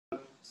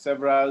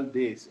several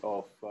days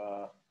of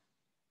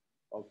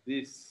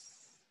this,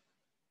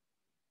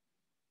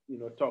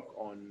 talk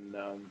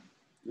on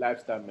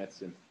lifestyle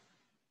medicine.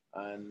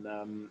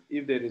 And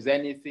if there is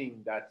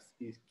anything that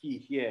is key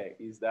here,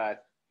 is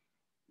that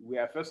we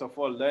are first of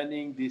all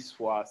learning this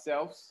for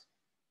ourselves,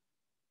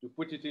 to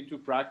put it into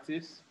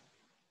practice,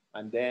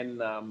 and then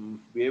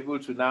be able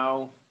to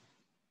now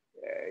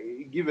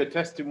give a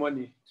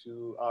testimony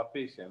to our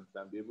patients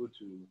and be able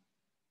to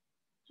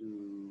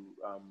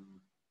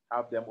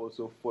have them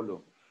also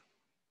follow.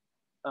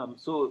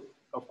 So,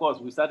 of course,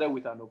 we started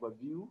with an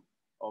overview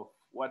of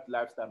what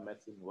lifestyle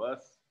medicine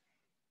was.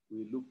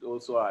 We looked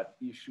also at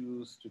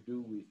issues to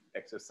do with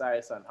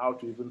exercise and how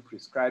to even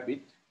prescribe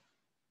it,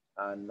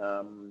 and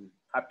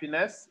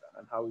happiness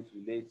and how it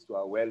relates to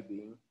our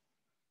well-being,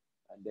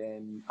 and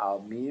then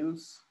our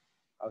meals,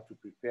 how to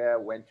prepare,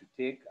 when to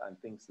take, and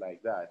things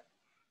like that.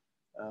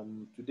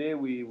 Today,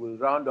 we will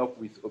round up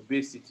with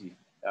obesity,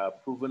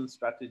 proven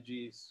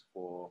strategies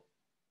for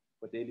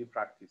daily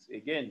practice.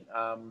 Again,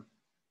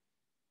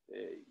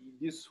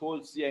 this whole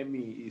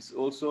CME is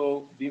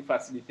also being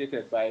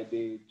facilitated by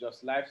the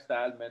Just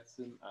Lifestyle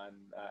Medicine and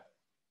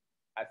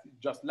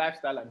Just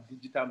Lifestyle and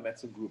Digital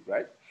Medicine Group,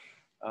 right?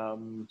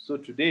 So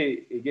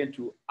today, again,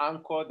 to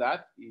anchor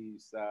that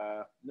is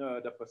no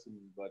other person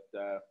but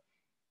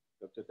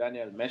Dr.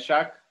 Daniel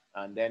Meshach,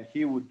 and then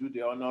he would do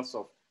the honors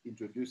of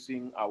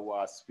introducing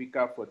our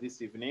speaker for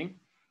this evening,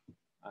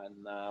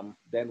 and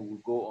then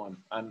we'll go on.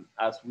 And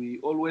as we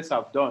always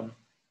have done,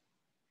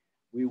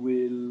 we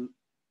will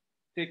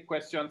take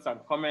questions and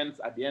comments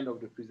at the end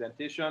of the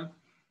presentation.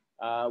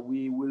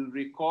 We will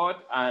record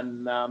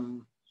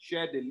and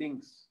share the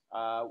links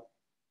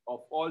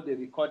of all the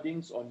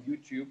recordings on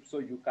YouTube, so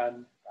you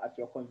can, at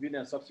your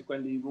convenience,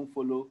 subsequently even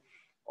follow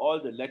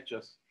all the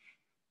lectures.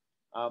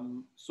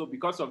 So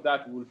because of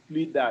that, we'll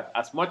plead that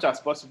as much as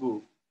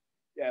possible,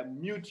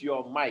 mute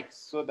your mics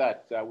so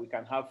that we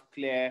can have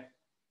clear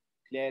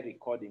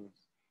recordings.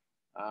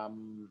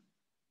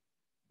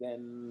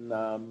 Then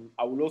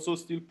I will also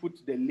still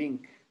put the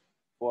link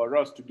for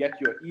us to get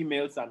your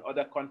emails and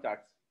other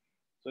contacts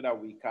so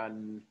that we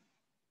can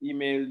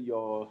email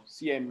your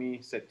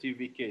CME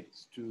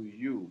certificates to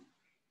you.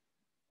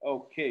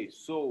 Okay,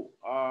 so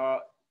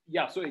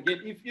yeah, so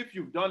again, if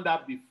you've done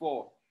that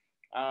before,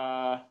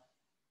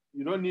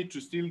 you don't need to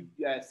still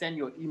send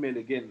your email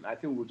again. I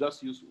think we'll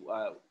just use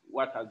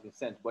what has been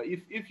sent. But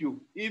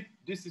if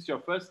this is your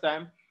first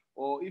time,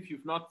 or if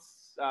you've not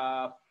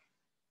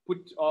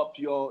put up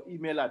your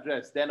email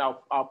address, then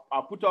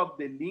I'll put up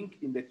the link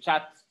in the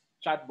chat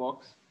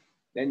box.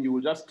 Then you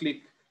will just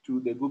click to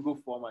the Google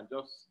form and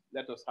just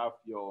let us have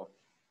your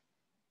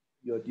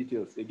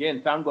details.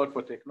 Again, thank God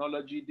for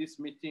technology. This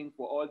meeting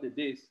for all the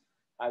days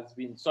has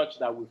been such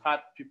that we've had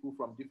people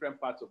from different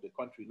parts of the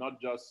country, not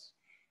just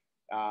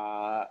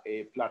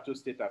a Plateau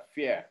State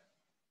affair.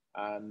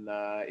 And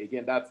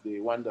again, that's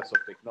the wonders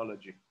of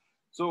technology.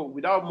 So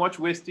without much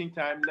wasting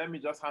time, let me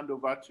just hand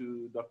over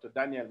to Dr.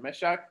 Daniel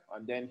Meshach,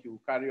 and then he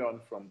will carry on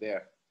from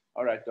there.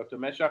 All right, Dr.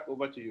 Meshach,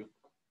 over to you.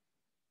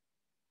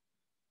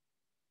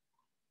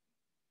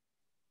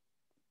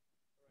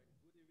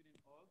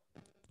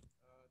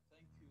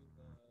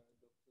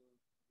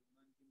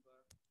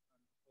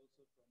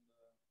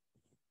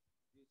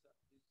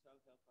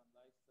 Health and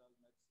Lifestyle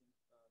Medicine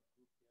group here in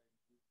Group.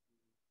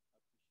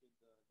 We appreciate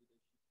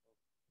the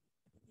leadership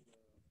of the...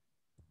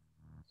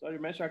 Sorry,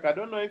 Meshach, I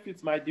don't know if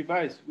it's my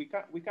device. We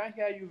can't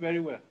hear you very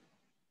well.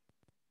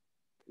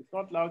 It's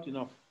not loud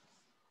enough.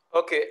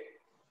 Okay.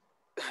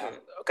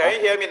 Can you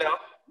hear me now?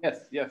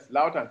 Yes,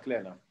 loud and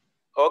clear now.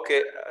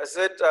 Okay, I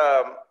said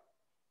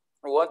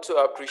we want to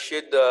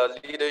appreciate the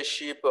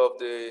leadership of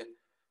the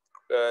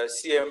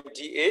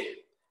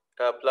CMDA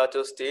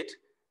Plateau State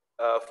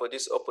for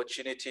this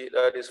opportunity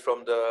that is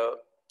from the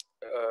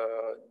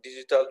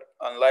Digital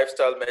and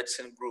Lifestyle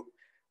Medicine Group.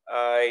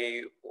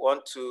 I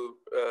want to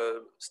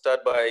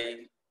start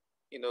by,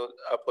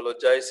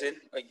 apologizing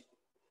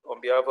on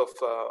behalf of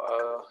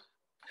our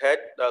head,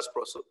 that's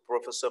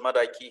Professor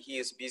Madaki. He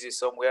is busy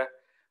somewhere,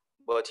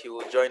 but he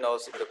will join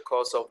us in the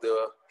course of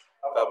the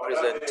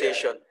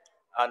presentation.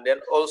 And then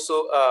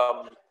also,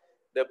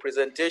 the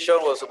presentation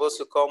was supposed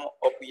to come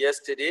up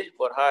yesterday,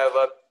 but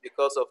however,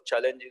 because of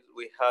challenges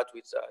we had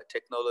with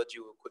technology,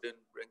 we couldn't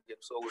bring them.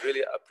 So we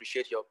really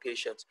appreciate your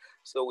patience.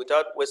 So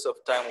without waste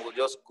of time, we'll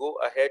just go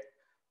ahead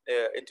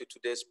into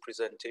today's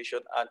presentation.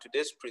 And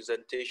today's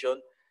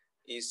presentation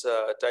is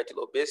titled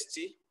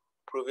Obesity,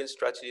 Proven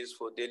Strategies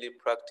for Daily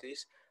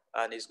Practice.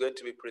 And it's going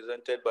to be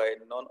presented by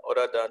none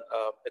other than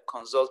a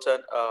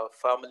consultant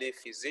family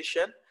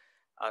physician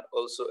and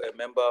also a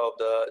member of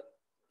the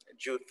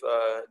Youth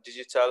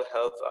Digital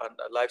Health and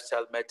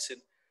Lifestyle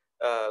Medicine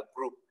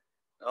Group,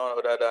 none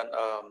other than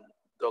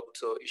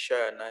Dr.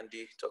 Ishaya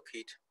Nandi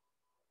Tokit.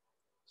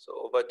 So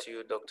over to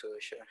you, Dr.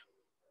 Ishaya.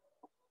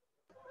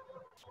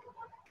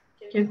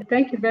 Okay,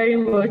 thank you very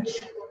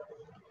much,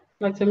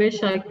 Dr.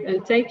 Meshach,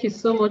 and thank you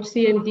so much,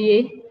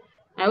 CMDA.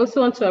 I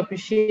also want to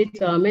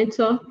appreciate our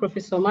mentor,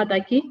 Professor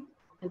Madaki.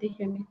 Can they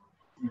hear me?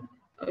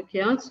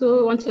 Okay, I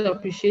also want to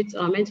appreciate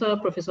our mentor,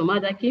 Professor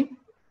Madaki,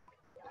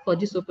 for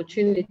this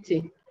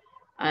opportunity.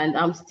 And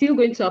I'm still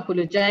going to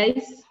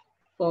apologize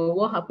for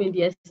what happened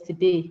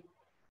yesterday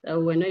that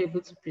we were not able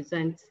to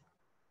present.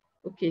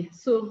 Okay,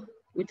 so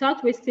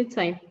without wasting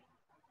time,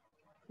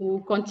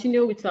 we'll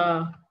continue with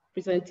our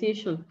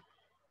presentation.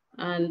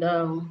 And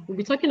we'll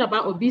be talking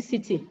about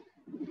obesity.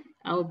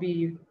 I'll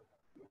be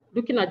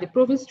looking at the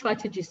proven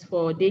strategies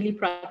for daily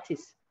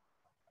practice.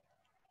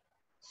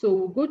 So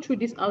we'll go through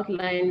this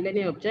outline,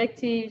 learning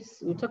objectives,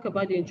 we'll talk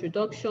about the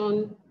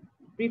introduction,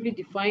 briefly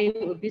define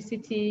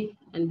obesity,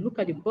 and look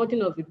at the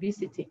burden of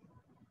obesity.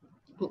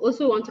 We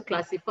also want to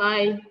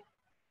classify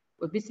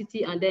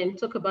obesity and then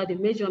talk about the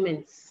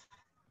measurements,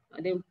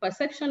 and then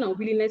perception and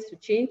willingness to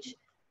change,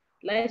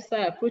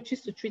 lifestyle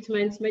approaches to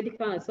treatments,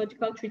 medical and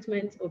surgical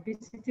treatments,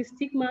 obesity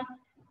stigma,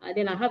 and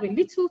then I have a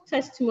little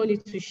testimony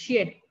to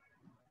share,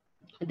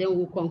 and then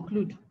we'll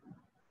conclude.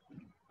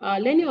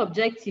 Learning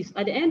objectives.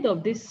 At the end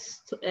of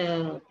this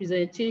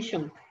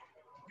presentation,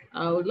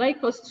 I would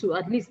like us to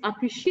at least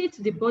appreciate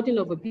the burden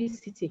of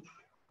obesity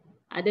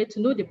and then to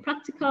know the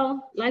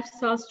practical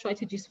lifestyle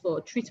strategies for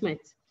treatment.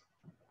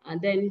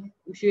 And then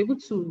we should be able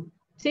to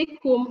take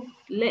home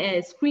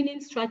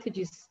screening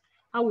strategies,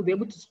 how we'll be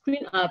able to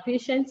screen our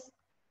patients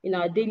in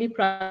our daily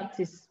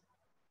practice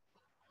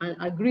and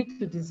agree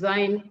to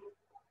design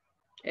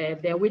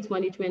their weight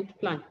management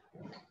plan.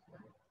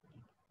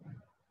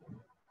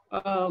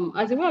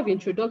 As a way of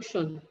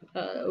introduction,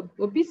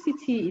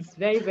 obesity is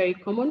very, very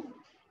common.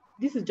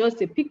 This is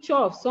just a picture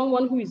of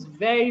someone who is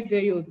very,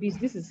 very obese.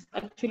 This is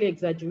actually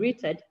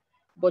exaggerated,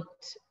 but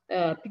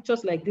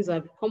pictures like this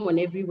are common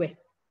everywhere.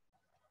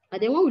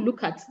 And then when we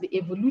look at the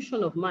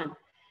evolution of man,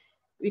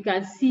 we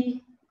can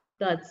see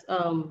that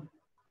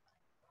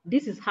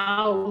this is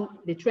how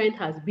the trend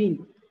has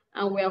been.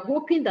 And we are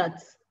hoping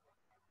that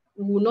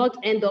we will not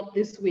end up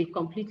this way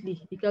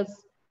completely,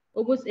 because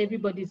almost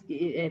everybody's,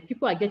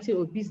 people are getting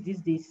obese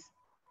these days.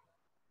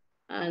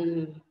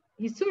 And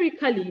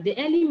historically, the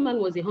early man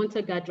was a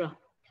hunter-gatherer.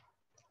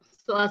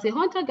 So as a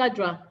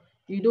hunter-gatherer,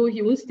 you know,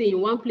 he won't stay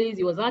in one place.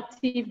 He was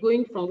active,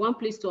 going from one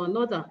place to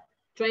another,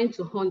 trying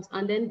to hunt.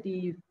 And then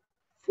the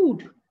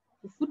food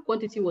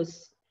quantity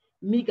was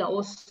meager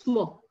or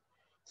small.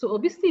 So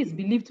obesity is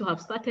believed to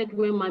have started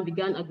when man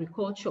began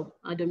agriculture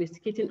and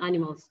domesticating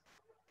animals.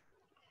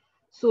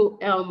 So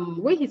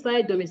when he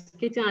started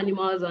domesticating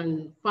animals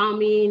and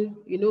farming,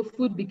 you know,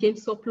 food became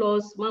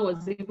surplus. Man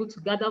was able to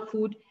gather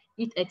food,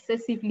 eat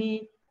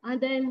excessively, and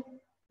then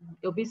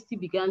obesity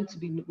began to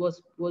be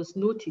was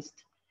noticed.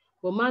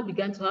 But man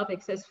began to have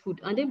excess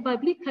food, and then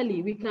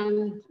biblically we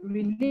can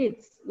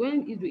relate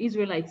when the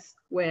Israelites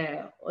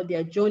were on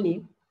their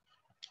journey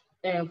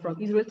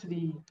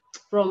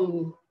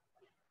from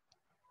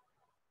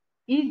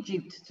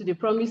Egypt to the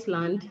Promised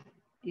Land.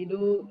 You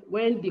know,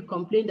 when they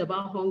complained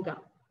about hunger,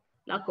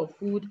 lack of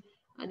food,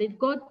 and then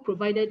God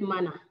provided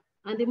manna,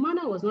 and the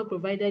manna was not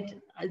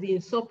provided as in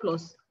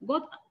surplus.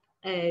 God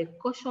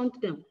cautioned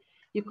them.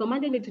 He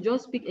commanded them to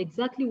just pick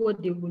exactly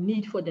what they would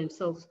need for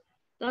themselves.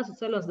 That's to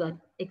tell us that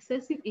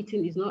excessive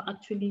eating is not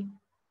actually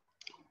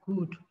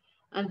good,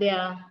 and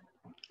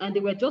they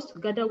were just to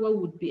gather what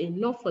would be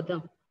enough for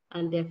them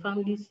and their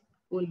families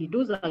only.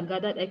 Those that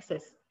gathered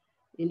excess,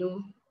 you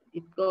know,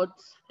 it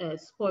got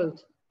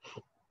spoiled.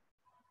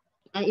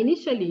 And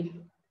initially,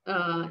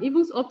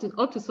 even up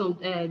to some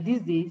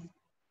these days,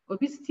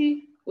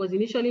 obesity was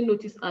initially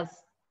noticed as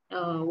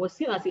was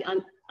seen as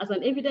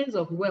an evidence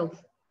of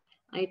wealth,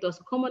 and it was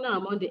commoner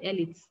among the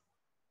elites.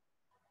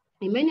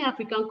 In many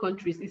African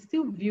countries, it's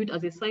still viewed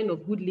as a sign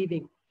of good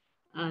living,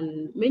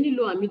 and many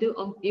low and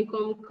middle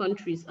income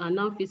countries are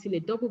now facing a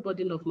double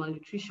burden of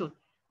malnutrition,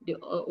 the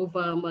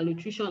over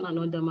malnutrition and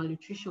under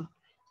malnutrition.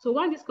 So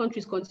while these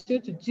countries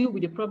continue to deal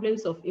with the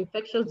problems of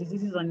infectious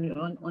diseases and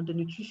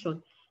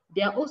undernutrition,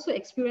 they are also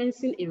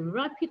experiencing a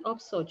rapid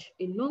upsurge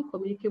in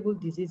non-communicable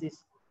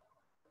diseases.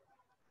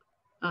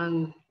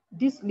 And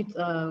this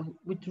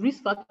with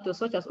risk factors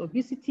such as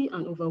obesity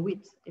and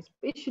overweight,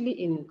 especially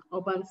in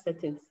urban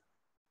settings.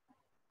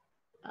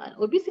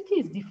 Obesity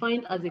is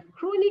defined as a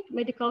chronic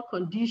medical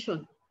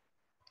condition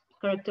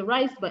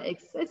characterized by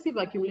excessive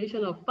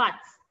accumulation of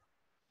fats,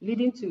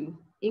 leading to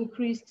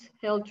increased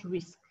health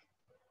risk.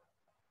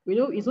 We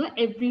know it's not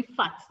every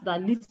fat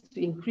that leads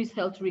to increased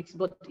health risks,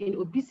 but in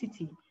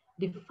obesity,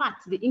 the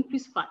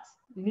increased fat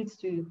leads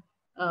to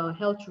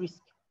health risk.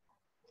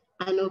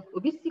 And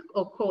obesity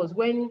occurs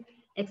when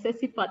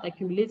excessive fat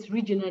accumulates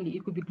regionally.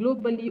 It could be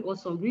globally or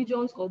some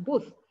regions or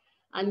both.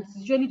 And it's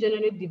usually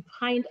generally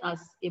defined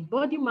as a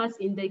body mass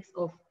index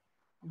of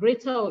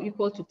greater or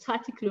equal to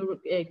 30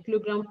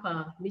 kilogram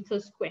per meter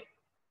square.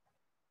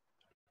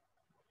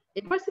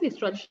 A person is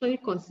traditionally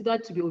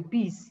considered to be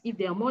obese if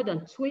they are more than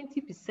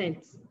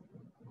 20%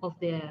 of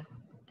their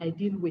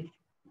ideal weight.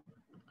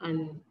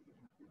 And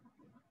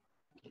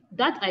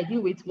that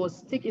ideal weight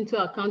must take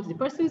into account the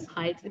person's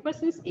height, the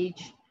person's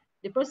age,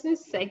 the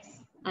person's sex,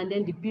 and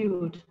then the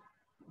build.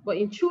 But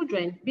in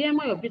children,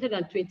 BMI of greater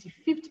than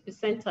 95th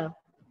percentile,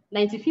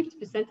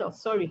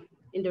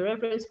 in the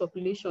reference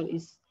population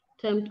is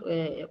termed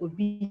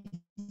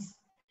obese.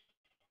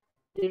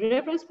 The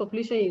reference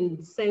population in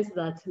the sense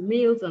that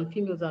males and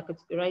females are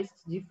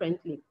categorized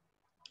differently,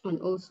 and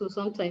also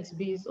sometimes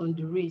based on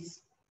the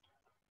race.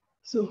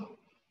 So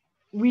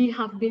we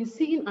have been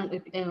seeing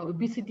an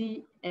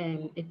obesity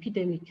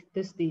epidemic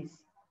these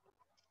days.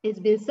 It's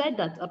been said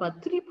that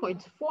about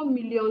 3.4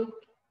 million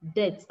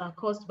deaths are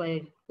caused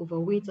by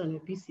overweight and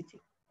obesity.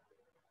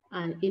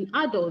 And in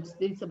adults,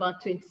 it's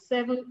about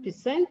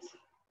 27%,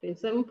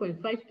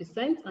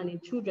 27.5%, and in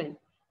children,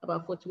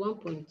 about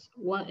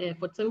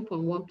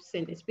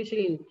 47.1%,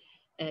 especially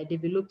in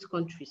developed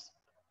countries.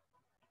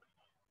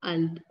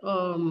 And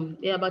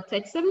about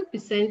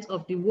 37%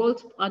 of the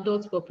world's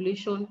adult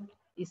population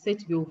is said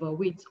to be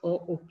overweight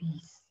or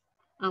obese.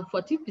 And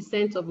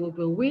 14% of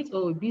overweight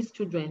or obese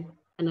children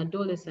and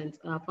adolescents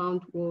are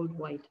found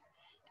worldwide.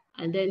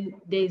 And then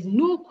there is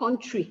no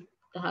country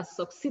that has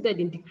succeeded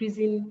in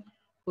decreasing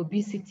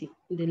obesity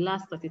in the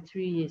last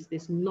 33 years.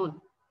 There's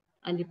none.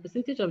 And the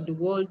percentage of the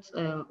world's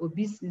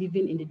obese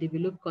living in the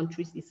developed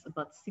countries is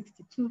about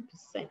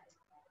 62%.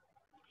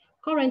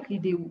 Currently,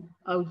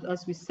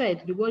 as we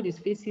said, the world is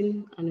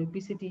facing an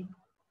obesity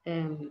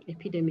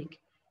epidemic.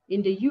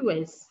 In the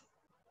US,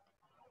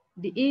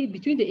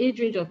 between the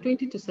age range of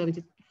 20 to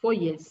 74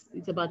 years,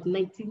 it's about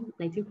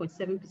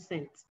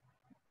 19.7%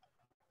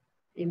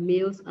 in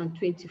males and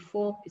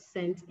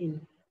 24%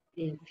 in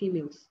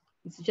females.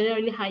 It's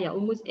generally higher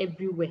almost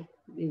everywhere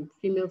in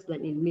females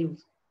than in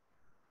males.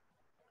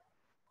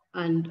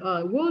 And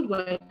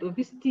worldwide,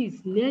 obesity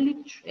is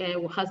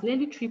has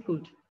nearly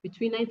tripled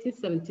between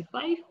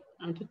 1975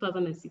 and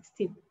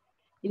 2016.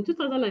 In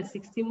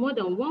 2016, more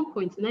than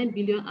 1.9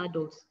 billion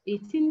adults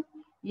 18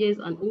 years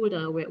and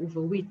older were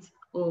overweight,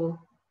 and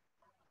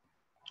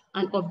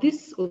of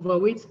this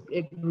overweight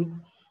group,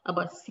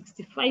 about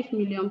 65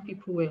 million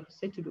people were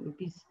said to be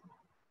obese.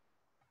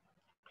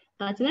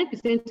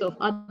 39% of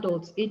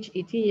adults aged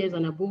 18 years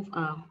and above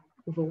are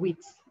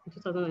overweight in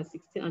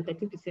 2016, and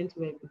 13%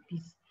 were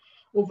obese.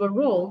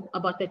 Overall,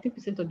 about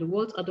 13% of the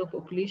world's adult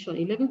population,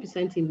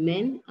 11% in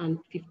men and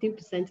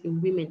 15% in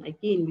women.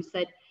 Again, we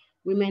said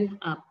women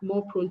are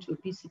more prone to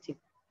obesity.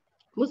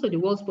 Most of the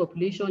world's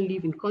population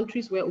live in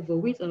countries where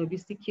overweight and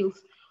obesity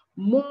kills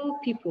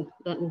more people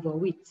than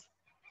overweight.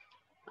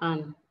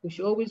 And we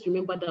should always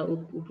remember that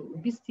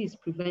obesity is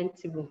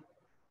preventable.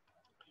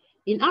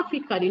 In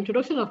Africa, the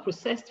introduction of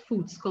processed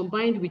foods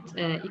combined with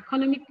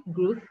economic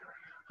growth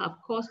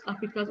have caused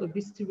Africa's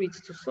obesity rates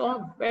to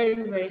soar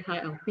very, very high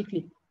and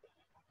quickly.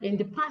 In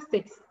the past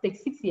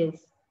 36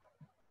 years,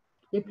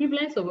 the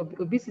prevalence of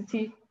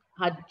obesity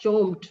had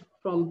jumped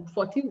from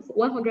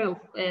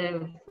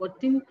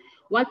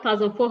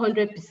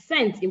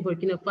 1,400% in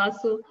Burkina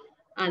Faso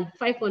and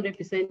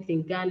 500%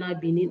 in Ghana,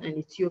 Benin, and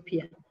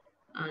Ethiopia.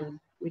 And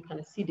we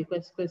can see the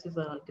consequences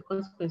are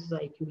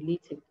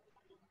accumulating.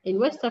 In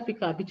West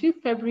Africa, between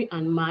February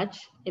and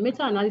March, a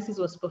meta-analysis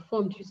was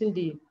performed using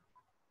the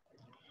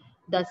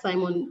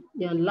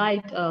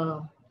Simon-Light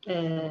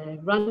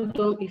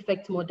random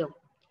effect model.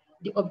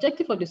 The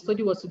objective of the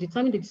study was to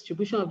determine the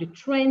distribution of the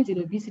trends in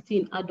obesity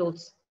in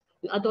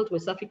adult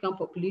West African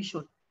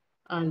population.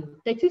 And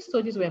 30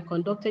 studies were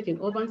conducted in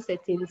urban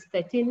settings,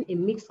 13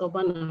 in mixed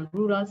urban and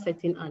rural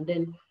setting, and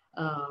then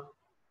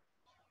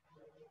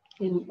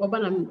in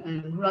urban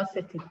and rural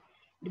setting.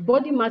 The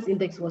body mass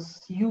index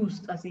was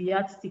used as a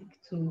yardstick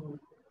to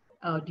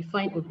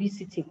define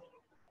obesity.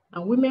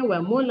 And women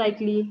were more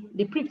likely,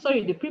 the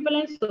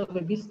prevalence of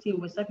obesity in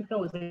West Africa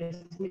was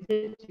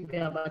estimated to be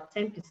about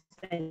 10%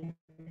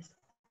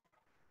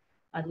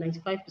 at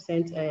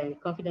 95%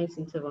 confidence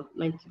interval,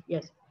 90,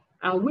 yes.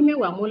 And women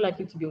were more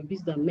likely to be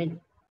obese than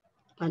men.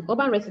 And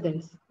urban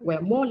residents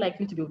were more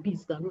likely to be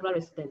obese than rural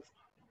residents.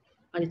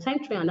 And the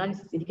time trend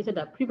analysis indicated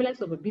that prevalence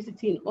of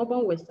obesity in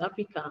urban West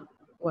Africa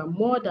were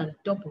more than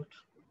doubled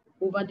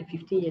over the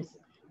 15 years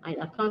and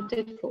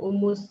accounted for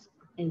almost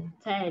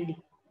entirely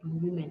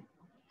in women.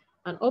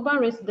 And urban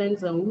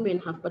residents and women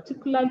have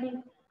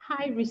particularly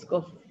high risk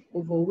of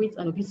overweight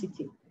and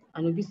obesity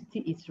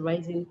is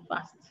rising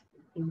fast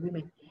in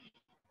women.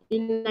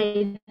 In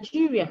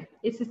Nigeria,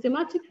 a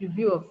systematic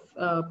review of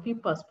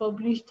papers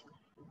published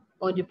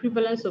on the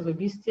prevalence of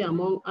obesity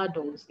among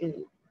adults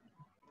in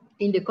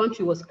the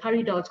country was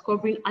carried out,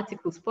 covering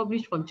articles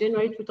published from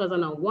January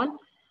 2001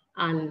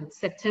 and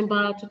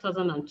September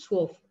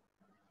 2012.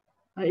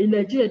 In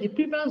Nigeria, the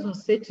prevalence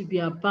was said to be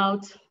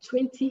about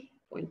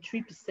 20.3%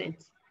 to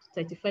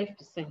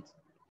 35%.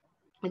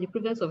 And the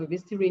prevalence of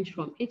obesity ranged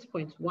from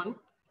 8.1,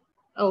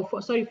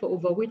 for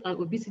overweight and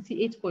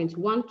obesity,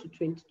 8.1 to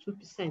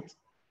 22%.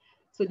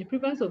 So the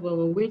prevalence of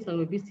overweight and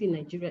obesity in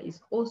Nigeria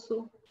is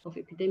also of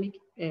epidemic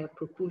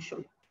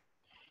proportion.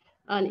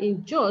 And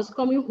in Jos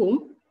Coming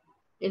Home,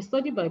 a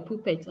study by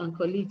Puppet and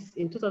colleagues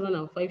in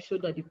 2005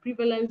 showed that the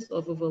prevalence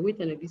of overweight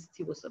and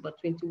obesity was about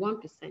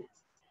 21%,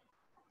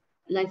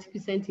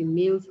 90% in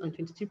males and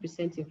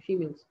 22% in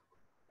females.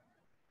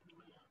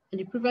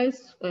 And the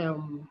prevalence,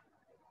 the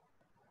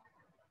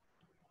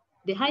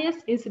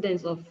highest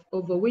incidence of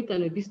overweight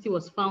and obesity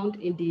was found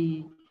in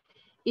the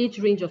age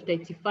range of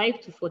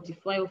 35 to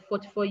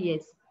 44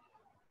 years.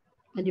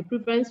 And the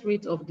prevalence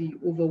rate of the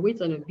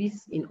overweight and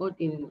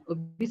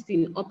obesity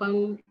in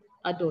urban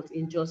adults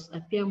in Jos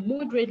appear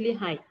moderately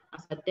high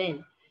as at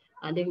then.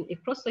 And then a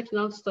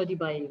cross-sectional study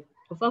by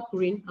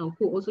Ofakurin and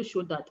co also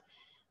showed that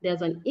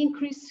there's an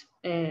increased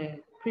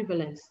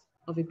prevalence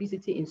of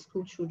obesity in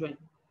school children.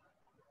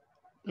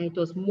 And it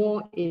was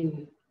more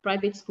in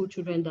private school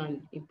children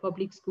than in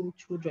public school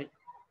children.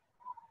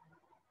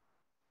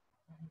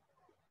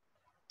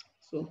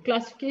 So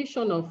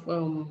classification of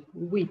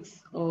weight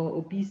or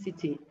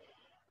obesity.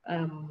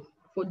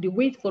 For the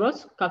weight, for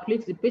us to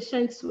calculate the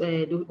patient's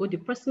or the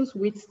person's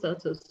weight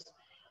status,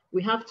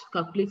 we have to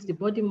calculate the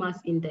body mass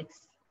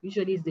index.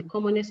 Usually is the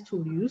commonest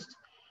tool used.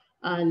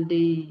 And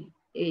a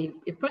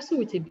person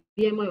with a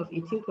BMI of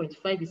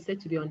 18.5 is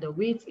said to be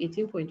underweight,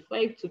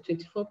 18.5 to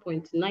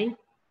 24.9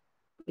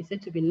 is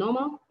said to be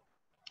normal,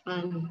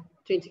 and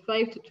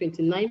 25 to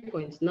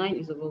 29.9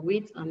 is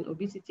overweight, and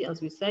obesity,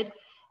 as we said,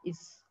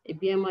 is a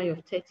BMI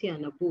of 30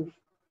 and above.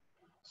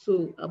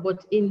 So,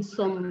 but in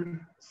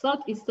some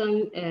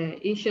Southeastern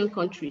Asian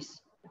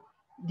countries,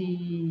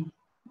 the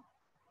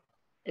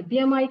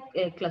BMI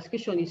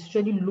classification is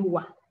usually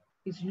lower.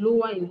 It's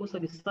lower in most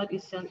of the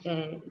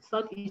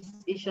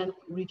Southeast Asian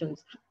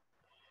regions.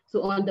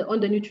 So on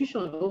the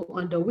nutrition or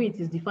underweight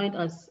is defined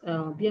as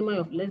BMI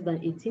of less than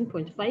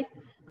 18.5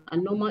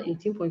 and normal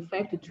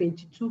 18.5 to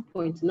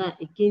 22.9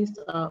 against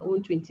our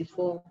own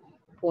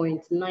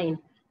 24.9.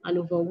 And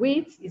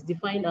overweight is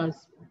defined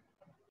as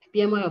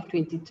BMI of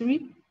 23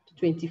 to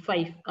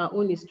 25. Our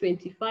own is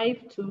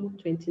 25 to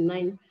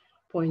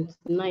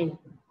 29.9.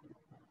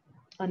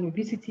 And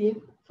obesity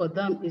for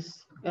them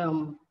is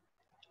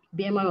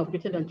BMI of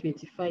greater than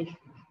 25.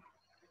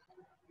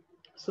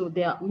 So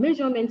there are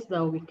measurements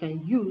that we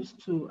can use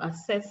to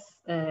assess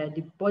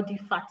the body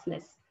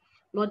fatness,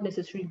 not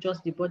necessarily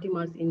just the body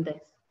mass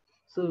index.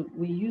 So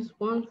we use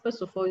one,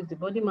 first of all, is the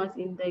body mass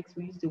index.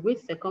 We use the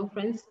waist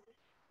circumference.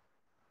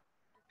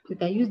 We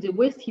can use the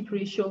waist hip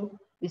ratio,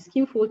 the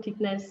skin fold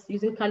thickness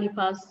using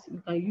calipers.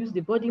 We can use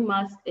the body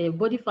mass,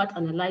 body fat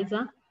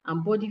analyzer,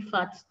 and body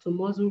fat to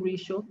muscle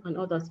ratio and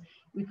others.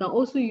 We can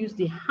also use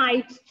the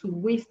height to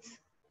waist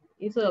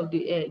instead of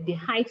the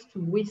height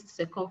to waist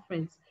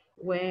circumference,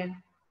 where,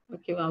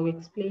 okay, I will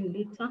explain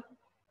later.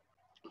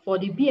 For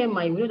the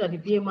BMI, we know that the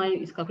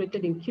BMI is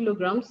calculated in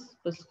kilograms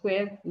per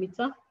square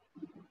meter,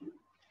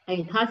 and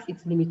it has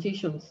its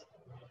limitations.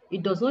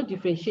 It does not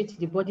differentiate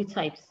the body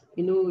types.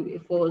 You know,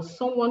 for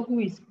someone who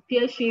is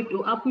pear-shaped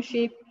or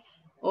apple-shaped,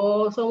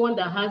 or someone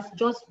that has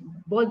just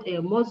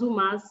muscle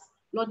mass,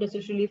 not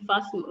necessarily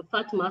fat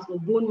mass or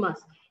bone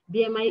mass,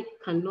 BMI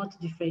cannot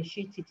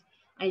differentiate it.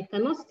 And it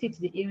cannot state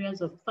the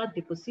areas of fat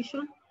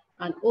deposition,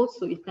 and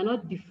also it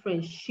cannot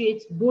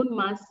differentiate bone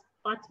mass,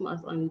 fat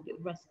mass, and the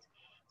rest.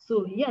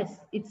 So yes,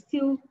 it's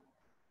still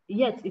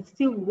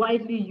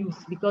widely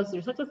used because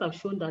researchers have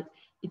shown that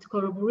it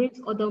corroborates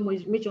other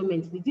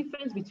measurements. The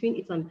difference between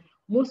it and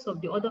most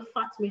of the other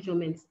fat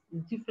measurements,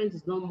 the difference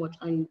is not much.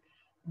 And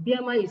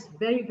BMI is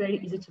very, very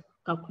easy to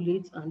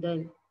calculate, and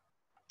then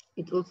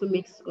it also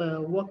makes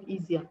work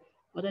easier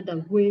rather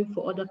than going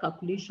for other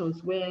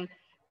calculations where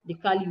you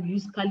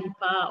use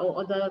caliper or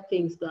other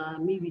things that are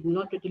maybe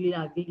not readily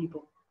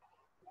available.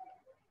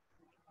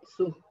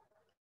 So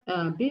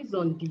based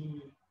on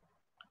the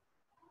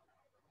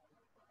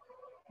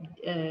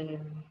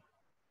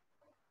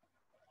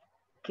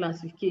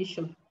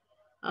classification,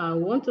 I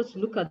want us to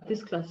look at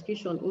this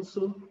classification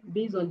also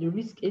based on the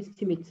risk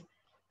estimate.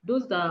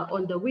 Those that are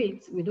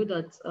underweight, we know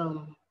that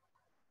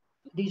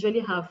they usually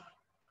have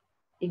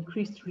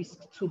increased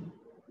risk too.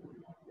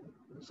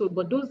 So,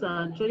 but those that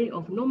are actually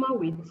of normal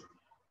weight,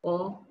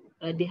 or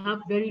they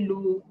have very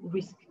low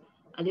risk,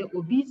 and then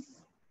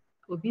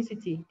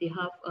obesity, they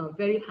have a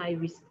very high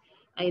risk.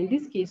 And in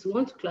this case, we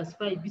want to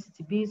classify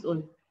obesity based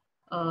on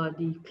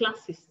the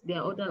classes.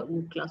 There are other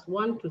class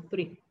 1 to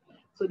 3.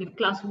 So the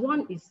class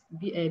 1 is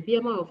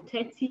BMI of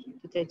 30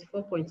 to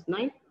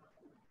 34.9,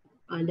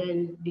 and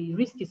then the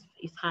risk is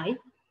high.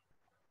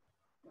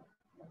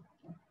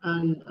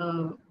 And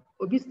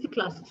obesity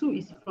class 2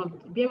 is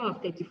from BMI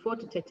of 34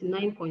 to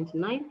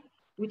 39.9,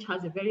 which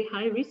has a very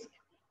high risk.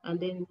 And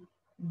then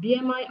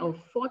BMI of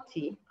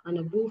 40 and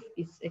above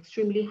is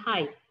extremely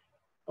high,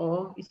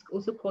 or it's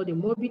also called a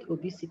morbid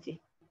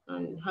obesity,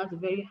 and has a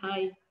very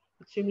high,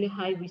 extremely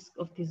high risk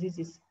of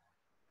diseases.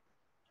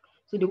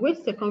 So the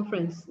waist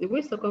circumference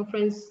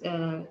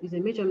is a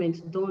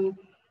measurement done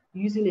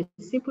using a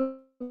simple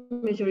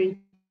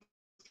measuring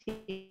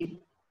tape,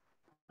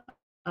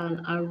 and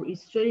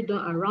it's usually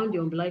done around the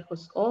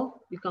umbilicus, or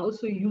you can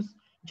also use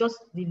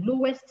just the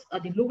lowest,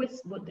 at the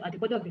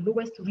bottom of the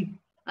lowest rib.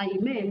 And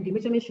in men, the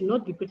measurement should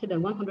not be greater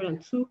than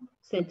 102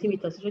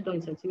 centimeters, usually done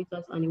in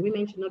centimeters, and in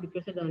women should not be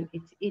greater than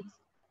 88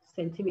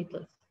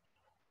 centimeters.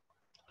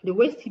 The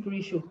waist hip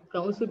ratio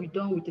can also be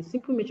done with a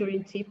simple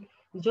measuring tape.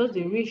 It's just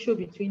the ratio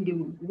between the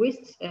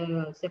waist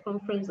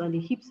circumference and the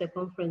hip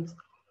circumference.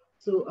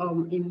 So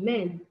in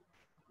men,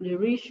 the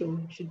ratio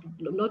should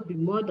not be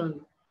more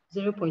than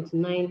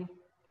 0.9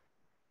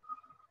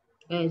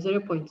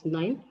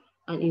 0.9,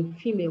 and in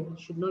female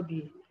should not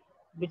be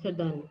greater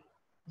than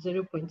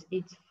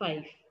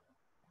 0.85.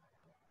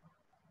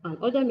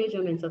 And other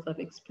measurements, as I've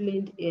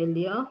explained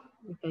earlier,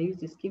 we can use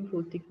the skin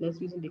fold thickness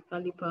using the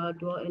caliper,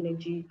 dual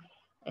energy,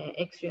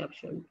 X-ray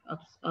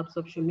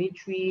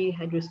absorptiometry,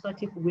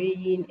 hydrostatic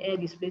weighing, air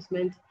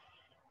displacement,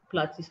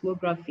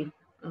 plethysmography,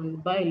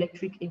 and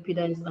bioelectric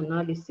impedance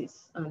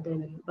analysis, and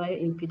then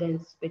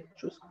bioimpedance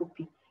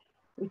spectroscopy,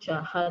 which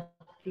are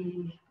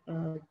hardly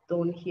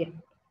done here.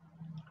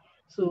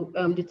 So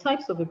the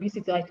types of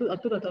obesity, I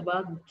thought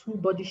about the two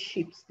body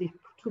shapes, the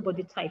two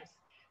body types.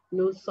 You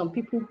know, some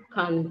people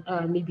can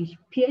maybe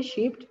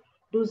pear-shaped,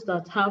 those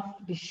that have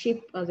the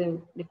shape, as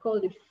in they call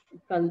it,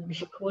 can be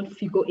called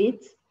figure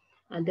 8,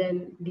 and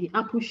then the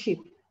apple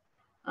shape.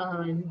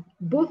 And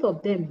both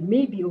of them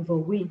may be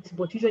overweight,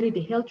 but usually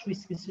the health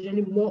risk is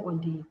usually more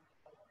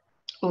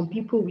on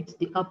people with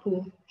the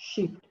apple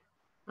shape.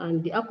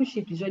 And the apple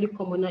shape is usually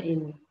commoner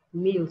in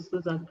males,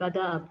 those are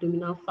gather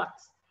abdominal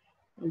fats.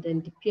 And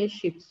then the pear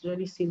shape is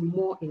usually seen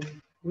more in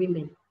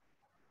women.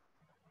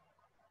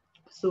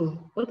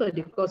 So what are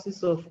the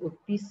causes of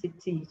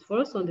obesity? For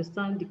us to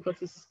understand the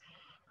causes,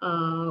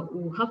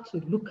 we'll have to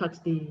look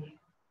at the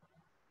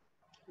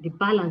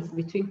balance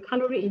between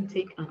calorie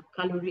intake and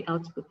calorie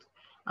output.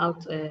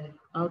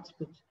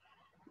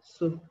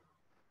 So,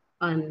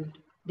 and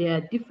there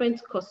are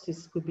different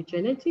causes. Could be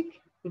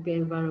genetic, could be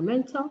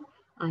environmental,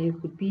 and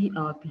it could be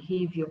our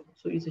behavior.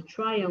 So it's a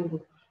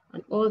triangle,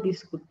 and all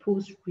this could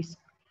pose risk.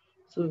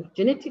 So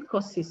genetic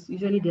causes,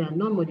 usually they are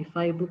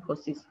non-modifiable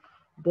causes,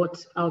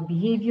 but our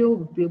behavior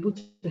will be able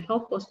to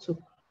help us to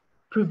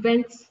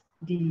prevent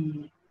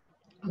the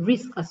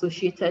risk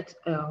associated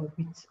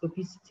with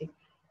obesity.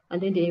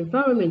 And then the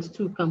environment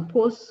too can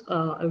pose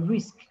a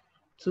risk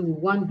to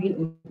one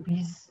being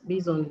obese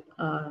based on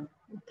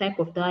type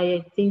of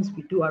diet, things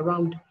we do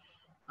around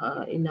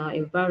in our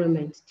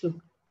environment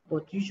too.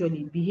 But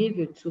usually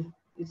behavior too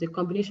is a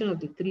combination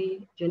of the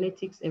three: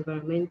 genetics,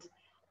 environment,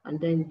 and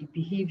then the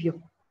behavior.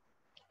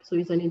 So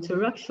it's an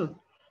interaction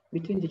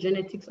between the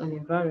genetics and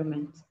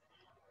environment.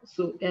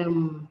 So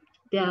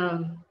there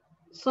are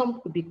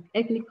some could be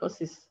ethnic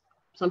causes.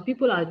 Some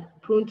people are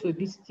prone to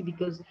obesity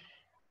because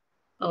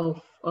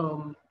of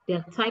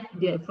their type.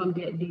 They're from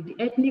the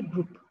ethnic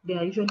group. They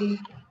are usually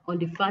on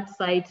the fat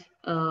side,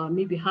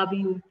 maybe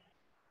having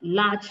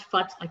large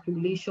fat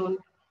accumulation,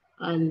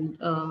 and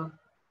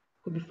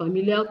could be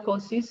familial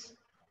causes.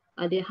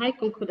 And the high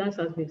concordance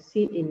has been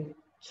seen in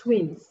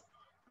twins,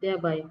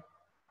 thereby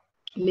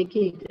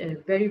making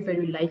it very,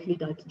 very likely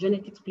that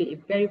genetics play a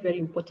very, very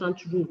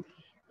important role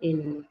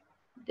in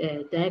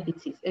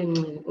diabetes and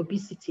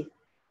obesity.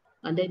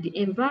 And then the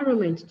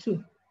environment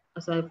too,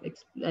 as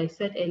I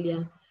said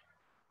earlier,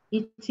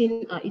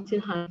 eating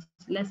habits,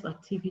 less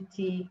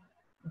activity,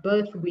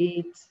 birth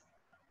weight,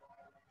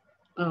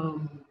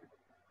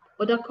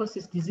 other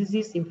causes,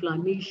 diseases,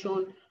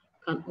 inflammation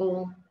can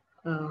all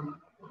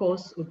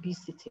cause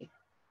obesity.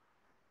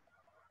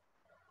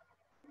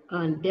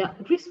 And there are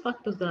risk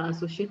factors that are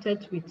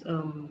associated with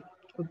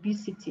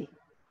obesity.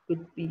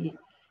 Could be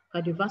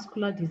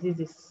cardiovascular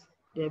diseases.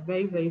 They're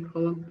very, very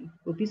common.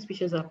 Obese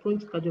patients are prone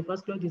to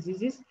cardiovascular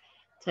diseases,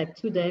 type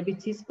 2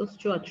 diabetes,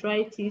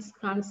 osteoarthritis,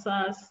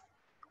 cancers,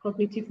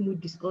 cognitive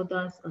mood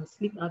disorders, and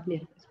sleep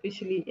apnea,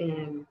 especially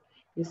in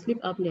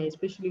sleep apnea,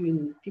 especially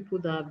in people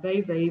that are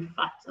very, very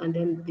fat, and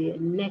then the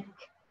neck,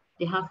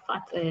 they have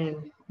fat,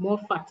 more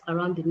fat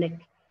around the neck.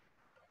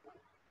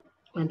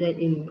 And then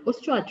in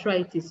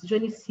osteoarthritis,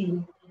 usually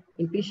seen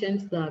in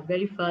patients that are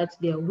very fat,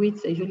 their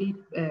weights usually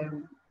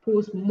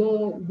pose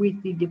more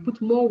weight, they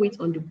put more weight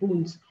on the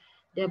bones,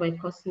 thereby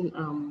causing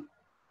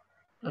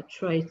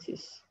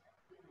arthritis.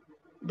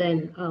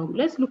 Then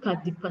let's look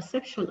at the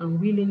perception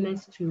and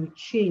willingness to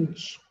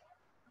change.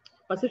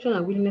 Perception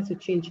and willingness to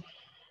change.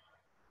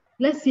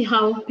 Let's see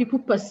how people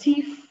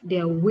perceive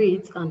their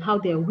weight and how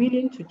they're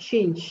willing to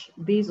change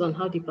based on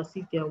how they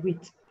perceive their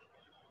weight.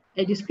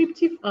 A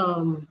descriptive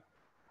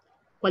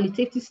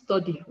qualitative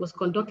study was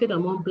conducted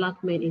among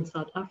Black men in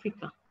South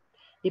Africa.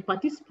 The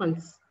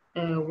participants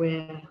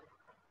were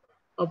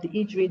of the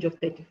age range of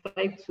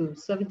 35 to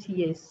 70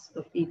 years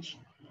of age.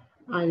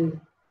 And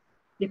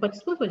the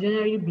participants were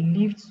generally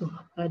believed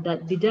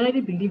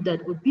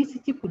that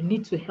obesity could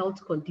lead to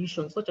health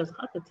conditions such as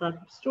heart attack,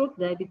 stroke,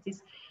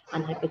 diabetes,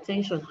 and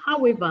hypertension.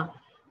 However,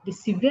 the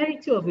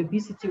severity of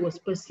obesity was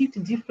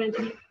perceived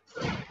differently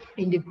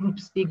in the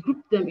groups. They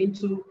grouped them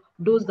into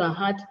those that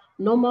had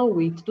normal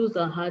weight, those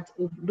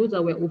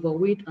that were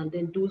overweight, and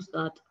then those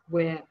that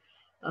were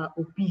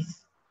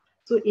obese.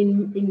 So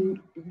in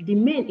the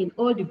men in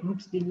all the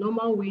groups, the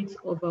normal weight,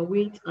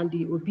 overweight, and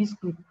the obese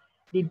group,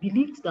 they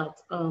believed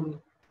that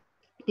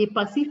they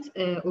perceived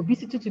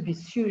obesity to be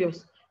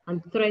serious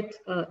and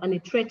a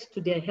threat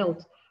to their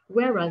health,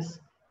 whereas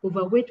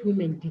overweight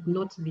women did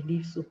not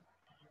believe so.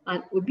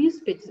 And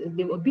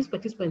the obese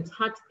participants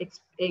had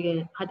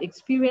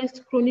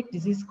experienced chronic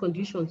disease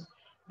conditions.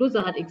 Those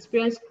that had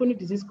experienced chronic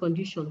disease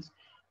conditions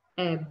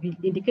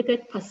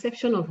indicated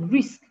perception of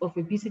risk of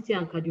obesity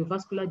and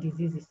cardiovascular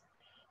diseases.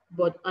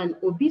 But an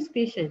obese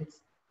patient,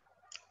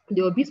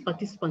 the obese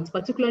participants,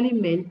 particularly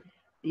men,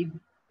 they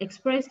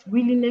expressed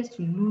willingness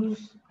to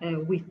lose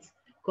weight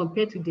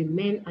compared to the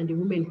men and the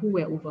women who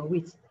were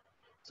overweight.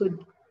 So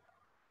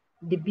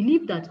they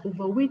believe that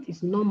overweight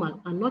is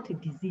normal and not a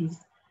disease,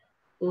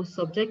 or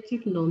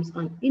subjective norms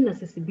and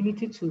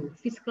inaccessibility to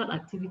physical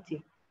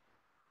activity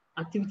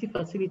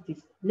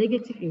facilities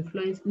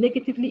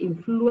negatively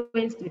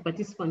influenced the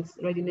participants'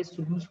 readiness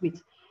to lose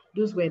weight.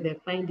 Those were their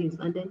findings.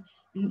 And then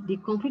they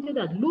concluded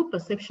that low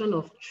perception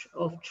of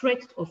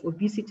threat of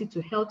obesity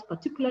to health,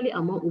 particularly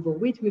among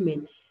overweight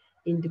women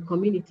in the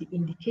community,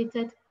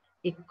 indicated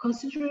a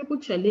considerable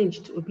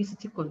challenge to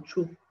obesity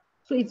control.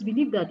 So it's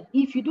believed that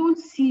if you don't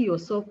see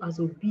yourself as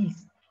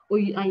obese,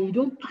 and you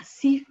don't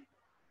perceive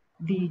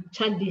the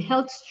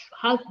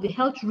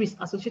health risk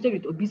associated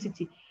with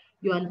obesity,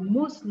 you are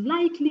most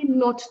likely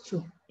not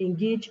to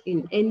engage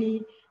in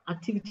any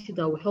activity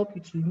that will help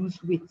you to lose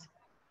weight.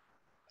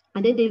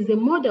 And then there's a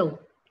model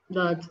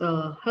that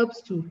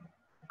helps to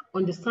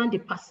understand the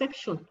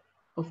perception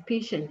of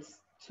patients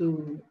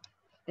to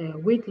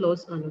weight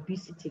loss and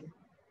obesity.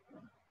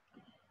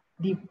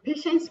 The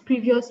patient's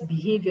previous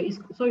behavior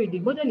the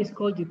model is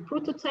called the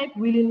prototype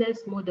willingness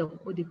model,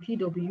 or the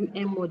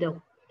PWM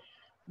model.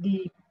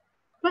 The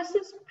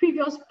person's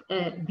previous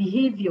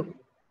behavior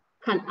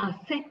can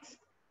affect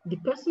the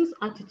person's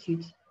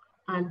attitude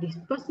and the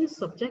person's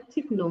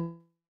subjective norm,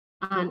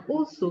 and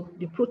also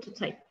the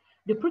prototype.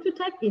 The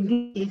prototype in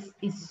this case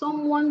is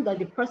someone that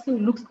the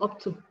person looks up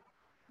to.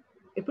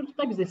 A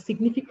prototype is a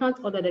significant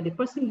other that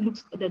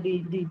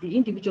the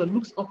individual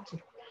looks up to.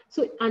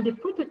 So, and the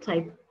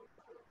prototype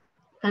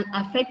can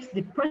affect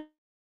the person's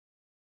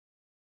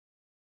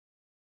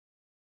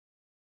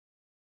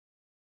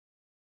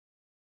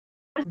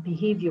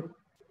behavior,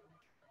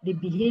 the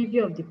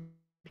behavior of the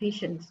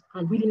patient,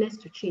 and willingness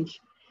to change.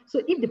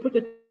 So if the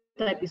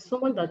prototype is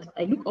someone that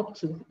I look up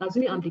to,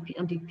 assuming I'm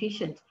the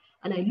patient,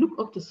 and I look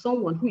up to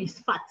someone who is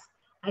fat,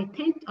 and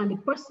the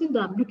person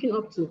that I'm looking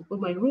up to, or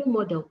my role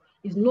model,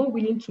 is not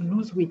willing to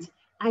lose weight,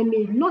 I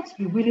may not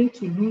be willing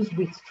to lose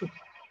weight too.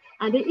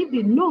 And then if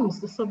the norms,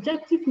 the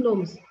subjective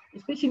norms,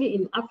 especially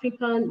in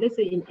African, let's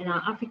say in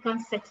our African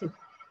setting,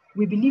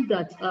 we believe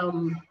that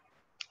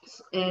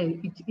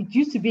it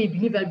used to be a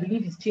belief, I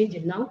believe it's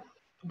changing now,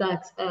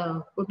 that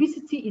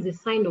obesity is a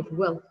sign of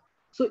wealth.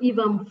 So if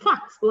I'm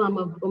fat or I'm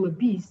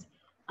obese,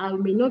 I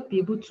may not be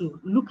able to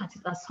look at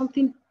it as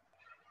something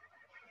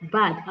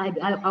bad.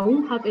 I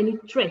won't have any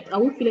threat. I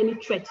won't feel any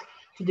threat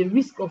to the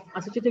risk of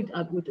associated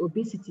with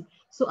obesity.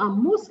 So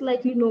I'm most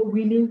likely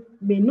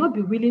may not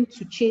be willing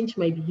to change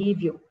my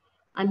behavior.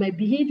 And my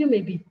behavior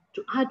may be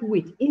to add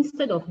weight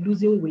instead of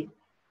losing weight.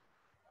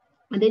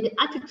 And then the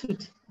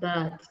attitude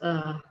that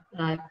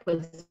I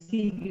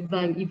perceive,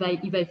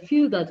 if I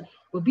feel that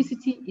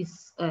obesity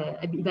is,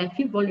 if I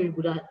feel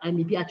vulnerable, that I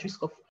may be at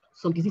risk of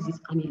some diseases,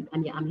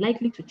 I'm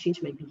likely to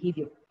change my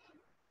behavior.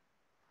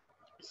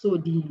 So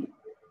the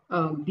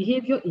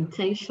behavior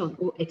intention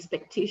or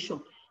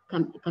expectation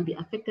can be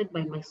affected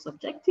by my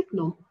subjective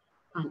norm,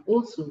 and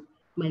also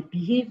my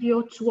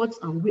behavior towards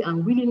and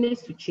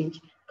willingness to change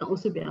can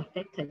also be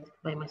affected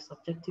by my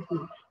subjective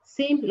norm.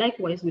 Same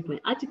likewise with my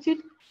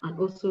attitude and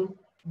also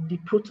the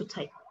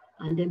prototype.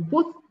 And then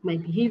both my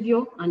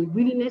behavior and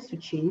willingness to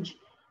change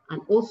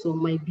and also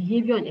my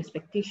behavior and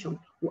expectation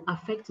will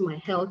affect my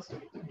health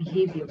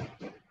behavior.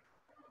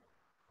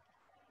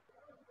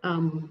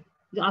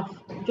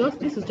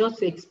 This is just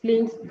to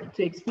explain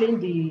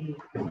the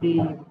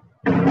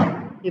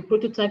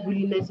prototype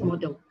willingness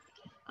model,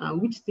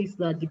 which states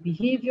that the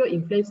behavior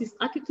influences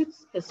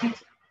attitudes,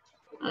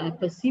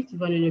 perceived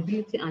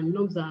vulnerability, and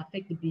norms that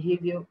affect the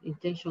behavior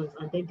intentions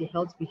and then the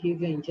health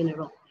behavior in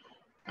general.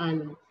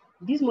 And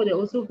this model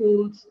also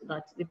holds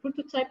that the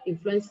prototype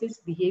influences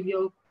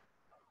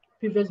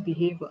previous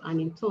behavior,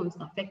 and in turn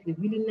affect the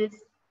willingness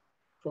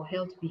for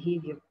health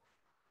behavior.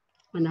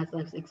 And as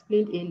I've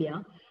explained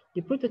earlier,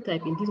 the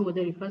prototype in this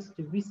model refers to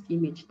the risk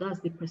image. That's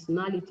the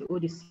personality or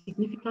the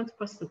significant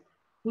person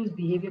whose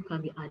behavior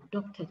can be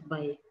adopted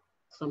by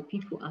some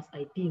people as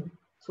ideal.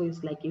 So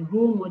it's like a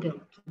role model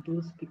to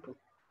those people.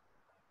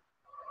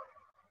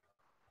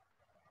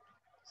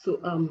 So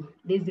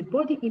there's the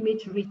body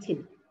image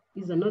rating.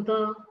 Is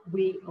another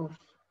way of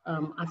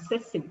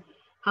assessing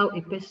how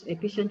a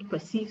patient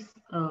perceives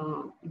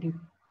her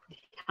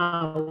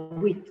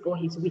weight or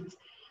his weight.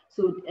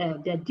 So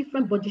there are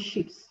different body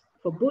shapes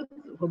for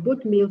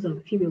both males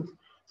and females.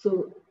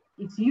 So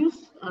it's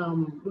used,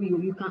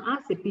 you can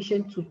ask a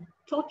patient to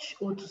touch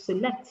or to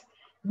select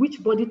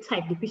which body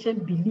type the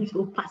patient believes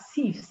or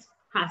perceives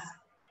has.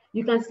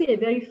 You can see a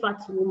very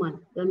fat woman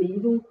that may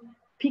even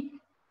pick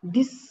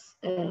this,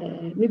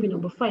 maybe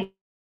number 5,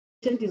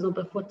 patient is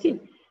number 14,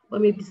 but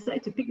may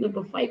decide to pick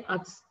number 5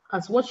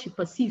 as what she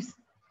perceives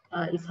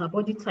is her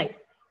body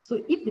type.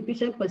 So if the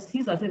patient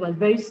perceives herself as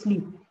very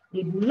slim,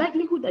 the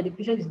likelihood that the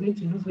patient is going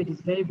to lose weight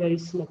is very, very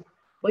small.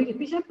 But if the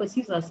patient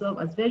perceives herself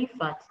as very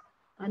fat,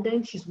 and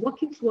then she's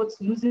working towards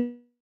losing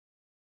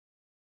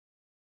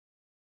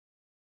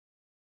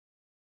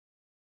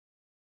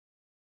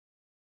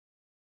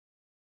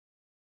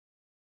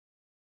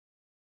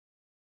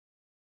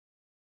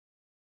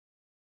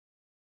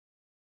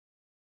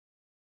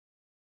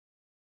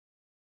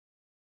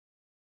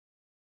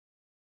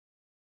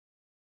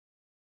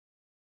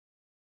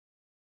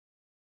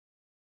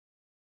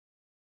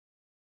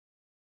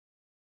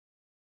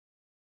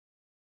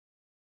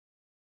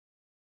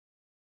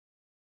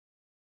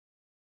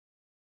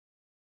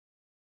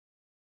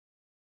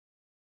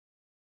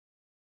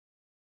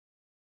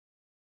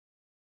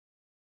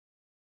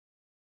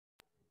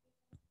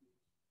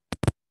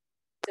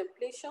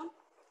contemplation,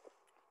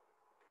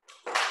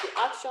 the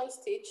action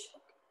stage,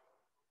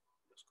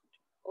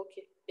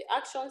 okay, the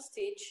action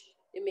stage,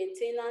 the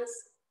maintenance,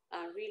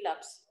 and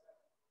relapse.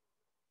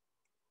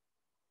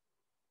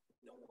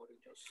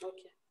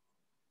 Okay.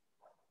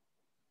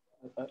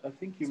 I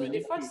think you so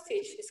the first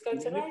stage is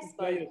characterized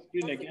by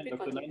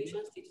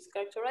pre-contemplation stage is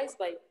characterized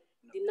by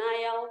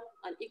denial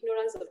and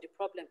ignorance of the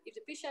problem. If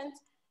the patient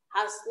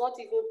has not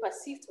even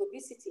perceived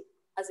obesity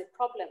as a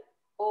problem,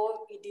 or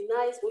he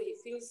denies or he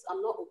feels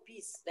I'm not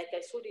obese, like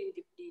I showed in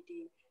the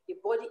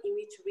body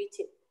image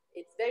rating,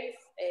 a very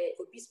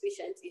obese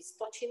patient is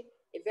touching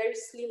a very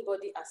slim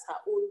body as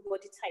her own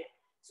body type.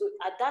 So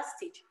at that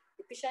stage,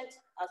 the patient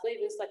has not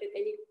even started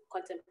any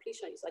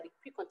contemplation. It's at the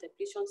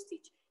pre-contemplation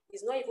stage.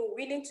 He's not even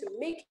willing to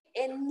make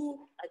any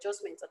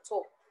adjustments at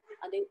all.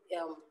 And then,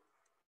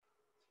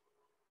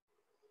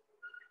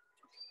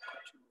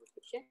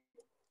 okay,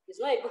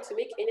 he's not able to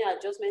make any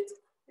adjustments.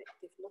 They've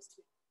lost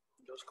me.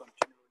 Just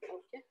continue.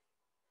 Okay.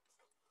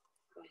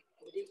 Right.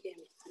 Will they hear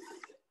me?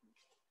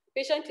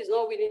 Patient is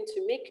not willing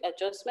to make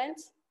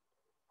adjustments.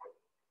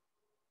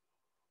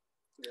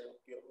 Yeah,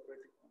 you're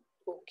already on.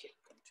 Okay.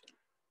 Continue.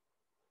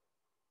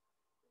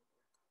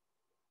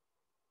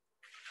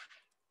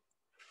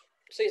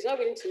 So he's not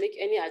willing to make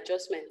any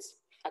adjustments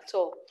at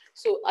all.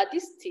 So at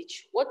this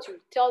stage, what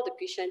you tell the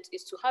patient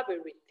is to have a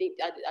rethink,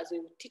 as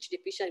you teach the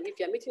patient. If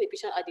you're meeting the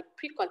patient at the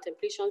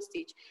pre-contemplation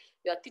stage,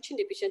 you are teaching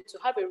the patient to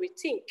have a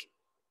rethink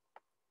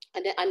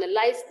and then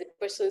analyze the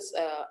person's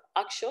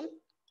action,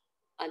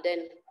 and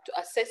then to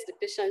assess the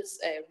patient's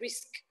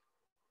risk.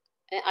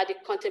 And at the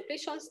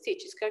contemplation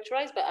stage, it's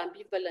characterized by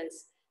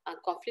ambivalence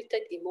and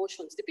conflicted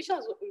emotions. The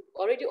patient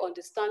already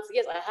understands,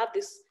 yes, I have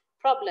this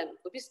problem.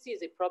 Obesity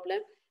is a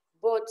problem,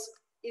 but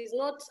has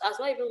not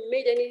even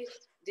made any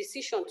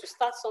decision to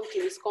start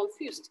something. He's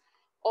confused,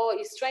 or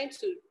he's trying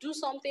to do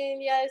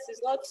something. Yes,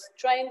 he's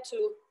trying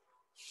to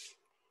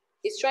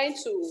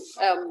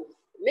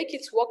make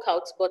it work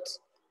out, but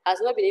has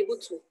not been able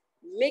to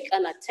make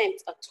an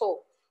attempt at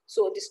all.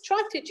 So the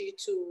strategy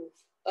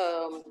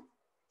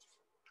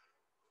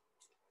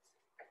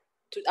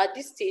at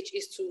this stage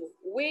is to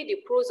weigh the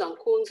pros and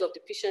cons of the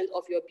patient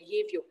of your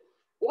behavior.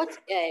 What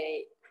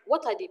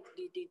are the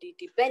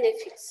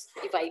benefits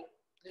if I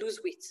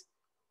lose weight?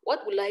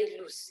 What will I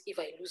lose if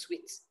I lose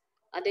weight?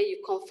 And then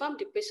you confirm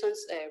the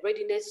patient's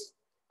readiness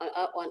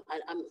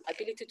and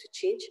ability to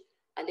change,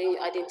 and then you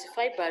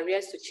identify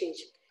barriers to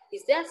change.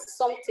 Is there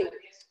something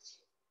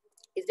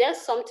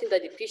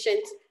that the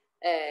patient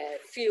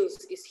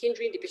feels is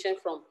hindering the patient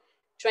from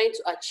trying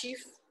to achieve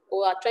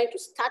or trying to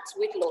start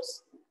weight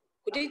loss?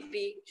 Could it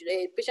be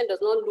the patient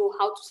does not know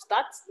how to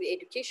start the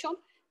education?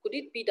 Could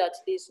it be that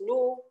there's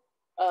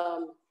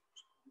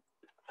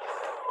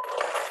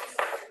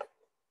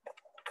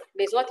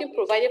nothing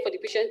provided for the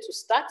patient to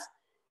start?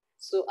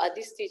 So at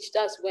this stage,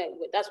 that's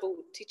what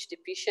we teach the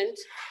patient.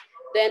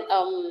 Then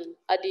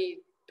at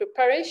the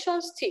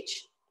preparation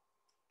stage,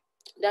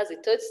 that's the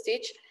third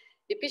stage,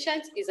 the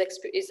patient is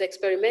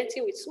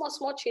experimenting with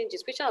small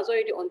changes. Patient has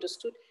already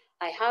understood,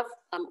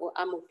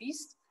 I'm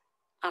obese,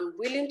 I'm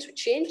willing to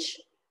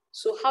change.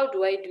 So how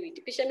do I do it?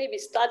 The patient maybe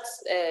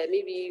starts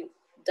maybe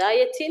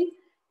dieting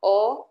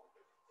or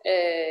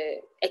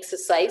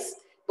exercise,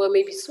 but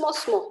maybe small.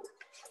 We'll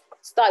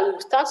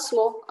start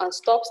small and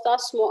stop,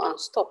 start small and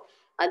stop.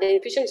 And then the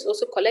patient is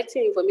also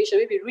collecting information,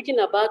 maybe reading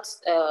about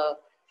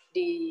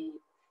the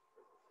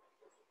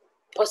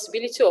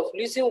possibility of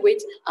losing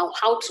weight and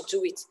how to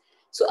do it.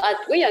 So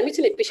when you're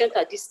meeting a patient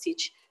at this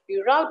stage,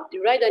 you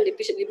write down the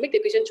patient, you make the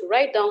patient to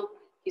write down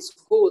his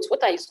goals.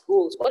 What are his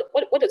goals?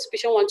 What does the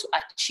patient want to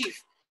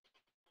achieve?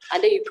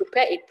 And then you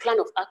prepare a plan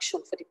of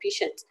action for the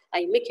patient,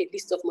 and you make a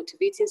list of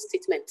motivating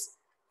statements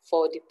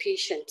for the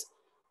patient.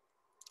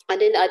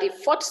 And then at the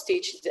fourth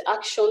stage, the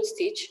action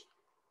stage.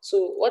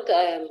 So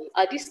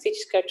at this stage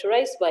is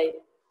characterized by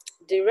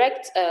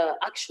direct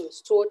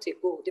actions towards a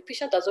goal. The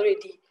patient has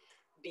already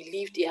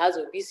believed he has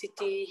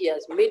obesity. He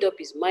has made up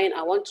his mind,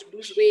 I want to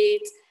lose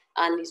weight,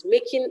 and is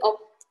making up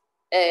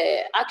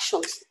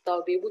actions that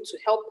will be able to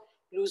help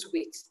lose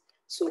weight.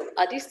 So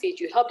at this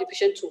stage, you help the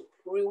patient to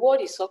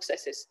reward his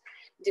successes.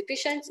 The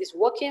patient is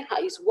working,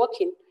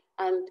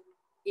 and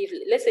if,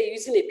 let's say,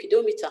 using a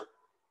pedometer,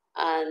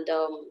 and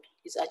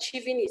is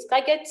achieving his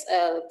target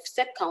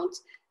step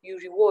count, you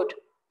reward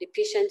the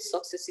patient's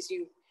successes.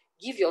 You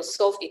give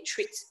yourself a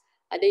treat,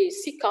 and then you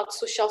seek out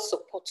social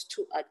support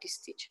too at this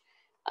stage.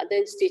 And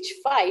then stage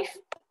 5,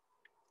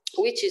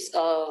 which is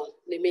the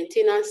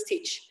maintenance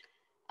stage.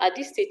 At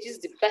this stage is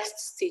the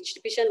best stage.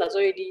 The patient has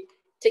already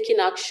taken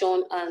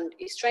action and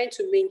is trying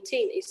to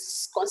maintain,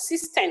 is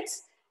consistent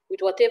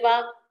with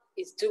whatever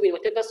is doing,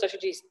 whatever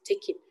strategy is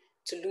taking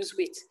to lose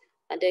weight.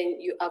 And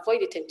then you avoid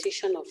the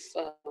temptation of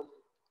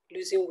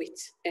losing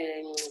weight.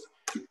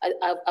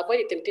 Avoid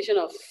the temptation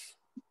of,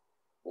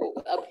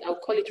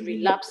 I'll call it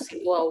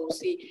relapsing, or I will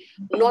say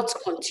not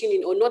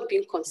continuing or not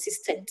being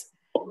consistent.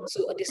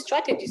 So the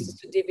strategy is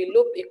to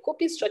develop a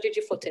coping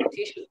strategy for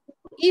temptation.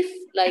 If,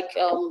 like,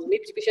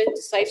 maybe the patient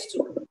decides to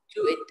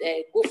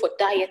go for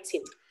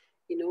dieting,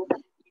 you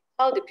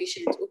tell the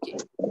patient, okay,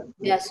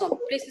 there are some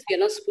places you're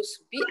not supposed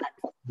to be at,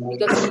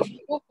 because if you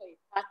go for a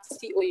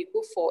party or you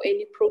go for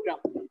any program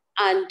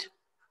and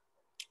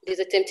there's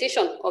a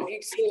temptation of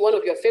you seeing one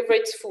of your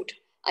favorite food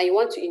and you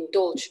want to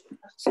indulge,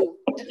 so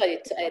at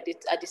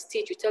the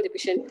stage you tell the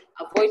patient,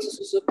 avoid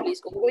so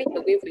place, or when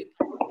you're going for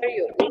carry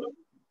your own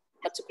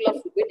particular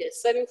food, when they're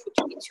serving food,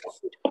 you eat your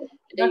food, and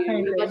then you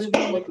remember to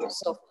reward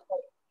yourself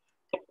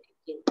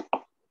again.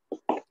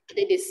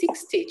 Then the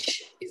sixth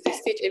stage is the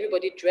stage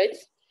everybody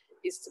dreads,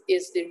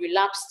 is the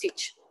relapse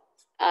stage.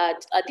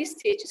 At this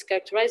stage, it's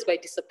characterized by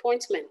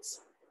disappointment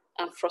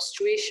and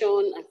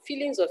frustration and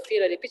feelings of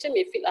failure. The patient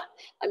may feel,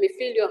 I'm a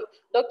failure.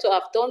 Doctor,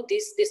 I've done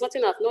this. There's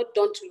nothing I've not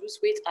done to lose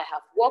weight. I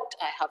have walked,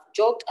 I have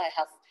jogged, I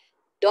have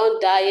done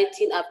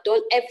dieting, I've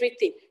done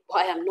everything, but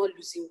I am not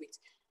losing weight.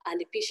 And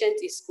the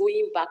patient is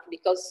going back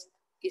because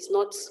he's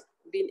not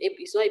been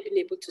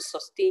able to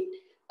sustain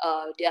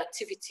the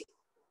activity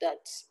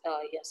that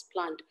he has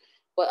planned.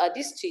 But at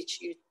this stage,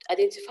 you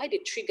identify the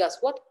triggers.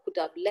 What could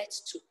have led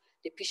to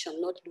the patient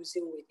not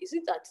losing weight? Is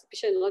it that the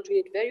patient is not doing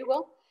it very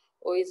well?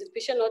 Or is it the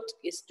patient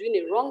is doing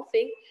the wrong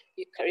thing?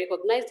 You can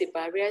recognize the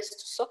barriers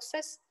to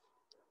success,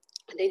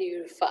 and then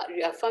you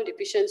reaffirm the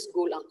patient's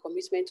goal and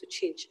commitment to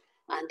change,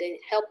 and then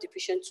help the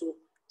patient to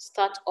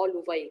start all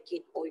over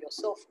again, or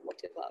yourself,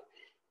 whatever,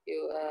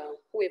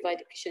 whoever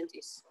the patient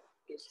is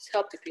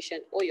help the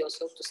patient or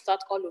yourself to start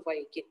all over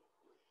again.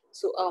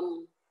 So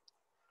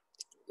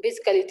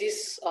basically,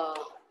 these are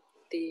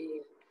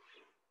the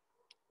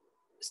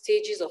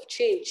stages of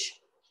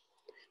change.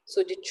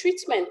 So the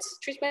treatment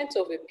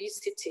of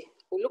obesity,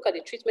 we'll look at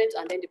the treatment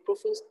and then the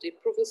proven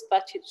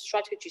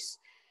strategies.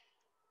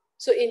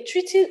 So in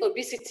treating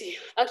obesity,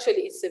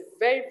 actually, it's a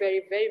very,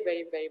 very, very,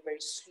 very, very, very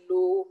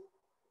slow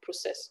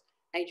process.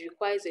 And it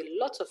requires a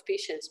lot of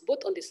patience,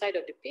 both on the side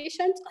of the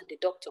patient and the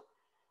doctor.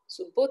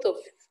 So both the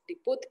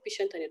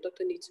patient and the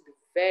doctor need to be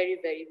very,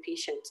 very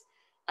patient.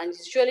 And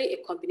it's usually a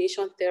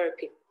combination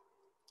therapy.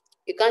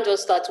 You can't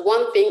just start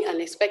one thing and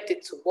expect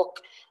it to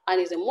work. And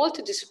it's a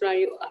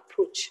multidisciplinary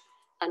approach.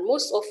 And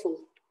most often,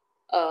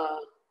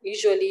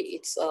 usually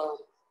it's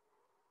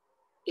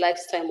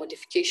lifestyle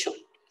modification.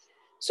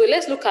 So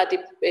let's look at the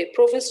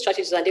proven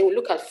strategies, and then we'll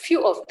look at a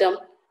few of them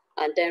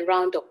and then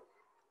round up.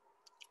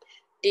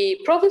 The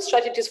proven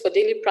strategies for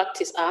daily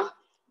practice are,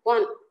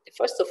 one,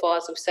 first of all,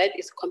 as we said,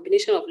 is a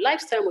combination of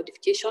lifestyle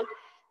modification,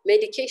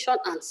 medication,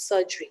 and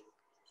surgery.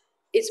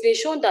 It's been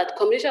shown that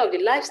combination of the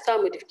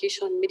lifestyle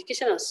modification,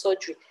 medication, and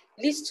surgery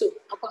leads to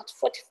about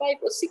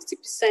 45 or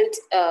 60%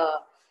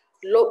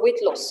 weight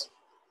loss.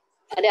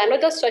 And then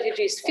another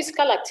strategy is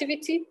physical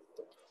activity.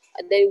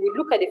 And then we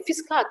look at the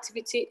physical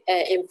activity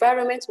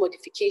environment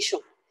modification.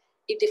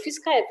 If the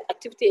physical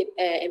activity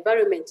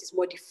environment is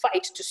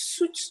modified to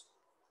suit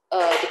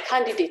the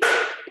candidate,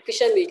 the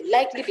patient will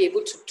likely be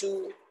able to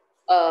do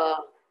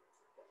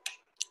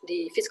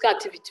the physical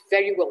activity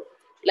very well.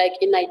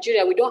 Like in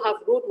Nigeria, we don't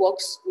have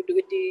roadworks.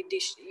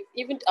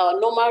 Even our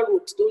normal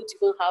roads don't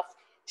even have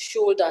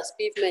shoulders,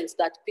 pavements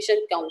that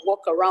patient can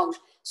walk around.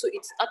 So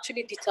it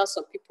actually deters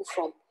some people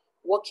from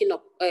walking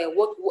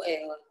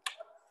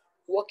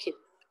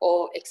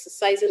or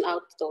exercising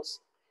outdoors.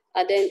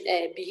 And then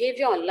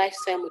behavior and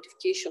lifestyle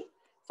modification.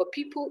 For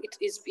people,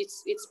 it's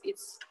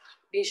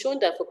been shown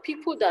that for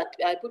people that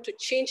are able to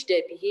change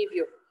their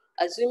behavior,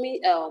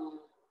 assuming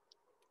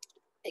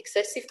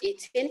excessive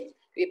eating,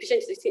 the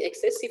patient is eating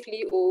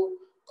excessively or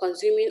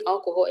consuming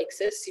alcohol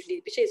excessively,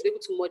 the patient is able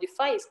to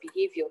modify his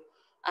behavior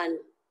and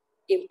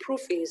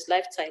improve in his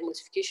lifestyle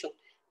modification.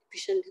 The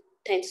patient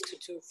tends to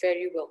do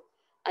very well.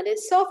 And then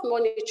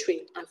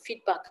self-monitoring and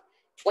feedback.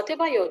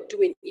 Whatever you're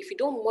doing, if you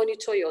don't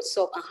monitor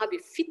yourself and have a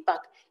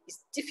feedback,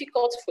 it's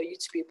difficult for you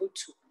to be able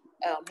to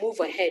move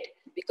ahead,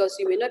 because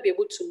you may not be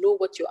able to know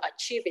what you're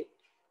achieving.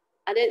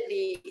 And then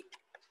the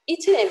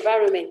eating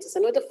environment is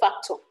another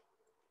factor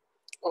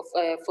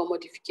for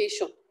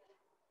modification.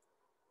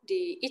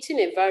 The eating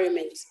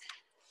environment,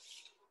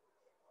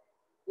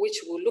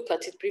 which we'll look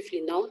at it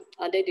briefly now,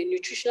 and then the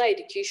nutritional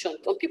education.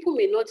 Some people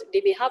may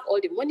have all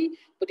the money,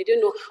 but they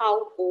don't know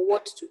how or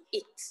what to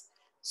eat.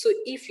 So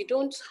if you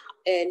don't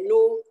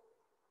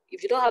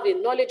if you don't have the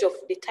knowledge of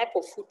the type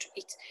of food to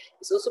eat,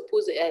 it's also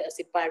posed as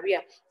a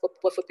barrier.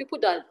 But for people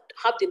that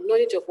have the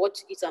knowledge of what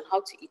to eat and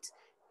how to eat,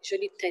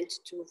 usually tend to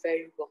do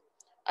very well.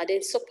 And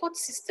then support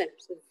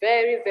systems,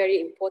 very, very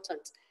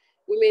important.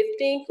 We may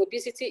think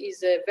obesity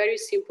is a very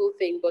simple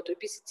thing, but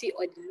obesity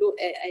on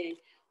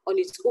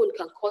its own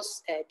can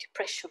cause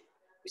depression.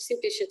 We've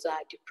seen patients that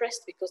are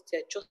depressed because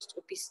they're just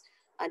obese.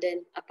 And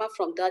then apart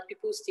from that,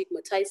 people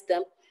stigmatize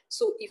them.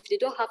 So if they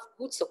don't have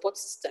good support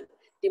system,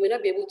 they may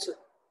not be able to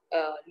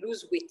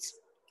lose weight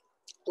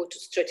or to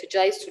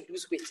strategize to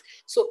lose weight.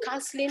 So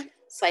counseling,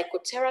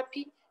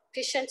 psychotherapy,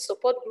 patient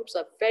support groups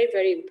are very,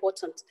 very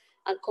important.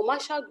 And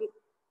commercial group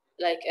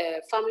like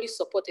family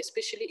support,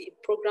 especially in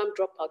program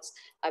dropouts,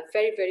 are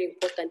very, very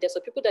important. There's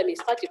some people that may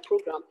start a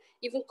program,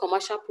 even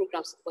commercial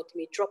programs, but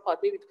may drop out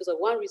maybe because of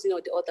one reason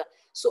or the other.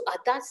 So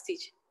at that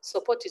stage,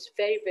 support is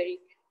very, very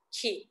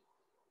key.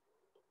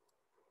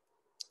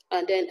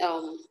 And then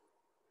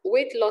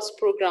weight loss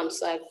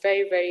programs are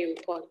very, very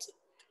important,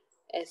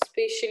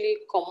 especially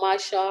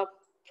commercial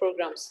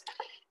programs.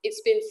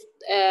 It's been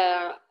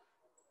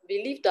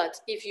believed that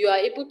if you are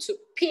able to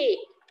pay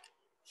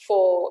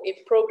for a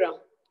program,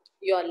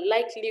 you are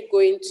likely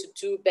going to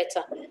do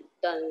better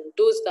than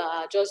those that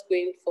are just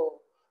going for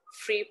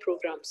free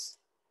programs.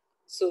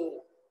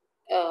 So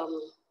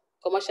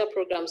commercial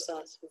programs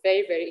are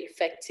very, very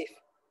effective.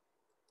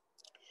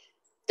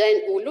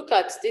 Then we'll look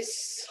at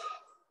these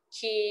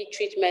key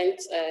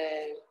treatment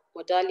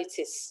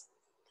modalities.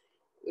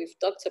 We've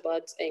talked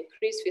about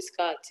increased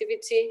physical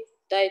activity,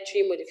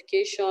 dietary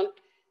modification.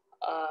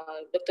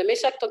 Dr.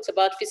 Meshach talked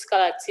about physical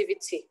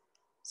activity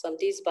some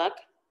days back,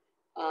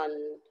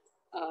 and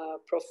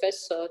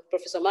Professor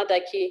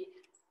Madaki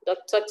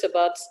talked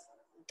about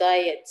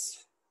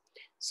diets.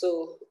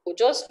 So we'll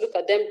just look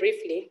at them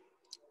briefly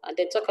and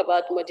then talk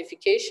about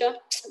medication,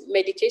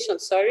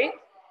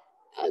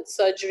 and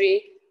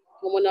surgery,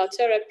 hormonal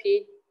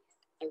therapy,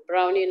 and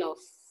browning of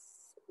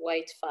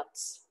white fat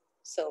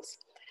cells.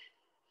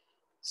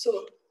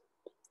 So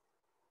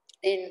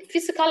in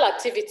physical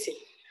activity,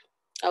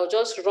 I'll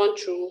just run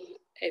through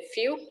a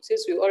few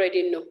since we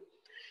already know.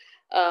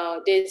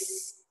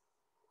 There's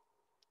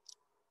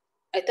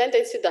a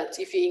tendency that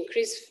if you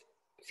increase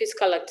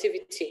physical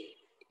activity,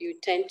 you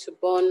tend to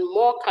burn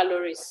more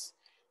calories.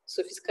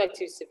 So physical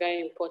activity is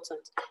very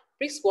important.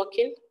 Brisk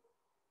walking,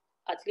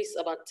 at least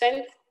about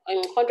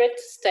 100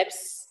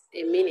 steps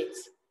a minute.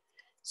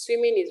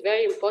 Swimming is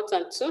very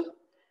important too.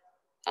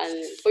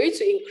 And for you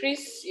to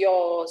increase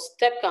your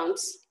step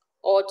counts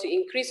or to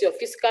increase your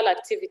physical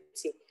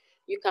activity,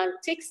 you can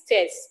take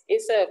stairs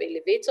instead of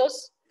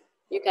elevators.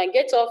 You can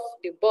get off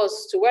the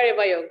bus to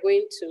wherever you're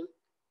going to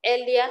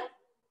earlier,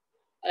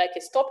 like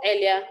a stop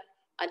earlier,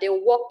 and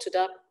then walk to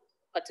that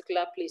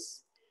particular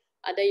place.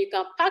 And then you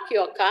can park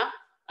your car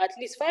at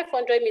least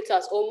 500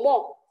 meters or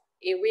more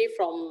away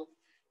from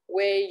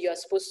where you're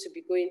supposed to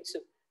be going to,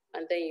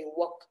 and then you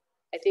walk.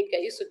 I think I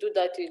used to do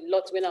that a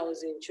lot when I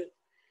was in June.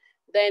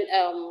 Then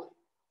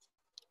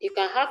you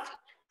can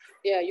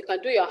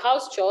do your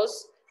house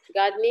chores,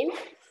 gardening.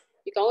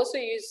 You can also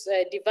use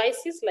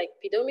devices like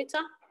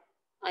pedometer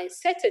and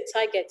set a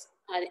target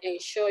and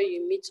ensure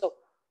you meet up.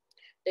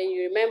 Then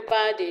you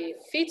remember the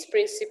FIT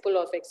principle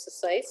of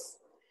exercise,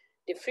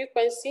 the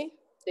frequency,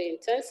 the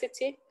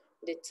intensity,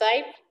 the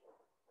type,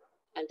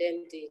 and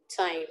then the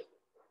time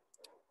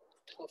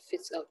of the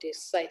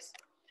exercise.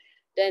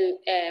 Then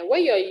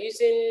when you're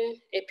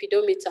using a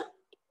pedometer,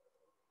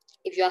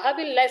 if you're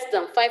having less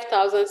than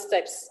 5,000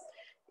 steps,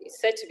 it's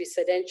said to be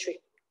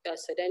sedentary. You are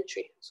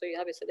sedentary, so you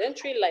have a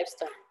sedentary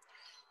lifestyle.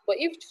 But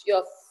if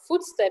your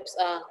footsteps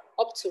are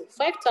up to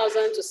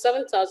 5,000 to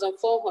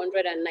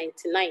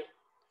 7,499,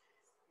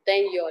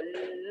 then you're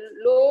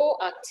low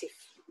active.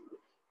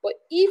 But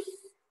if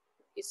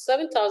it's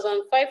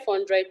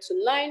 7,500 to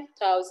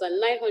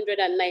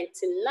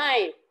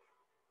 9,999,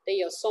 then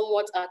you're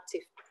somewhat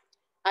active.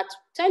 At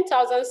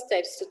 10,000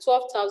 steps to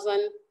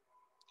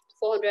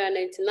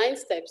 12,499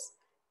 steps,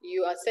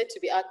 you are said to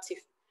be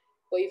active.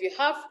 But if you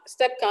have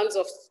step counts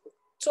of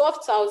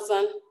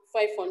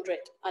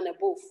 12,500 and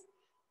above,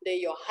 then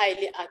you're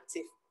highly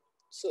active.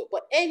 So,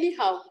 but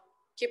anyhow,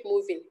 keep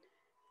moving.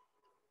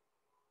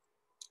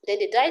 Then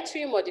the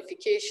dietary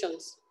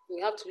modifications,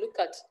 we have to look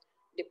at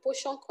the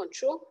portion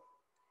control,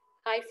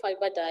 high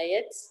fiber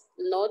diets,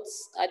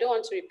 nuts. I don't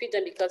want to repeat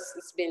them because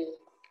it's been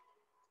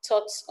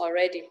taught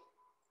already.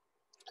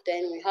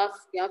 Then you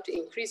have to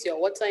increase your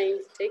water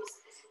intake,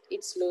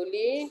 eat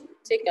slowly,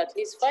 take at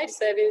least 5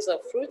 servings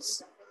of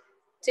fruits,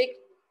 take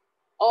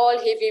all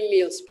heavy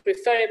meals,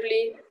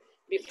 preferably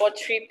before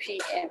 3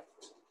 p.m.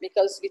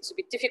 because it will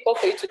be difficult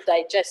for you to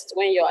digest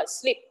when you're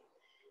asleep.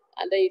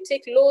 And then you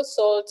take low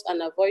salt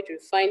and avoid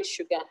refined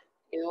sugar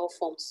in all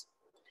forms.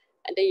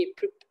 And then you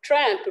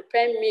try and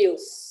prepare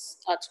meals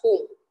at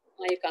home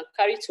and you can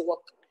carry to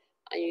work.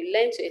 And you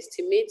learn to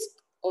estimate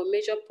or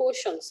measure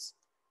portions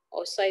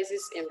or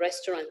sizes in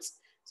restaurants.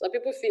 Some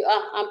people feel,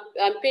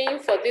 I'm paying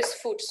for this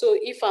food, so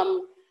if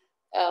I'm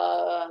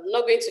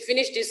not going to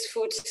finish this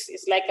food,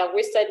 it's like I've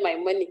wasted my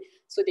money.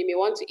 So they may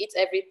want to eat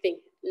everything.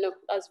 No,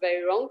 that's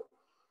very wrong.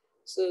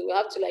 So you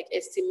have to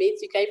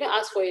estimate. You can even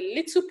ask for a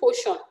little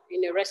portion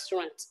in a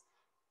restaurant.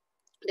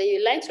 Then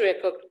you learn to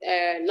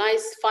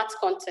recognize fat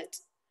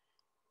content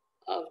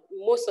of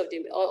most of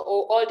them, or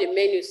all the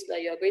menus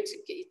that you're going to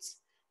get.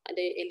 And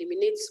then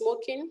eliminate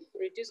smoking,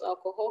 reduce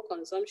alcohol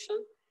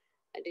consumption,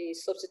 and then you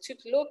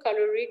substitute low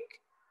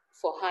caloric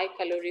for high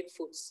caloric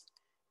foods.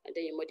 And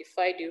then you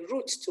modify the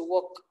route to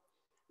work.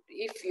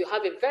 If you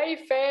have a very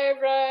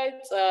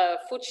favorite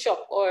food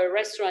shop or a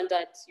restaurant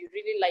that you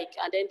really like,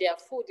 and then their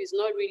food is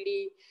not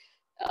really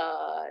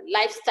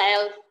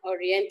lifestyle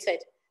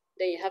oriented,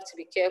 then you have to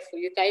be careful.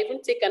 You can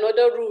even take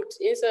another route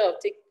instead of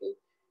taking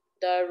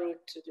that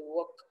route to the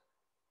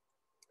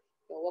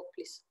your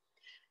workplace.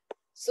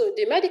 So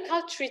the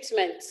medical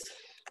treatment,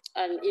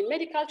 and in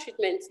medical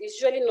treatment,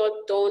 it's usually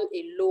not done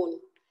alone.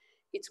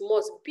 It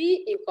must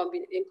be in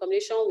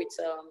combination with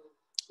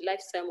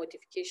lifestyle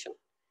modification.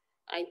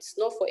 And it's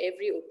not for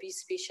every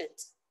obese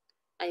patient.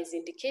 and is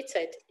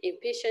indicated in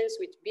patients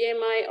with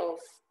BMI of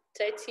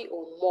 30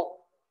 or more,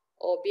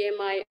 or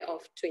BMI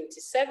of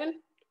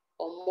 27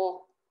 or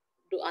more,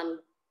 and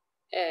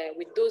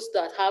with those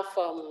that have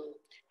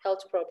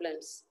health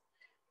problems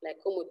like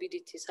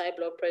comorbidities, high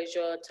blood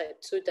pressure,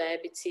 type 2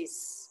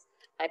 diabetes,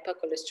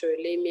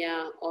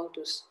 hypercholesterolemia, all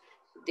those,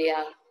 they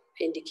are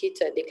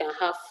indicated, they can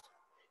have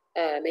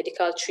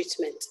medical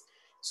treatment.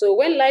 So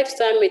when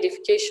lifestyle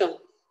modification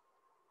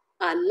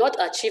are not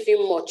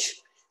achieving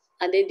much,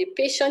 and then the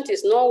patient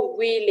is not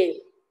willing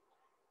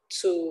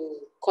to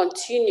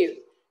continue,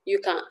 you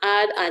can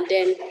add and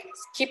then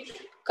keep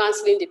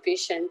counseling the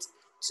patient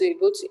to be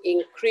able to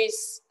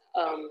increase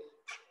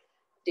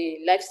the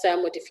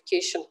lifestyle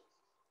modification.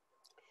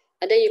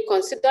 And then you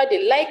consider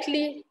the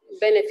likely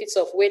benefits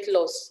of weight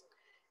loss.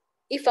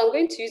 If I'm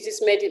going to use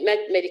this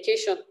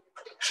medication,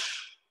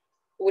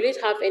 will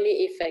it have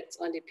any effect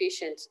on the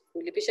patient?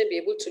 Will the patient be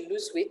able to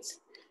lose weight?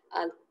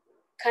 And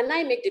can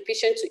I make the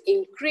patient to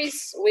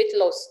increase weight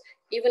loss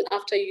even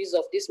after use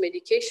of this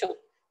medication?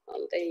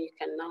 And then you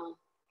can now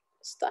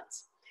start.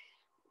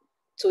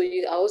 So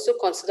you also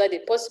consider the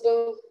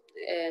possible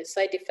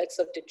side effects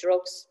of the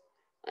drugs,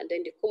 and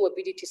then the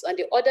comorbidities and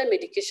the other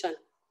medication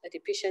that the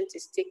patient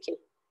is taking.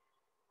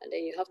 And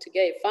then you have to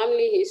get a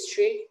family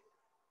history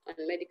and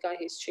medical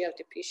history of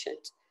the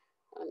patient,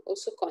 and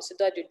also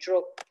consider the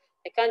drug.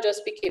 I can't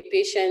just pick a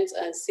patient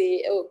and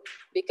say, oh,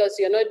 because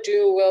you're not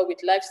doing well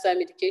with lifestyle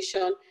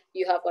medication,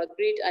 you have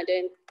agreed, and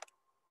then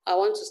I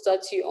want to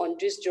start you on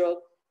this drug,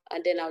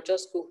 and then I'll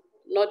just go,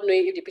 not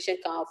knowing if the patient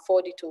can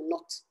afford it or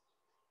not.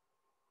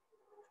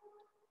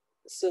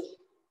 So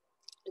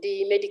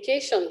the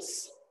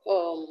medications,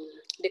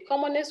 the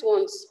commonest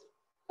ones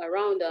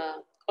around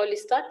are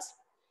Orlistat,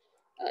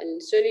 and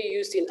it's really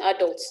used in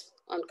adults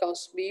and can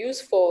be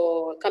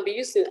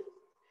used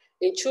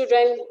in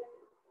children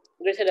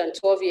greater than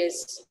 12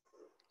 years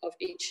of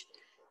age.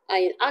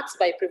 And it acts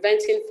by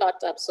preventing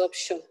fat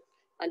absorption.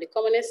 And the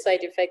commonest side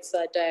effects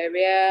are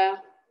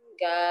diarrhea,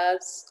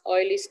 gas,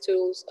 oily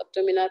stools,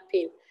 abdominal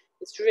pain.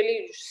 It's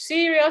really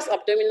serious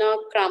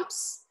abdominal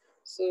cramps.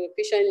 So the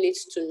patient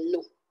needs to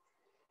know.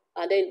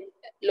 And then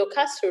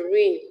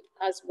locazepine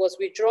was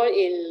withdrawn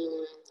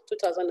in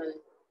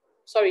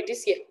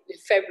this year, in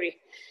February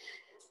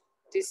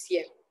this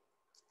year.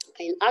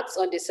 And it acts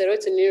on the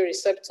serotonin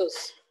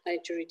receptors and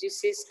it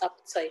reduces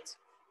appetite.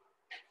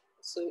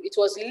 So it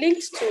was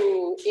linked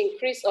to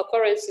increased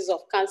occurrences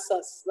of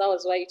cancers. That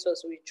was why it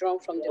was withdrawn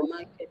from the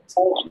market.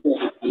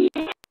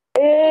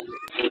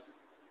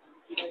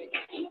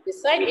 The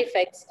side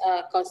effects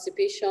are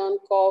constipation,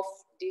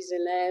 cough,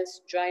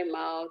 dizziness, dry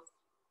mouth,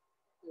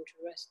 and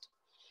the rest.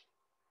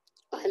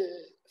 And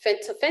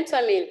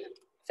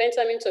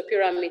phentermine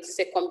topiramate is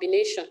a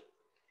combination.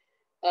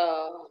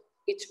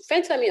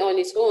 Phentermine on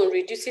its own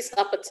reduces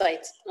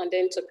appetite, and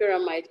then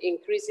topiramate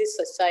increases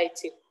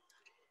satiety.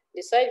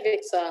 The side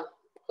effects are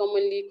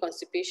commonly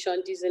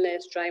constipation,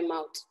 dizziness, dry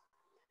mouth.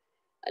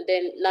 And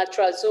then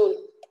naltrexone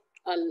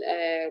and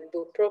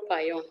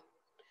bupropion,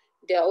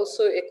 they are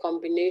also a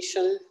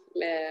combination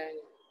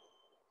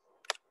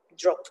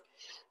drug.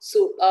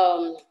 So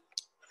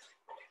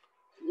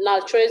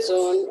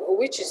naltrexone,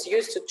 which is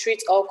used to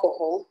treat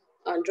alcohol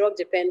and drug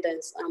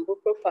dependence, and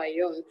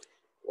bupropion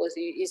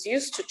is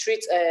used to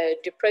treat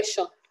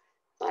depression,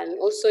 and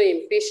also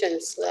in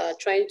patients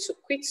trying to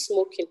quit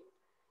smoking.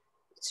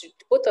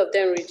 Both of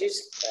them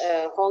reduce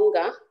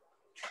hunger,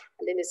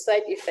 and then the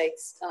side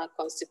effects are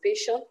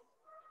constipation,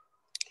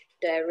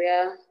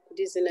 diarrhea,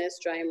 dizziness,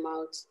 dry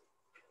mouth,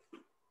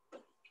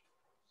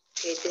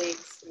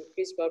 headaches,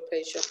 increased blood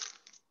pressure.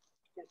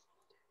 Yeah.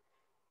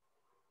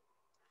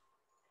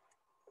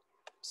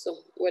 So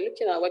we're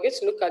going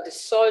to look at the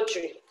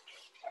surgery.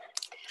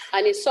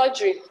 And in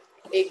surgery,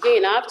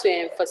 again, I have to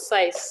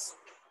emphasize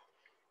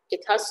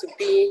it has to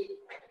be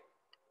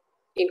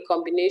in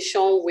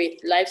combination with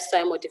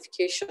lifestyle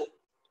modification.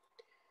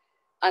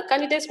 And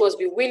candidates must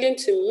be willing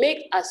to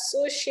make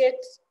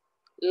associate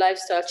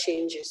lifestyle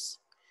changes.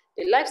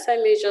 The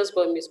lifestyle measures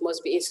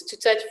must be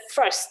instituted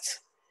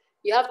first.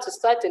 You have to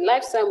start a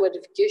lifestyle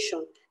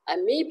modification,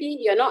 and maybe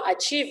you're not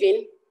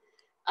achieving,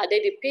 and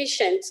then the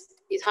patient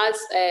has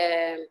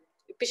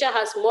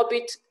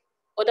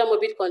other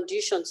morbid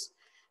conditions,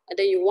 and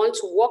then you want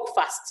to walk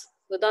fast.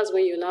 So that's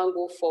when you now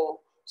go for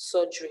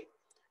surgery.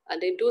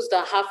 And then those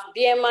that have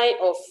BMI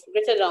of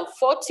greater than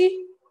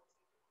 40,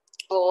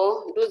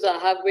 or those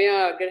that have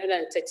BMI greater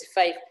than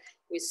 35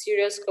 with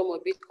serious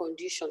comorbid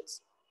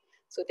conditions.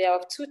 So they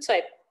have two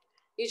types.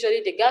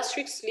 Usually the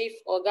gastric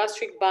sleeve or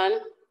gastric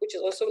band, which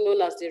is also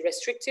known as the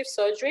restrictive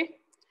surgery,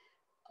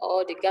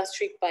 or the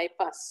gastric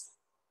bypass.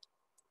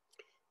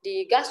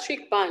 The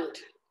gastric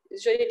band,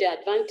 usually the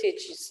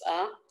advantages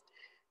are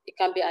it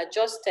can be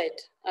adjusted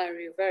and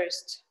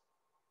reversed.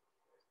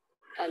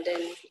 And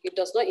then it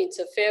does not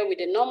interfere with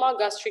the normal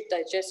gastric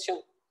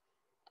digestion,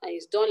 and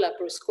it's done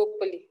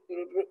laparoscopically,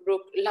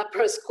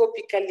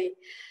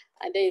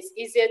 and then it's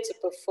easier to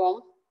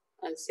perform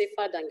and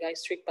safer than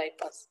gastric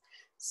bypass.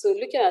 So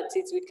looking at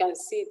it, we can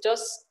see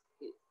just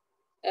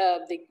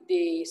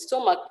the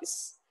stomach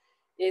is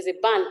there's a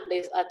band that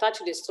is attached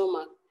to the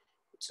stomach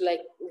to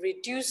like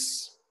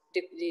reduce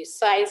the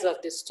size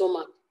of the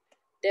stomach,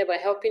 thereby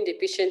helping the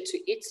patient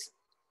to eat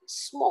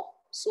small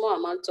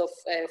amount of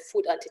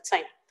food at a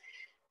time.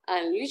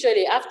 And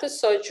usually after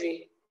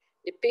surgery,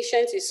 the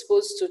patient is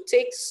supposed to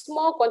take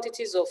small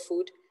quantities of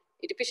food.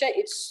 If the patient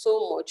eats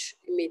so much,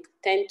 it may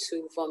tend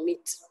to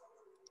vomit.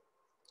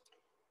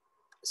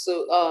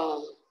 So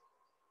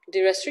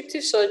the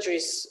restrictive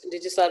surgeries, the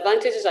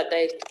disadvantages are that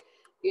it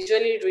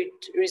usually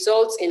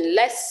results in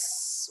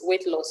less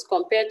weight loss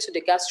compared to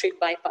the gastric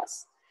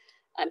bypass.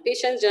 And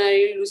patients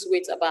generally lose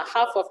weight, about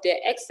half of their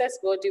excess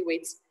body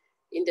weight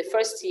in the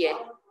first year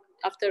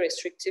after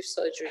restrictive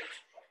surgery.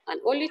 And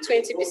only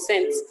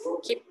 20%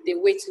 keep the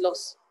weight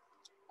loss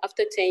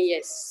after 10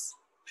 years.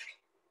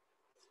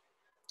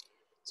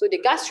 So the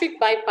gastric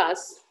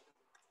bypass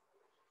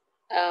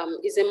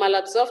is a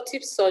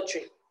malabsorptive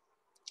surgery.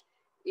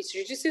 It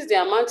reduces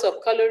the amount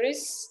of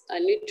calories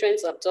and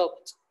nutrients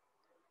absorbed,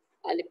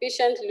 and the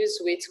patient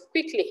loses weight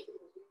quickly.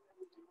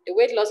 The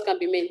weight loss can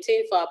be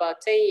maintained for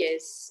about 10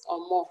 years or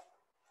more,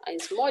 and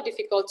it's more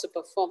difficult to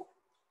perform,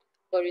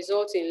 but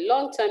results in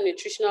long-term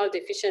nutritional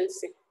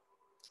deficiency.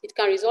 It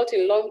can result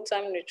in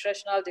long-term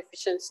nutritional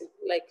deficiency,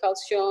 like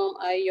calcium,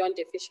 iron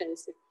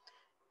deficiency,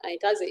 and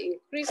it has an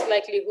increased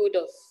likelihood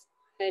of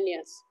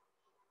hernias.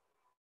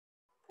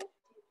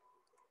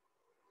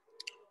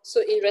 So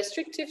in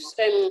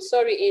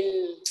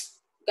in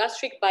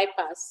gastric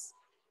bypass,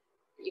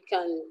 you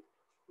can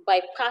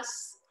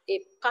bypass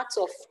a part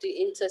of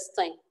the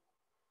intestine,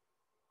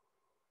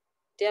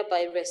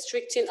 thereby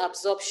restricting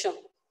absorption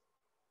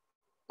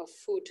of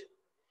food.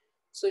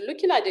 So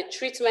looking at the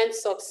treatment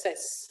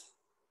success,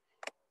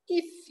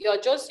 if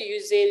you're just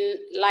using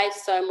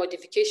lifestyle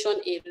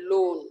modification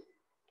alone,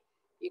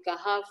 you can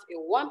have a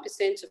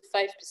 1% to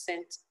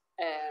 5%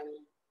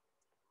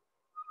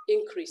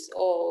 increase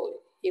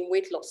or in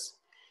weight loss.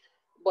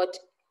 But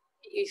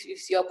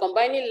if you're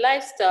combining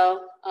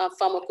lifestyle and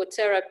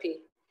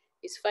pharmacotherapy,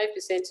 it's 5%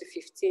 to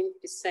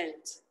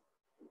 15%.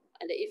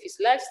 And if it's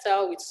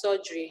lifestyle with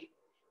surgery,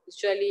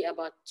 it's usually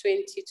about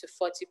 20 to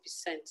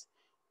 40%.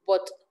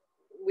 But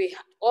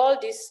all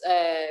these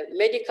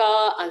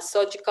medical and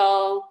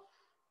surgical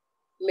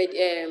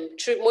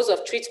modes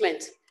of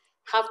treatment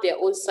have their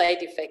own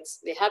side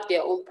effects. They have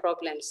their own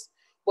problems.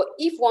 But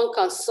if one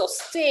can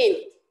sustain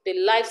the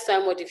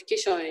lifestyle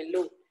modification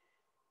alone,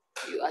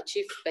 you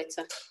achieve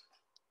better.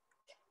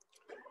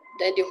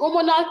 Then the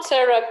hormonal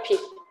therapy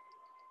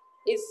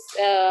is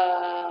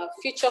a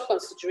future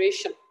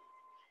consideration.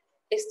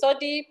 A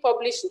study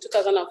published in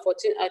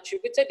 2014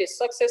 attributed the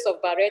success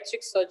of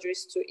bariatric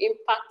surgeries to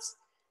impact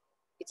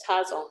it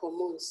has on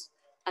hormones.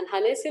 And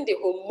harnessing the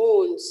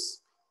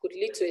hormones could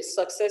lead to a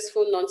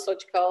successful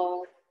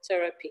non-surgical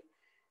therapy.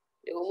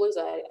 The hormones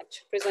are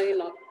presently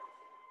not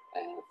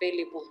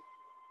available.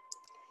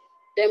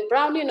 Then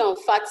browning on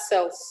fat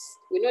cells.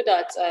 We know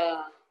that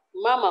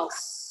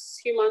mammals,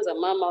 humans and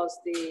mammals,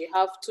 they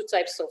have two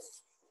types of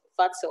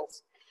fat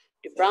cells,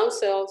 the brown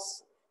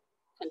cells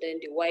and then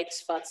the white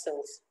fat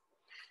cells.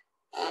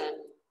 And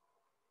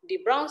the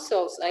brown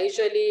cells are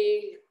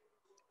usually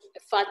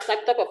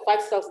type of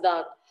fat cells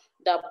that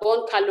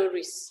burn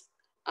calories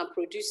and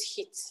produce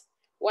heat,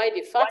 while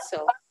the fat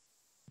cells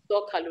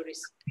store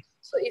calories.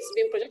 So it's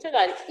been projected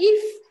that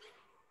if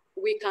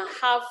we can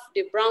have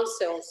the brown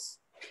cells,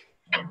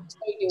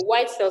 the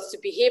white cells to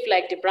behave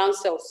like the brown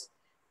cells,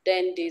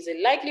 then there's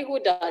a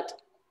likelihood that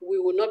we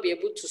will not be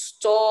able to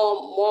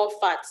store more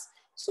fats,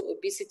 so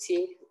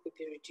obesity will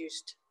be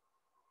reduced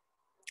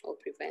or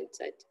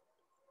prevented.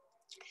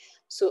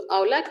 So I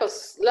would like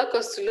us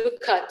to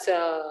look at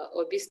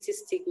obesity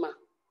stigma.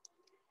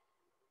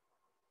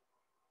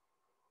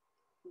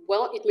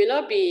 Well, it may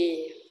not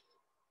be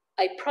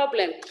a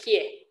problem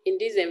here in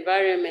this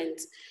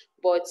environment,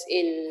 but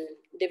in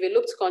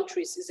developed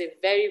countries, it's a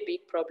very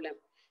big problem.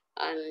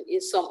 And in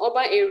some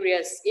urban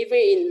areas, even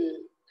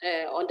in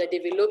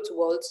underdeveloped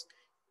worlds,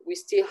 we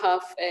still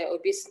have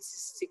obesity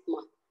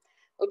stigma.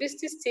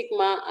 Obesity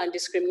stigma and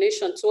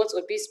discrimination towards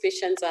obese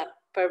patients are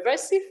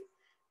pervasive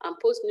and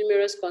pose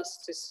numerous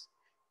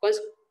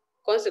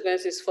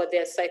consequences for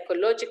their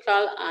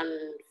psychological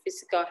and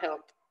physical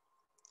health.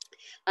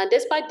 And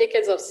despite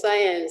decades of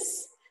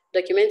science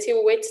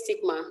documenting weight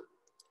stigma,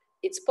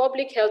 its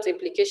public health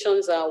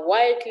implications are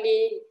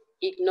widely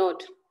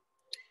ignored.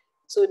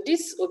 So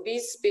these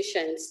obese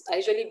patients are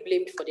usually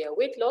blamed for their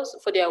weight loss,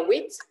 for their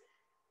weight,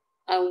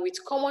 and with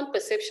common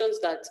perceptions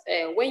that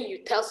when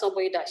you tell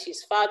somebody that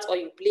she's fat or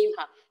you blame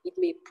her, it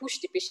may push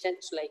the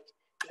patient to like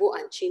go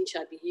and change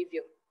her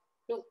behavior.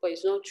 No, but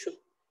it's not true.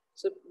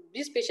 So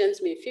these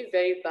patients may feel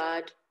very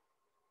bad.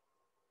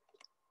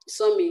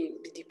 Some may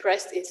be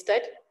depressed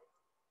instead.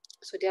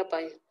 So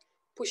thereby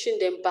pushing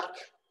them back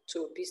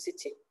to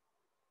obesity.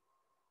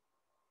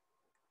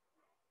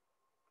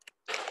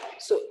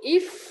 So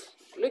if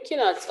looking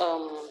at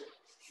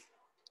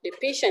the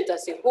patient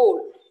as a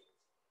whole,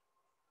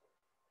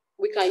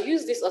 we can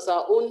use this as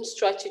our own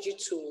strategy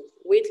to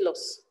weight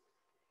loss.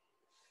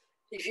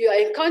 If you are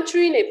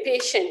encountering a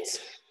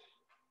patient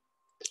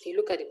You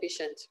look at the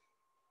patient.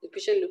 The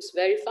patient looks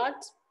very fat.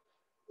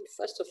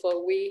 First of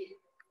all, weigh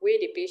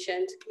the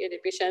patient, get the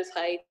patient's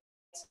height,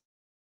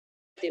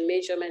 the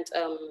measurement,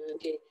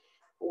 the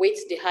weight,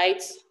 the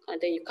height, and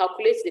then you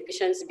calculate the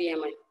patient's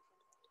BMI.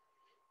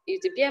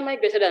 If the BMI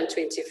greater than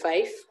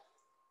 25,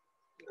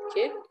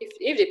 okay,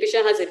 if the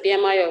patient has a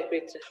BMI of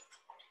greater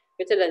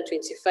than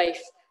 25,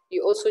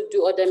 you also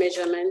do other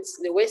measurements,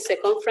 the waist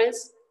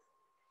circumference,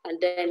 and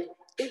then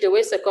if the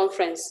waist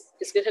circumference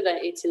is greater than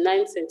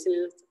 89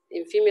 centimeters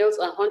in females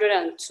and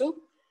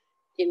 102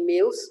 in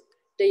males,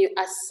 then you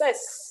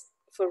assess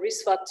for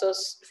risk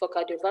factors for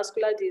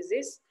cardiovascular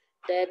disease,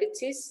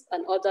 diabetes,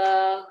 and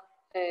other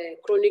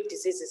chronic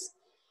diseases.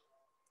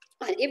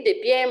 And if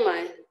the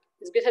BMI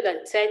is greater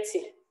than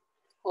 30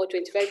 or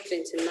 25 to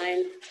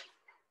 29,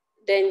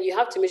 then you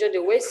have to measure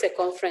the waist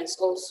circumference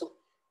also,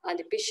 and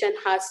the patient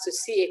has to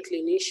see a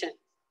clinician.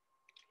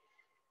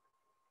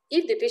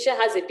 If the patient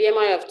has a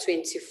BMI of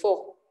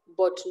 24,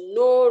 but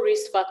no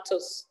risk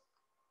factors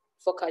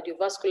for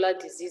cardiovascular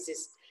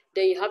diseases,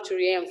 then you have to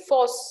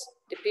reinforce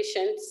the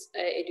patient's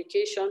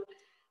education,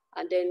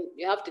 and then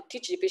you have to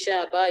teach the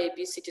patient about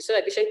obesity so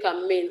that the patient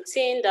can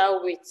maintain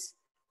that weight,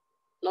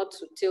 not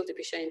to tilt the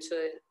patient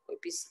into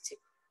obesity.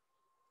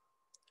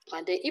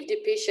 And then if the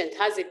patient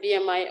has a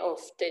BMI of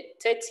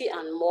 30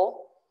 and more,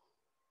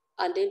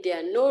 and then there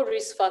are no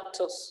risk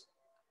factors,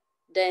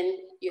 then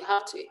you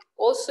have to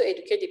also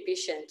educate the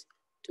patient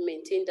to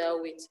maintain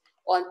that weight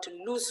or to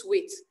lose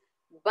weight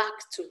back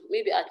to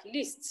maybe at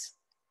least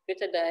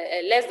greater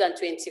than, less than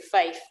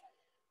 25.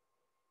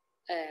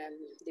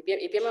 The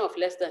BMI of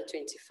less than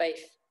 25.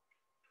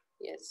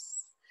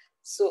 Yes.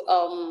 So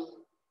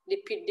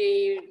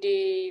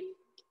the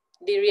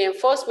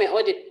reinforcement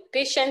or the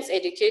patient's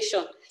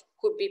education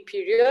could be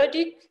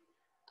periodic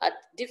at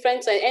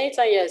different times.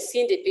 Anytime you are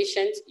seeing the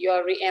patient, you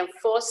are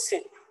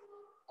reinforcing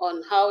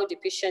on how the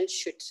patient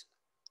should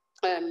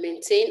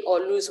maintain or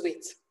lose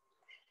weight.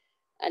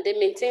 And the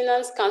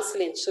maintenance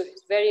counseling, so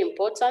it's very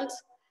important.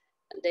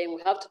 And then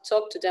we have to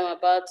talk to them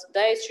about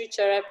dietary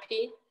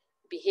therapy,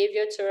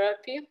 behavior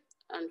therapy,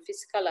 and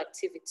physical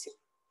activity.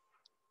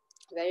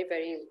 Very,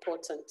 very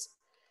important.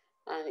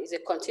 And it's a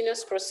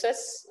continuous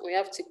process. We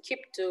have to keep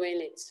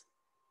doing it.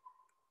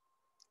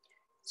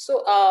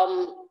 So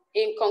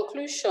in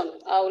conclusion,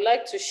 I would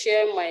like to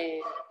share my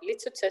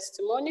little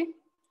testimony.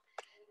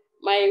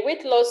 My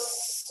weight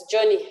loss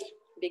journey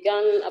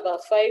began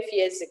about 5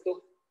 years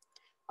ago.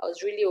 I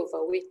was really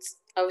overweight.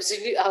 I was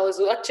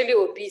actually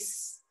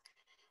obese.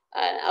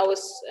 I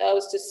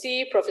was to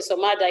see Professor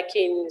Madaki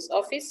in his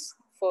office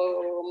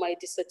for my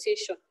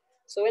dissertation.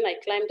 So when I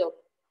climbed up,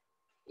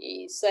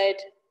 he said,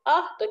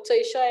 Dr.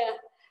 Ishaya,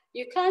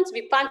 you can't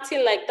be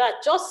panting like that,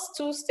 just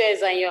 2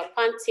 stairs and you're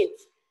panting.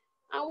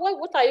 And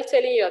what are you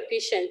telling your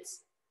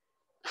patients?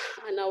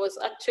 And I was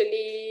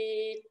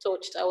actually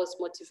touched. I was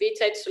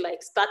motivated to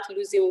start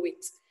losing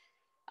weight.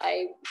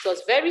 It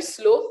was very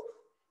slow.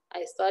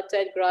 I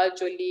started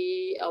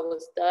gradually. I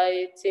was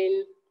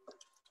dieting,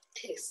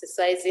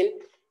 exercising,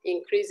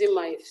 increasing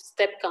my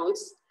step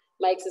counts.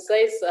 My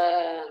exercise,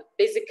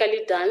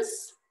 basically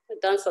dance. I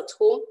dance at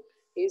home.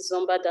 I use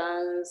Zumba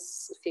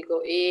dance,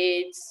 figure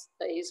 8,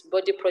 I use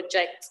body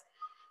project,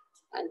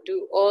 and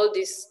do all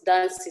these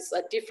dances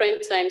at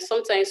different times,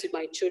 sometimes with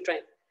my children.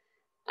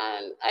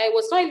 And I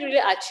was not really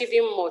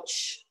achieving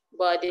much,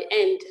 but at the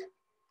end,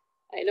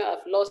 I know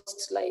I've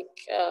lost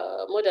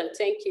more than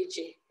 10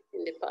 kg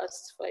in the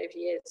past 5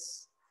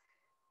 years.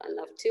 And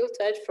I've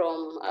tilted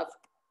from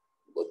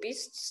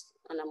obese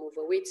and I'm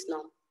overweight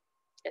now.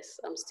 Yes,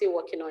 I'm still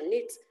working on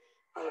it.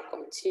 I will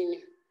continue.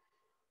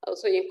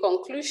 Also, in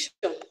conclusion,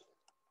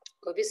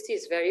 obesity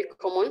is very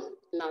common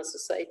in our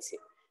society.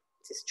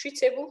 It is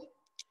treatable.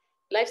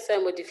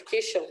 Lifestyle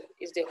modification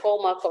is the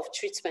hallmark of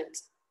treatment.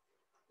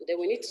 Then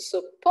we need to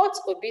support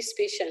obese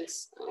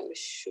patients, and we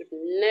should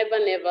never,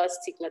 never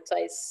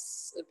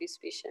stigmatize obese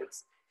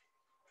patients.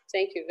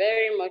 Thank you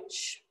very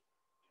much.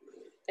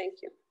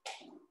 Thank you.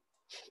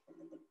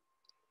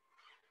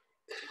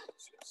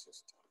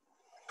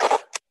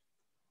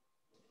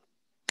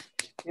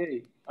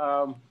 Okay,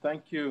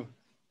 thank you.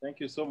 Thank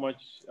you so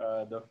much,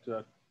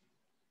 Dr.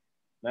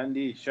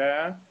 Nandi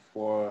Ishaya,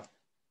 for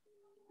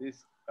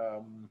this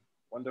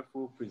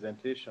wonderful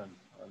presentation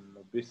on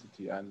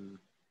obesity and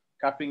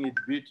capping it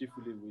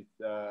beautifully with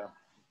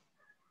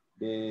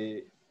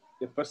the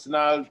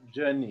personal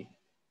journey.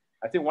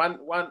 I think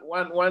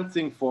one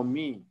thing for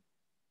me,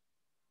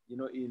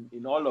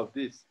 in all of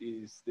this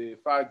is the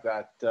fact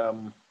that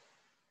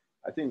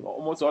I think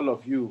almost all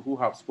of you who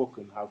have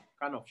spoken have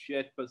kind of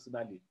shared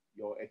personally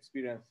your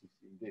experiences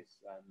in this,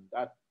 and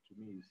that to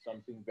me is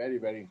something very,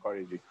 very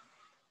encouraging.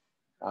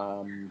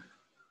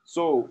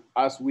 So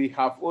as we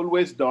have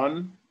always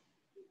done,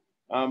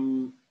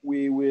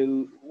 we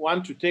will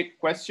want to take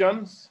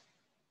questions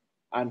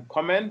and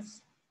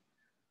comments.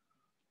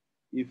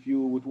 If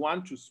you would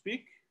want to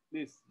speak,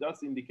 please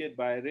just indicate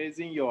by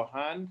raising your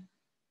hand,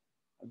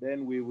 and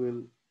then we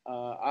will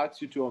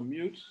ask you to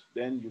unmute,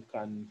 then you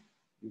can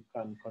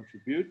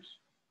contribute.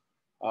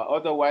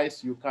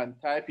 Otherwise, you can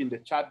type in the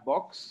chat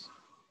box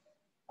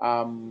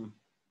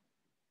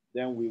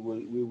then we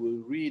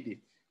will read it.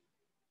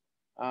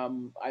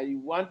 I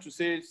want to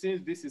say,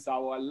 since this is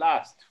our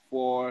last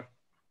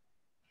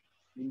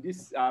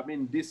this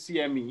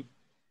CME,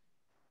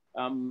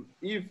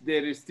 if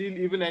there is still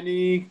even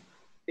any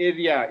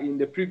area in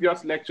the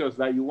previous lectures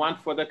that you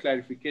want further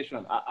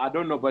clarification, I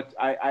don't know, but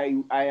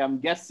I am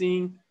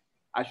guessing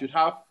I should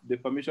have the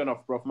permission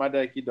of Prof.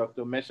 Madaki,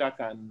 Dr. Meshak,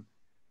 and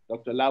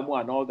Dr. Lamu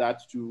and all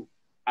that to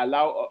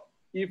allow,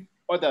 if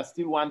others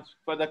still want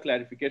further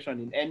clarification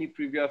in any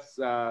previous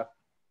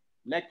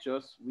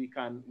lectures, we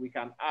can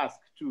ask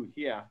too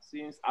here,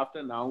 since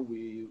after now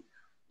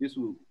this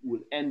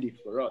will end it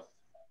for us.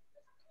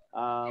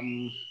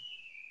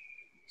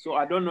 So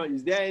I don't know,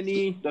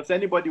 does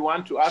anybody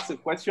want to ask a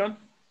question?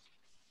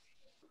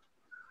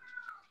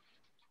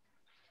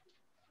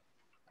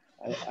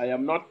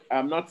 I'm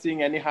not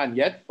seeing any hand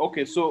yet.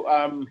 Okay, so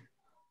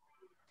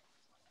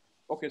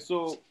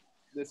so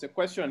there's a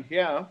question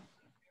here.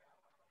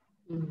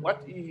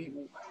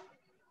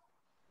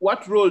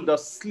 What role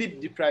does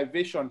sleep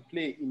deprivation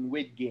play in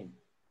weight gain?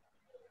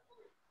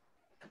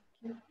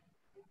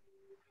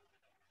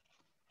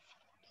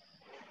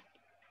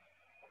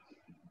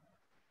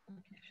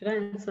 Should I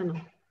answer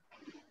now?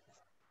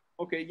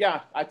 Okay,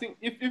 yeah, I think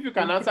if you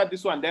can answer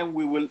this one, then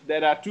we will,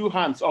 there are 2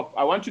 hands up.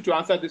 I want you to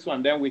answer this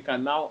one, then we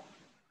can now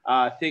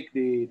take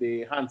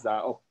the hands that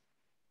are up.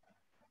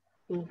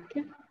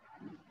 Okay.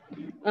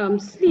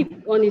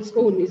 Sleep on its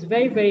own is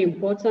very, very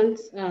important,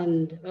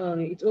 and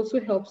it also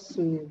helps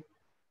to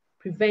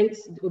prevent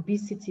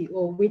obesity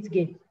or weight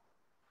gain.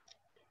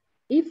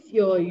 If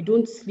you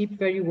don't sleep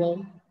very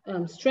well,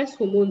 stress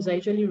hormones are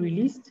usually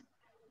released,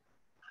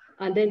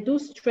 and then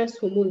those stress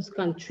hormones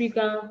can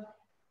trigger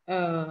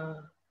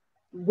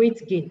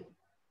weight gain.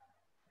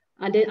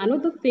 And then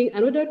another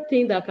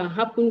thing that can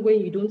happen when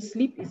you don't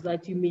sleep is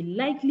that you may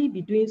likely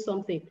be doing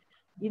something,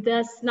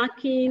 either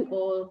snacking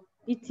or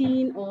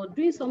eating or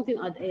doing something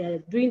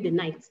during the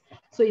night.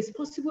 So it's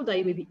possible that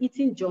you may be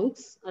eating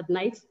junks at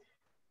night,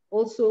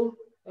 also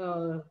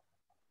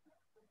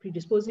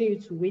predisposing you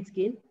to weight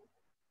gain,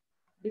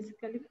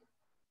 basically.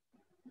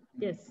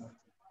 Yes.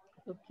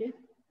 Okay.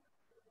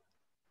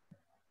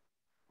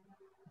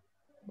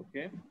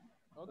 Okay.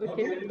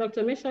 Okay.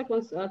 Dr. Meshak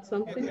wants to add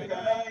something. Can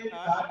I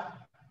add?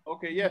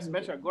 Okay, yes,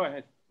 Meshak, go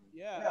ahead.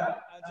 Yeah,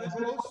 and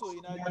then also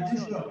in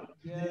addition,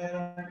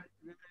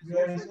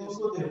 there is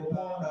also the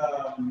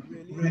hormone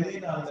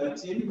ghrelin and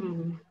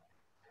leptin.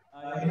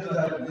 And you know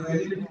that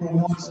ghrelin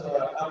promotes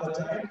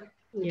appetite,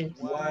 yes,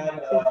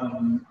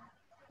 while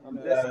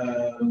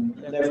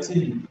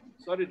leptin.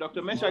 Sorry,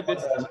 Dr. Meshak,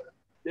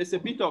 there's a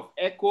bit of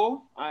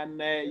echo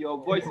and your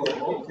voice is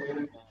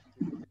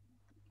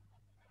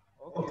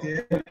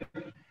Okay.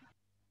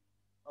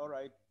 All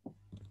right.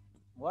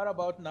 What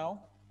about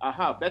now?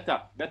 Aha,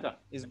 better.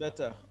 It's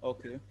better.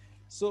 Okay.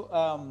 So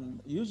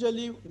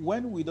usually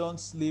when we don't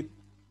sleep,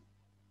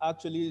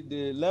 actually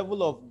the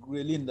level of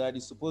ghrelin that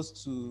is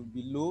supposed to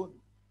be low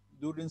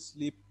during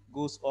sleep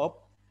goes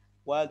up,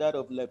 while that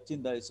of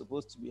leptin that is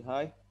supposed to be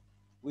high,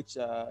 which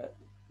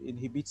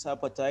inhibits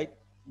appetite,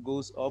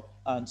 goes up.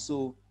 And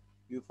so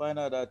you find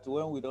out that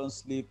when we don't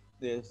sleep,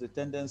 there's a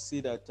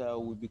tendency that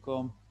we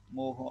become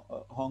more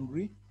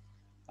hungry,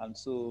 and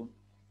so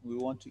we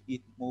want to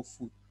eat more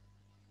food.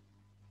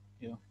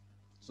 Yeah.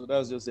 So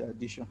that's just the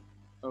addition.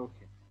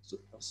 Okay.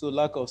 So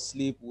lack of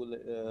sleep will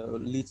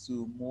lead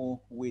to more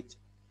weight.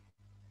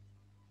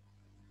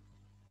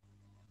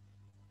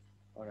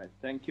 All right,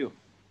 thank you.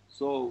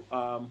 So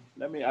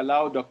let me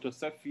allow Dr.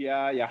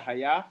 Safia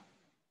Yahaya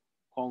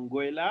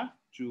Kongoela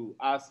to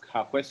ask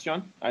her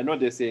question. I know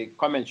there's a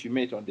comment she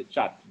made on the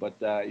chat, but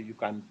you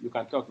can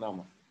talk now,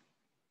 ma'am.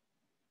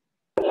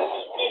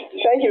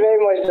 Thank you very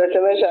much, Dr.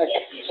 Meshak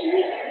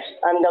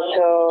and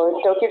Dr.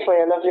 Toki, for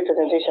your lovely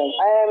presentation.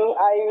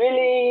 I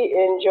really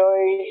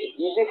enjoyed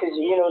this.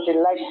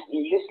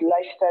 Is this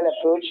lifestyle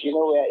approach.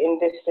 We're in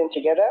this thing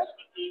together.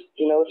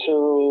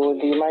 To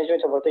the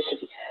management of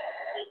obesity,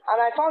 and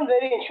I found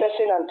very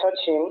interesting and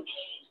touching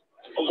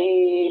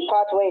the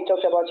part when you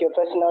talked about your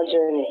personal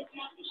journey.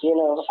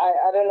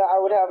 I don't know. I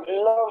would have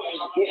loved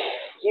if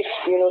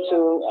to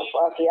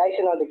as the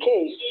icing on the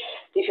cake,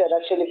 if you had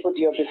actually put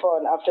your before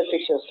and after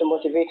pictures to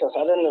motivate us.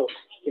 I don't know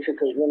if you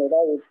could.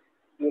 That would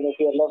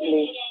be a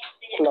lovely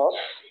plus.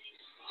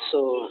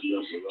 So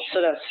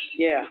that's,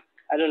 yeah.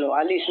 I don't know.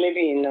 At least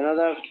maybe in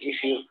another,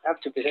 if you have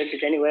to present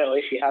it anywhere, or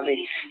if you have it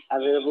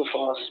available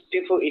for us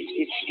people, it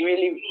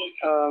really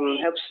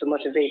helps to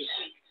motivate.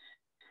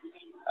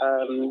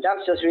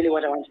 That's just really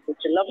what I want to do.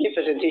 It's a lovely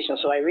presentation,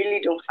 so I really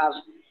don't have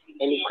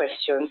any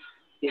question.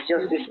 It's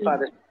just this part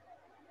that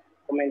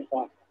comment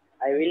on.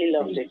 I really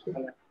loved it.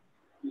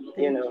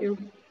 Thank you.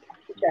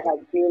 Which I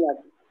had seen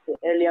at the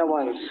earlier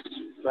ones,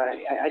 but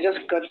I just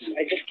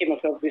came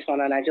across this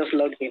one and I just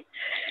logged in.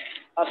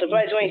 I was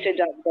surprised when you said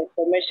that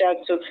Dr.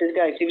 Meshak took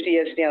physical activity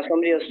yesterday and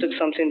somebody else took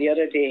something the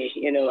other day.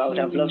 I would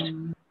have loved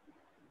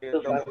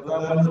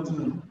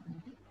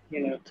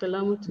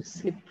to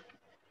sleep.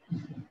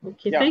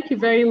 Okay, thank you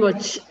very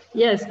much.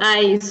 Yes,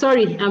 I'm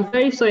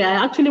very sorry.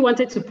 I actually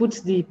wanted to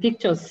put the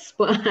pictures,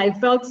 but I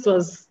felt it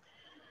was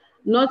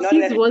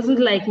it wasn't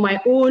like my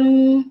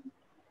own,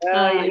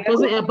 it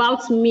wasn't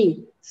about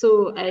me.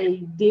 So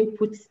I didn't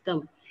put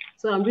them.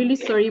 So I'm really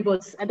sorry,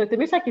 but Dr.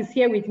 Meshach is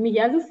here with me. He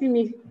hasn't seen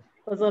me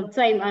for some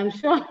time. I'm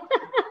sure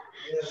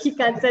he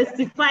can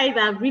testify that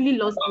I've really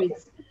lost weight.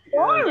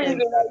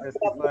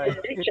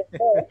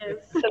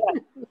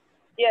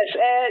 Yes,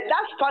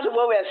 that's part of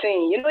what we're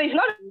saying. You know, it's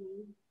not.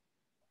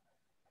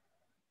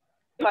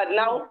 But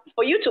now,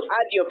 for you to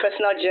add your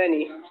personal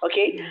journey,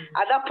 okay,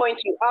 at that point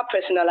you are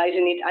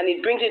personalizing it, and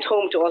it brings it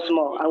home to us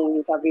more, and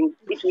it will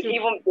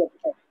even be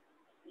better.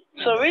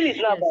 So really, it's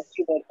not about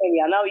you, but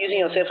you are now using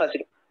yourself as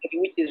a,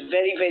 which is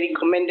very, very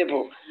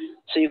commendable.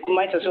 So you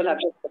might as well have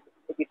just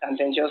it and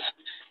then just,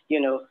 you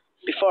know,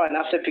 before and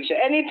after picture.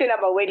 Anything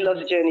about weight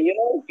loss journey, you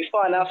know,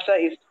 before and after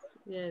is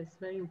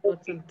very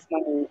important.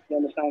 You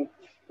understand?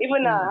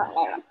 Even I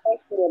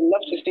would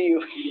love to see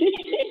you.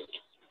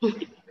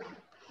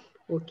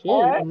 Okay,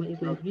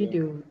 it's my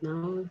video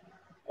now.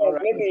 All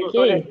right. Maybe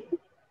okay.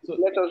 So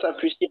let us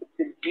appreciate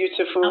the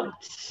beautiful.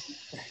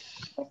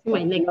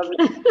 My neck.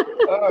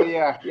 Oh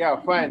yeah,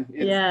 fine.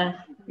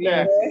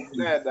 It's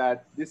clear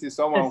that this is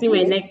someone. I see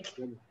my neck.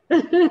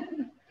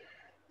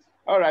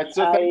 All right,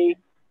 so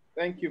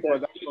thank you for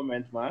that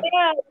comment, man.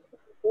 Yeah,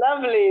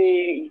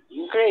 lovely,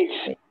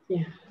 great.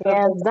 Yeah,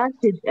 that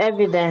is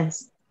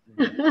evidence.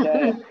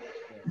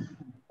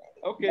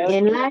 Okay.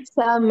 In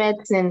lifestyle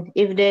medicine,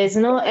 if there is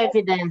no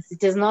evidence,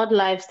 it is not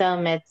lifestyle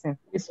medicine.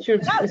 It's true.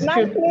 It's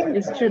true.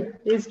 It's true.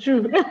 It's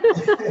true.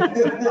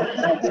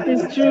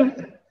 It's true.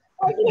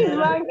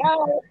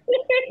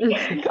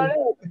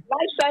 Correct.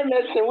 Lifestyle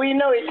medicine, we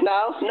know it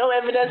now. No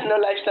evidence, no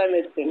lifestyle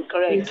medicine.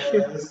 Correct. It's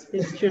true.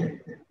 It's true.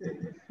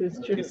 It's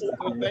true. So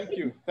thank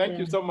you. Thank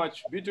you so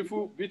much.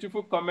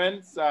 Beautiful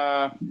comments.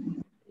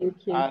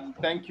 Thank you. And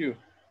thank you.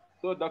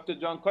 So Dr.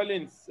 John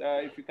Collins,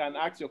 if you can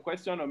ask your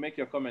question or make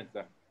your comment,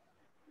 sir.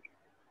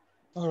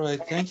 All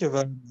right, thank you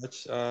very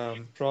much,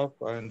 Prof.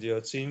 and your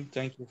team.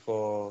 Thank you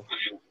for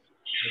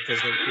the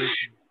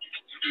presentation.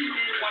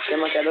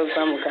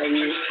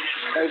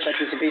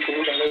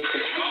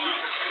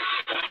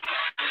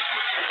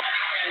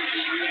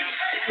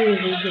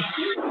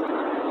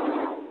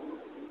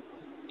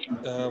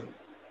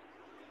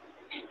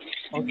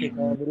 Okay,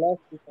 now the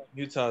last we can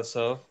mute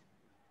ourselves.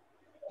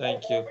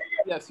 Thank you.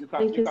 Yes, you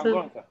can. You can go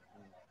on, sir.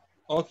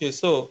 Okay,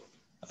 so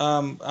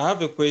I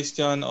have a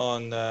question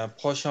on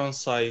portion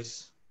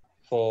size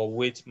for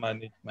weight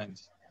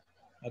management.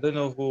 I don't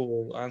know who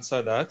will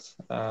answer that.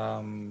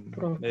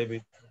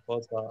 Maybe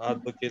because are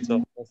advocates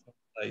of portion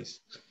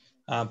size.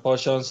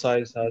 Portion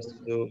size has to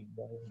do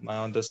with my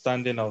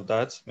understanding of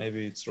that.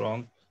 Maybe it's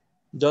wrong.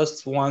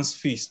 Just one's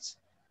feast.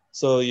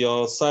 So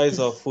your size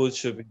of food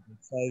should be the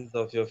size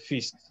of your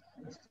feast.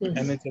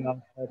 Anything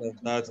outside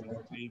of that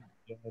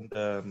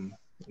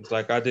it's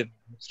like adding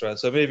extra.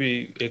 So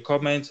maybe a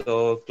comment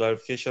or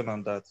clarification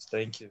on that.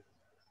 Thank you.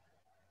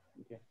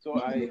 Okay.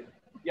 So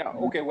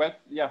okay. Well,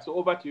 yeah. So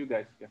over to you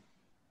guys. Yeah.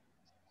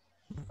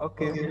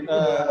 Okay.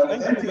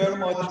 Thank you very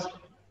much.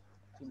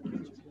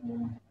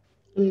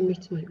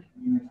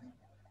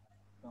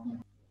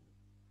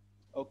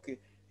 Okay.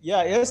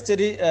 Yeah.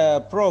 Yesterday,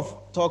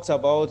 Prof talked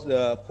about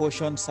the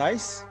portion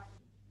size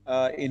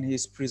in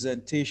his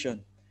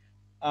presentation.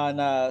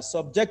 And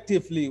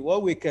subjectively,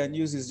 what we can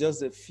use is just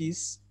the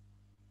fist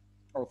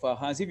of our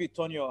hands. If you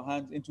turn your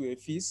hand into a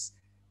fist,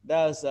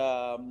 that's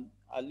at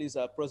least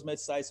the approximate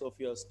size of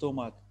your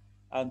stomach.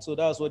 And so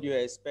that's what you're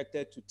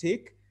expected to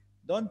take.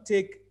 Don't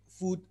take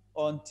food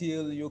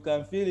until you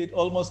can feel it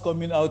almost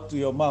coming out to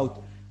your mouth.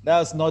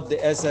 That's not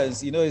the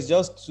essence. You know, it's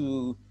just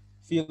to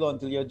feel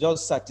until you're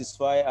just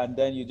satisfied, and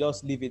then you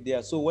just leave it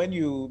there. So when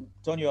you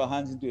turn your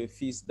hands into a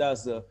fist,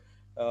 that's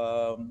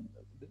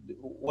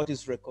what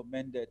is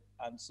recommended.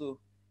 And so,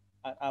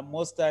 and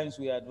most times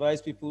we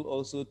advise people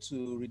also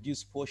to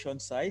reduce portion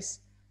size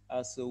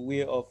as a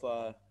way of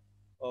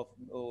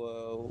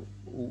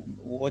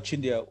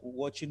watching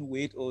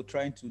weight or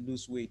trying to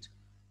lose weight.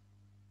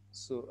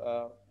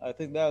 So I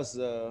think that's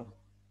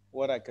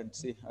what I can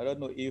say. I don't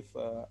know if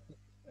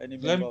any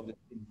member of the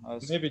team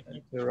has. Maybe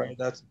right.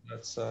 That's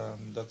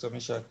Dr.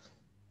 Meshach.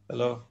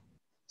 Hello.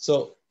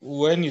 So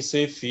when you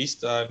say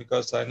feast,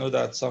 because I know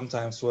that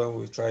sometimes when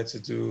we try to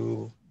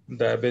do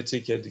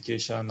diabetic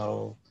education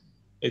or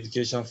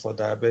education for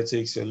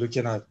diabetics, you're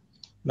looking at,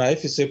 now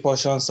if you say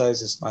portion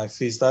size is my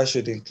feast, that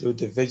should include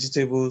the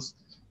vegetables,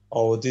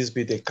 or would this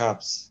be the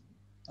carbs?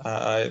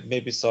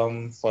 Maybe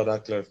some further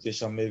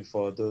clarification, maybe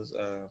for those,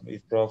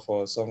 if Prof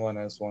or someone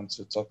else wants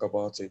to talk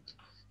about it.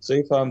 So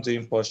if I'm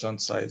doing portion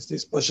size,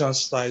 this portion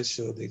size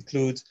should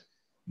include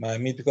my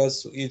meat,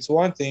 because it's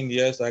one thing,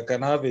 yes, I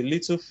can have a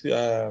little,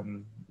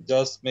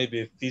 just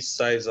maybe a fist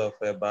size of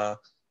a bar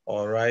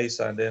or rice,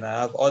 and then I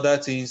have other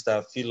things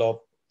that fill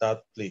up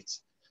that plate.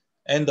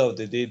 End of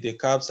the day, the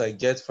carbs I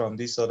get from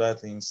these other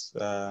things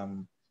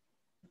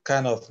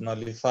kind of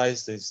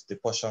nullifies the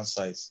portion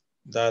size.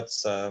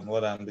 That's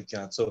what I'm looking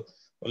at. So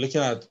we're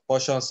looking at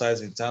portion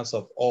size in terms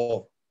of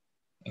all,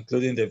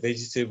 including the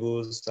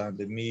vegetables and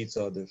the meat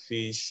or the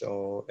fish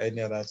or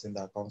any other thing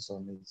that comes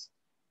from it.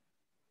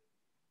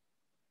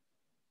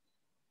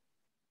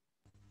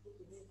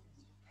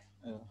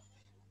 Yeah.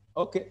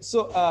 Okay,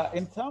 so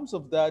in terms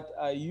of that,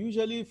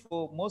 usually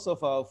for most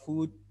of our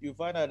food, you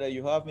find out that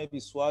you have maybe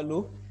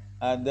swallow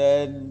and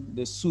then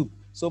the soup.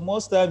 So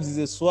most times it's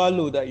a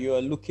swallow that you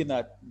are looking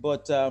at.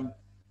 But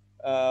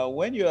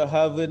when you are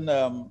having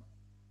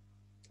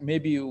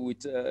maybe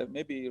with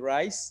maybe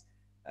rice,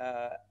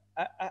 uh,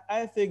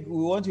 I think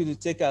we want you to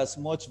take as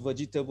much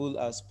vegetable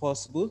as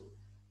possible.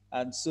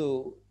 And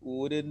so we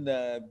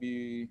wouldn't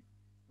be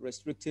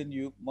restricting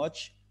you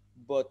much.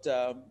 But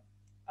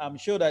I'm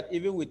sure that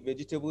even with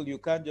vegetable, you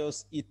can't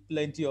just eat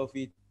plenty of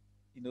it,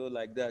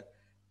 like that.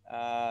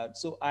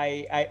 So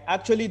I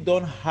actually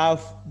don't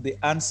have the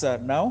answer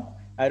now.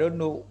 I don't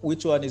know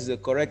which one is the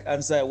correct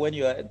answer when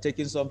you are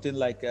taking something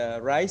like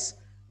rice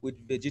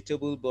with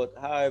vegetable, but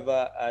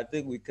however, I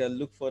think we can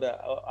look for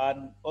that.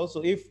 And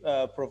also if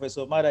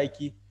Professor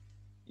Madaiki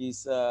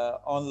is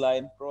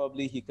online,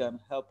 probably he can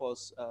help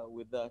us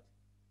with that.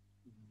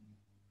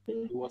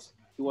 It was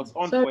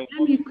on So for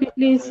let me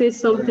quickly say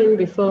something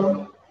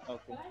before.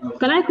 Okay.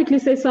 Can I quickly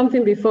say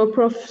something before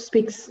Prof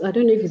speaks? I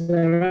don't know if he's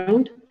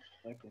around.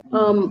 Okay.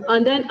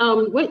 And then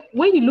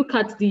when you look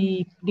at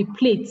the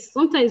plates,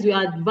 sometimes we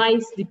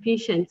advise the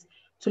patient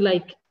to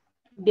like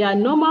their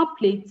normal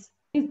plates,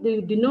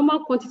 the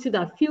normal quantity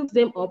that fills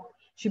them up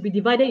should be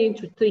divided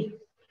into three.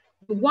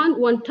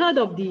 One third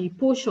of the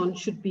portion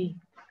should be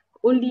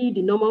only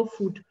the normal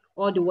food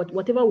or the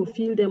whatever will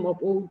fill them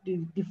up or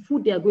the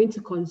food they are going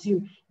to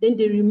consume. Then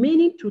the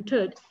remaining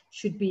 2/3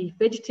 should be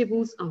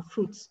vegetables and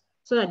fruits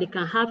so that they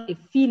can have a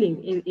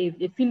feeling,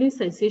 a feeling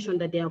sensation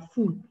that they are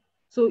full.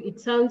 So it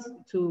sounds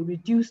to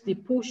reduce the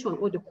portion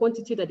or the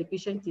quantity that the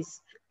patient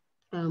is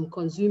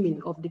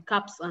consuming of the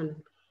carbs and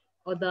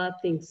other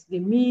things. The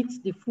meat,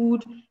 the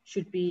food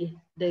should be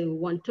the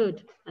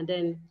 1/3, and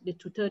then the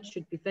 2/3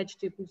 should be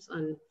vegetables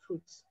and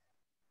fruits.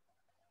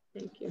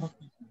 Thank you.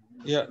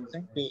 Yeah,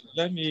 thank you.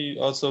 Let me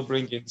also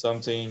bring in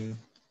something.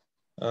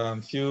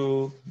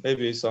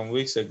 Maybe some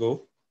weeks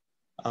ago,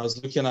 I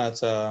was looking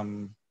at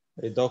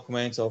a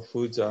document of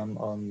food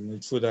on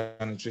food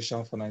and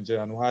nutrition for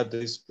Nigeria, and we had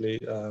this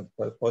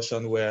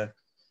portion where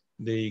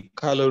the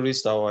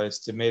calories that were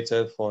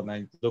estimated for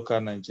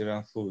local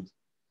Nigerian food.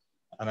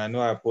 And I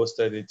know I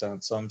posted it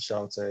and some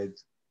shouted,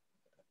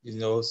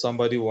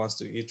 somebody wants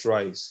to eat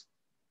rice.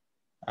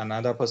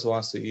 Another person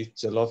wants to eat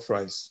jollof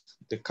rice.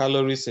 The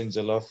calories in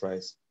jollof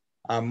rice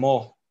are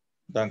more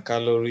than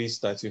calories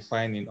that you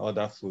find in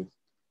other food.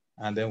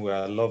 And then we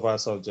are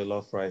lovers of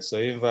jollof rice. So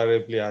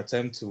invariably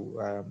attempt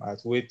to,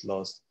 at weight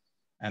loss,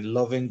 and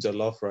loving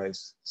jollof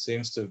rice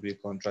seems to be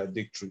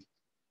contradictory.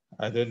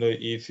 I don't know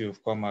if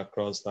you've come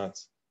across that.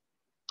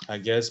 I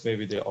guess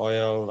maybe the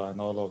oil and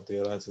all of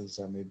the other things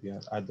are maybe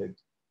added.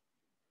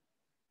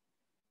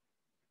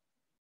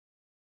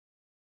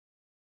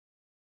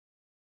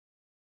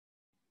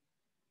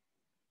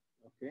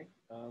 Okay.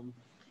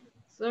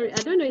 Sorry, I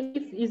don't know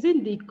if is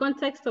in the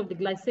context of the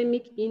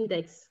glycemic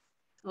index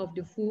of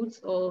the foods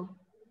or.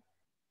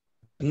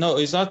 No,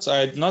 it's not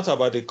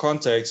about the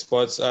context,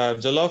 but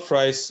jollof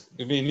rice.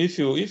 I mean, if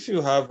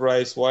you have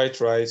white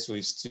rice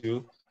with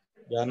stew,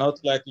 you are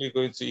not likely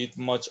going to eat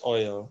much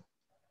oil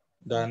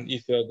than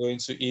if you're going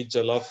to eat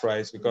jollof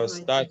rice,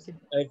 because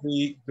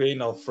every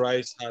grain of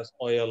rice has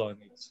oil on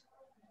it,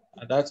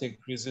 and that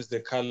increases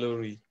the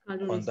calorie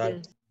on that.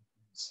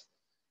 Yes.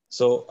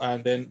 So,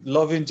 and then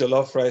loving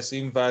jollof rice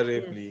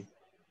invariably,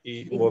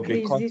 it will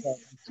be contrary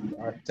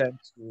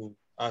to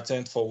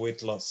attempt for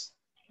weight loss.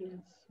 Yes.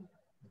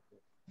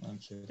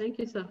 Okay. Thank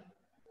you, sir.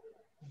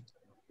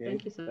 Okay.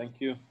 Thank you, sir.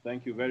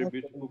 Thank you. Very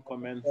beautiful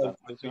comments and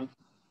questions.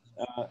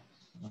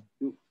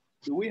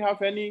 Do we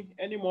have any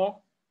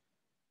more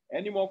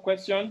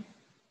questions?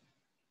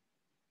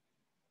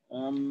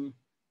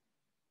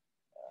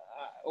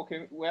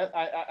 Okay. Well,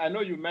 I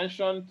know you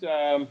mentioned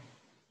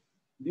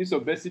this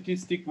obesity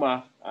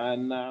stigma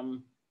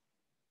and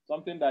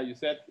something that you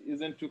said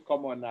isn't too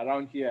common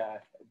around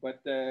here.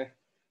 But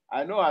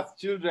I know as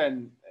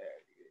children,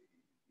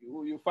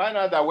 you find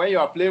out that when you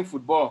are playing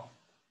football,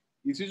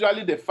 it's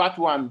usually the fat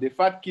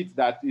kid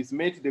that is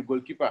made the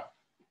goalkeeper.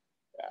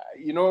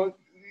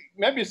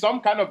 Maybe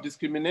some kind of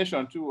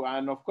discrimination too.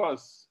 And of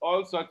course,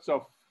 all sorts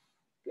of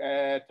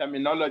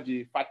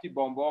terminology, fatty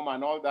bomb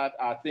and all that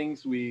are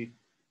things we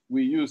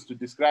use to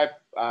describe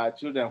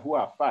children who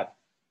are fat.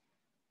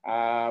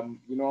 In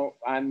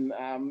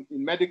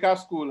medical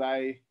school,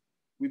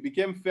 we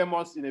became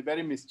famous in a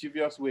very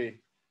mischievous way.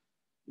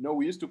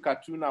 We used to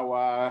cartoon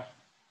our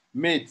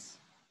mates.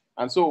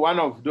 And so one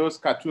of those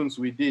cartoons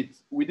we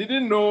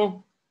didn't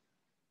know,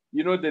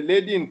 the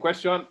lady in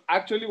question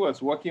actually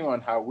was working on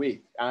her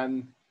weight.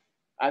 And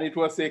it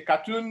was a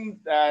cartoon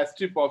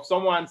strip of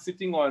someone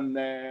sitting on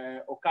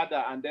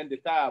Okada and then the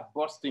tire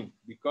bursting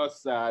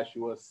because she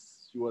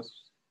was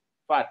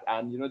fat.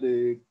 And,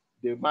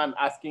 the man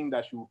asking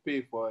that she would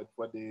pay for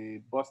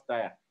the bus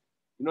tire.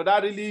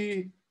 That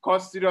really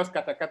caused serious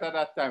katakata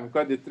that time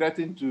because they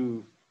threatened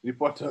to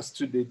report us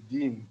to the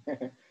dean.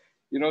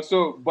 You know,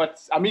 so, but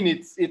I mean,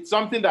 it's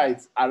something that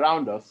is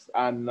around us,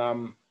 and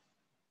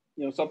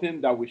you know, something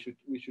that we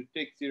should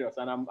take serious.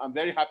 And I'm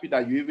very happy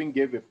that you even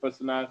gave a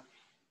personal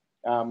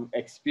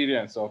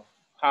experience of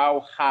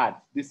how hard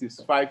this is.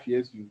 5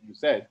 years, you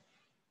said,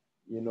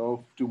 you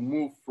know, to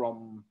move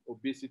from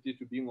obesity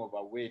to being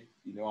overweight,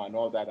 you know, and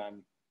all that.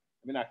 And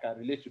I mean, I can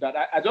relate to that.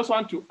 I just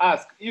want to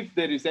ask if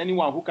there is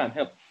anyone who can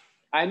help.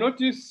 I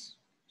notice,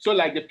 so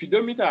like the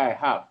pedometer I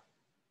have,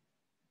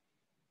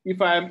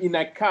 if I'm in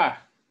a car,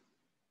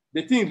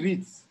 the thing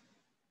reads.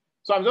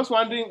 So I'm just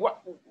wondering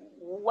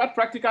what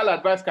practical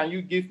advice can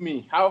you give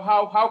me?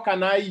 How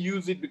can I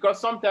use it? Because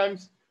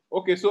sometimes,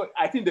 okay, so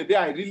I think the day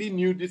I really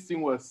knew this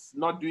thing was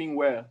not doing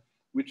well,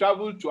 we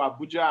traveled to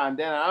Abuja, and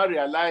then I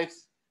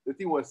realized the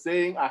thing was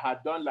saying I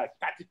had done like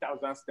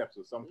 30,000 steps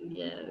or something.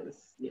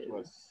 Yes. It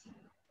was,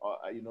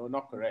 you know,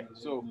 not correct.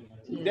 So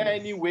Yes. is there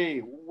any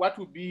way,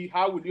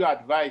 how would you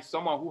advise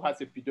someone who has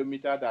a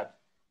pedometer that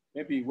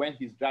maybe when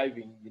he's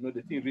driving, you know,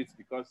 the thing reads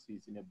because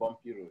he's in a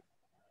bumpy road?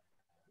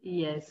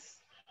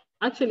 Yes.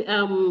 Actually,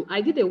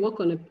 I did a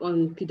work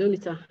on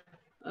pedometer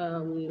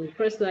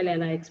personally,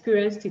 and I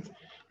experienced it.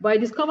 But I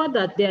discovered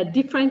that there are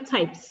different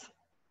types.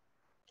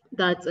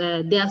 That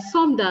there are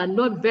some that are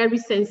not very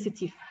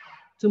sensitive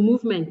to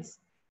movements.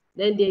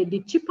 Then the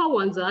cheaper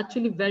ones are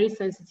actually very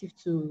sensitive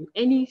to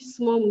any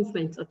small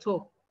movement at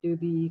all. They'll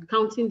be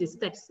counting the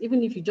steps.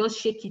 Even if you just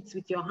shake it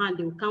with your hand,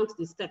 they will count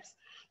the steps.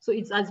 So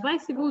it's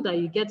advisable that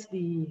you get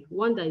the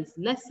one that is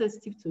less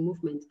sensitive to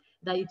movement,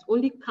 that it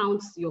only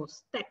counts your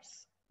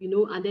steps, you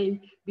know, and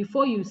then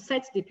before you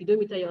set the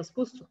pedometer, you're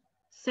supposed to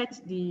set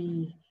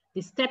the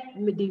step,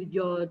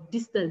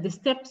 the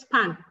step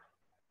span.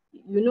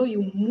 You know,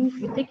 you move,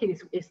 you take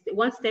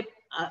one step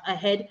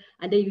ahead,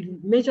 and then you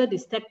measure the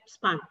step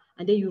span,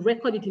 and then you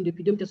record it in the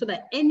pedometer so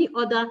that any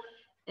other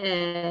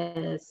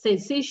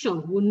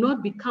sensation will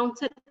not be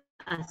counted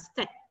as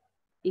step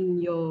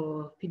in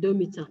your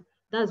pedometer.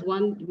 That's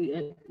one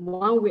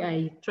way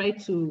I try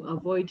to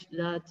avoid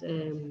that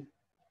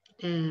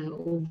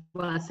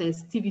over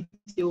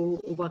sensitivity or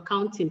over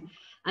counting.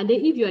 And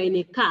then if you're in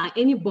a car,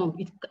 any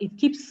bump, it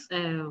keeps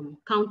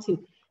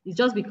counting. It's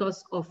just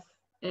because of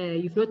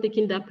you've not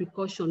taken that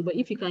precaution. But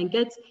if you can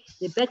get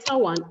a better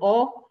one,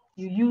 or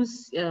you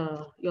use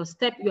your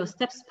step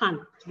span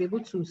to be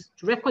able to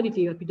record it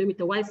in your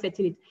pedometer while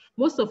setting it.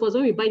 Most of us,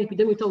 when we buy the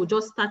pedometer, we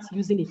just start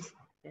using it.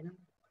 You know?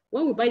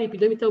 When we buy the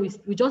pedometer,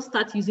 we just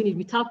start using it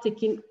without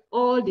taking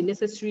all the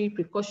necessary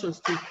precautions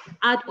to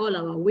add all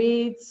our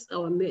weights,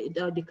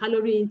 the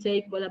calorie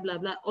intake, blah, blah,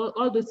 blah.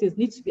 All those things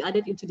need to be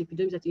added into the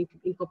pedometer to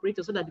incorporate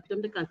it so that the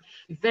pedometer can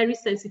be very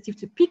sensitive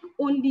to pick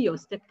only your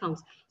step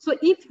counts. So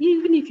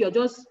even if you're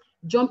just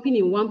jumping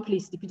in one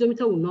place, the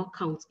pedometer will not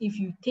count if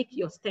you take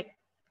your step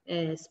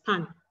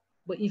span.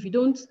 But if you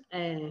don't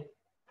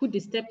put the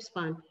step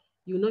span,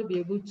 you'll not be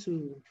able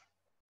to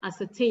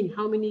ascertain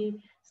how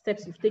many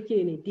steps you've taken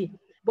in a day.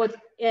 But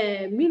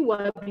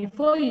meanwhile,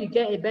 before you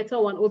get a better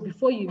one, or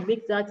before you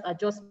make that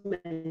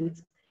adjustment,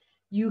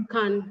 you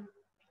can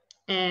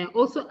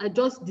also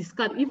adjust,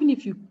 discard. Even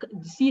if you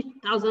see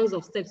thousands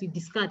of steps, you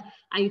discard,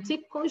 and you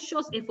take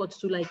conscious efforts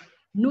to like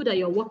know that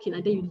you're walking,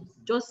 and then you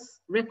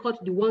just record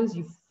the ones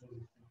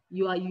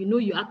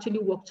you actually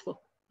worked for.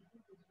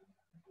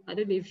 I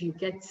don't know if you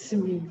get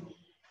me.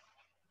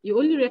 You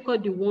only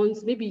record the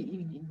ones,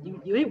 maybe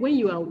when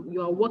you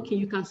are walking,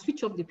 you can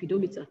switch off the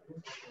pedometer.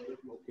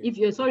 If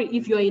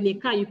you're in a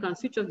car, you can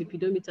switch off the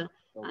pedometer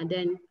and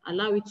then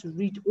allow it to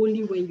read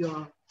only when you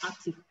are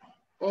active.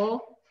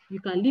 Or you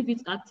can leave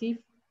it active,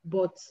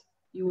 but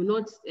you will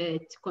not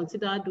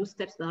consider those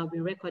steps that have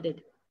been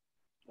recorded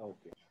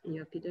in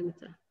your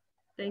pedometer.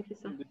 Thank you,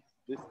 sir.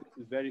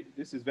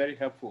 This is very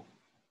helpful.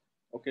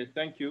 Okay,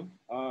 thank you.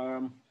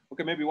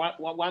 Okay, maybe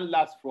one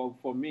last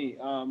for me.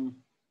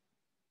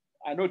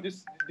 I know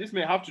this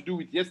may have to do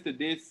with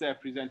yesterday's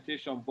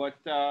presentation, but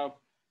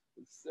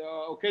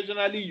so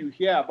occasionally you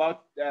hear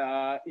about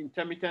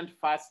intermittent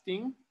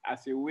fasting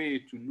as a way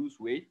to lose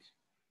weight.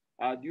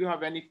 Do you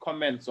have any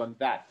comments on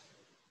that?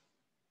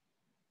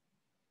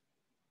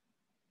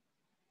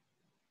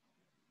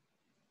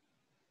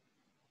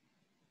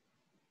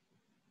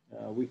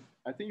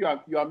 I think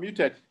you are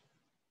muted.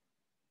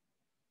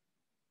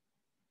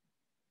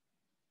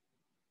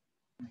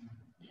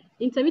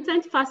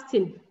 Intermittent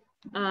fasting,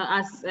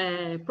 as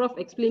Prof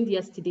explained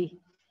yesterday,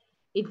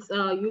 it's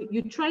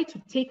you try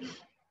to take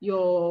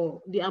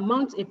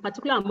a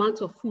particular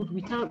amount of food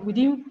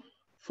within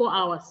 4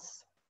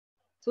 hours.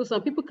 So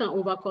some people can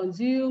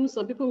overconsume,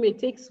 some people may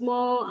take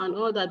small and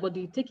all that, but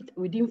they take it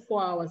within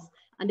 4 hours,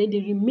 and then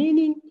the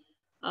remaining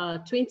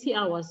 20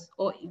 hours,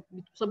 or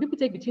some people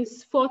take between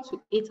 4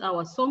 to 8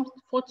 hours, some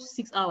 4 to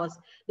 6 hours.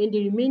 Then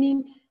the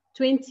remaining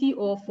 20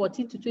 or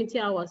 14 to 20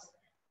 hours,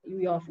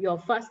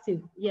 you're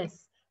fasting.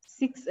 Yes,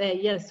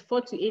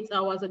 4 to 8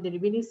 hours, and the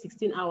remaining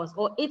 16 hours,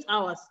 or 8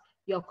 hours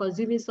you're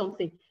consuming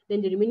something.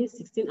 Then the remaining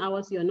 16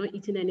 hours you're not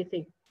eating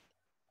anything.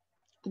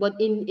 But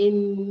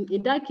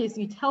in that case,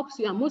 it helps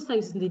you, and most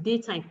times in the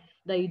daytime,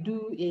 that you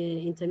do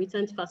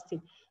intermittent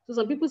fasting. So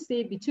some people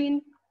say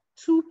between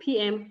 2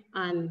 p.m.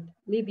 and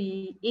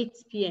maybe 8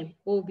 p.m.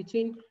 or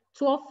between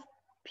 12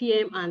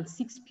 p.m. and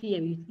 6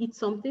 p.m. you eat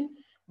something.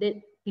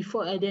 Then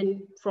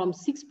then from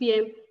 6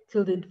 p.m.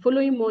 till the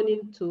following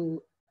morning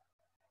to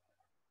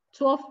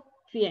 12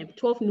 p.m.,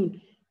 12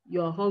 noon,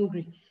 you're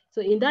hungry.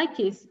 So in that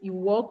case, you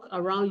walk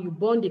around, you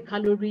burn the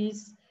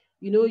calories.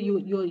 You know,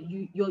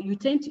 you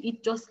tend to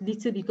eat just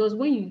little, because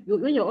when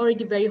you're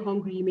already very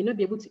hungry, you may not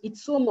be able to eat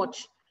so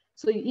much.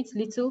 So you eat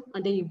little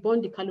and then you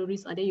burn the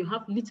calories, and then you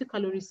have little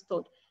calories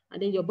stored,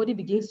 and then your body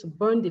begins to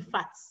burn the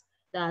fats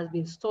that has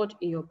been stored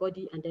in your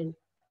body, and then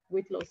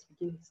weight loss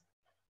begins.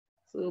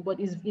 So, but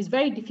it's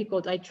very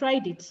difficult. I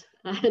tried it.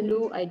 I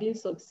know I didn't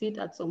succeed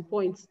at some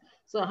points.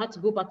 So I had to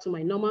go back to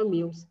my normal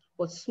meals,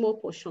 but small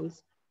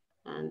portions,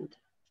 and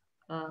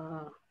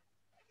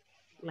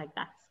like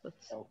that. But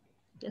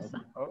yes,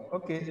 sir.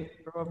 Okay,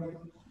 probably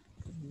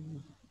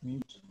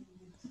mute.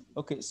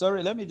 Okay,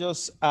 sorry, let me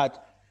just add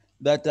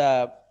that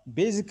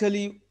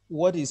basically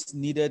what is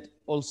needed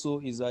also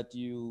is that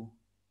you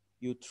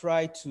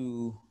try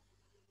to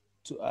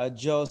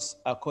adjust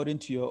according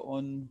to your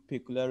own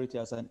peculiarity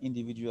as an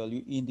individual.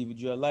 You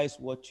individualize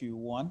what you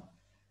want.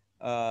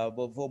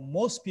 But for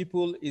most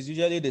people, it's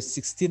usually the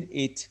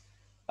 16-8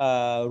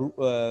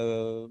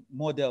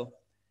 model.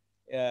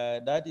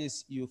 That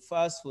is, you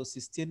fast for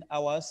 16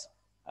 hours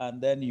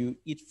and then you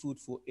eat food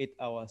for 8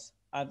 hours.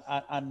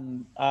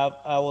 And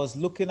I was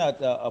looking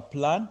at a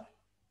plan,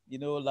 you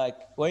know, like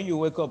when you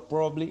wake up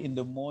probably in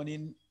the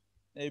morning,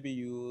 maybe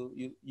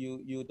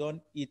you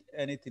don't eat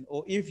anything,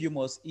 or if you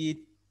must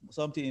eat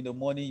something in the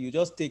morning, you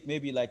just take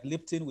maybe like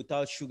Lipton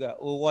without sugar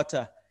or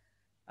water,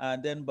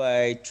 and then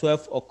by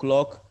 12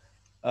 o'clock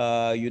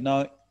you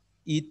now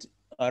eat.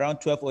 Around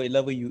 12 or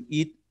 11 you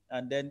eat,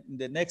 and then in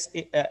the next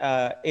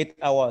 8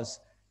 hours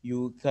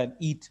you can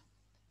eat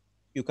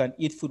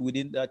food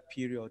within that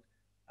period,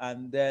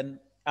 and then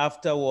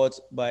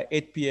afterwards by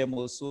 8 p.m.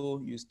 or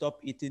so you stop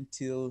eating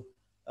till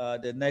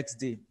the next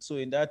day. So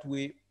in that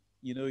way,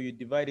 you know, you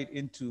divide it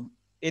into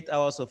 8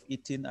 hours of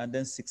eating and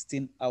then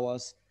 16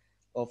 hours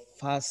of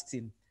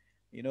fasting,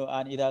 you know,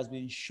 and it has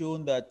been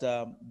shown that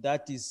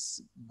that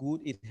is good.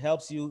 It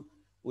helps you,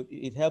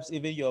 it helps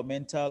even your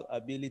mental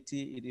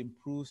ability, it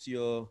improves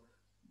your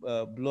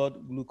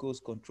blood glucose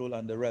control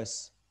and the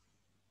rest.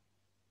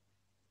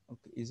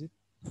 Okay, is it?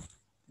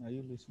 Are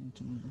you listening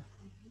to me?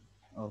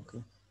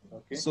 Okay.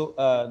 Okay. So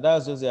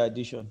that's just the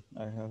addition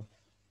I have.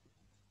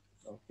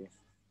 Okay.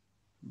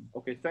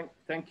 Okay.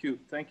 Thank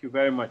you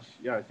very much.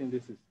 Yeah, I think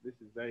this is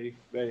very,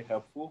 very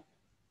helpful.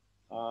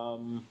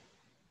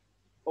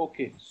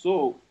 Okay.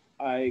 So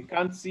I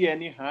can't see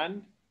any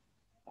hand.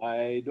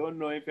 I don't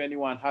know if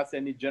anyone has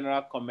any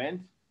general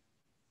comment.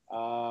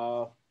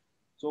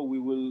 So we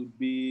will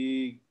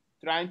be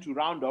trying to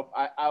round up.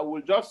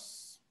 We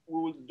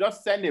will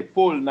just send a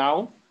poll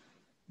now.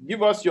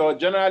 Give us your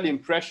general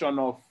impression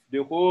of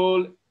the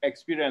whole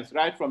experience,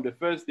 right from the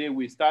first day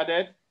we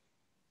started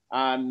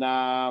and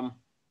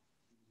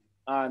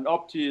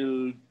up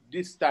till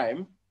this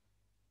time,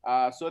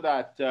 so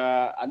that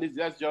at least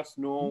let's just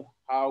know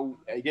how,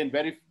 again,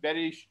 very,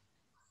 very,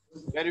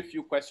 very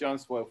few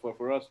questions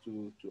for us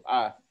to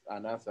ask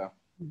and answer.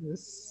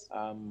 Yes.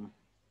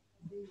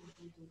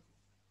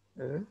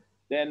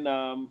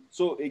 Then,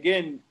 so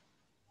again,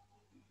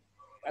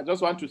 I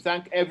just want to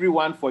thank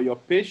everyone for your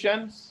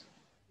patience.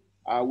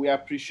 We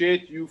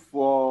appreciate you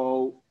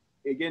for,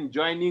 again,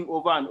 joining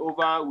over and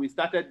over. We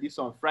started this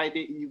on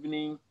Friday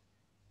evening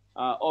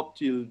up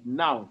till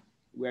now.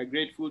 We are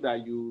grateful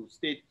that you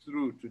stayed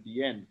through to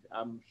the end.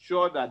 I'm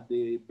sure that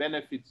the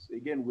benefits,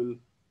 again, will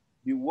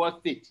be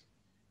worth it.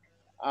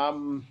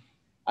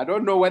 I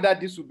don't know whether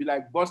this will be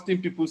like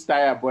busting people's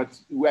tire, but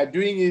we are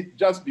doing it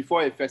just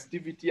before a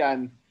festivity,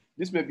 and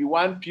this may be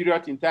one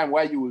period in time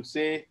where you will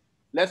say,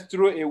 let's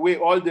throw away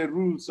all the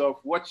rules of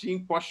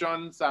watching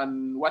portions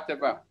and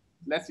whatever.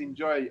 Let's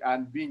enjoy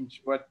and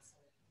binge. But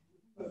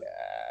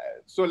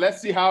so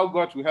let's see how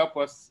God will help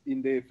us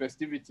in the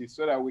festivities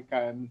so that we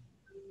can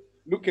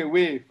look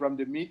away from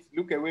the meat,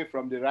 look away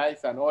from the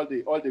rice and all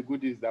the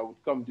goodies that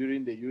would come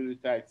during the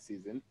Yuletide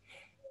season.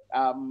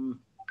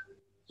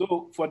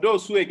 So for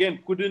those who, again,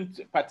 couldn't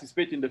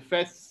participate in the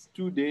first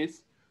 2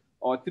 days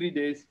or 3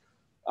 days,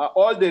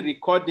 all the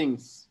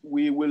recordings,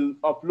 we will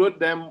upload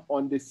them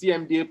on the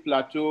CMDA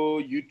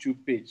Plateau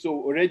YouTube page. So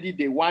already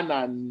day one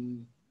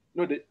and,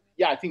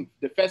 I think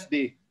the first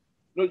day,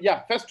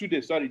 first 2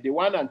 days, sorry, day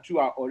 1 and 2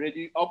 are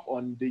already up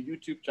on the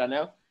YouTube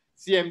channel,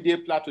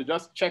 CMDA Plateau.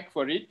 Just check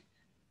for it.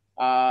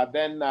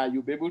 Then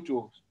you'll be able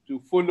to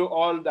follow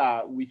all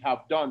that we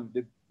have done,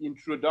 the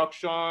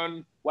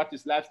introduction, what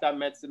is lifestyle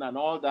medicine and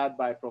all that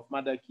by Prof.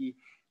 Madaki,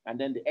 and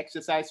then the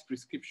exercise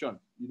prescription.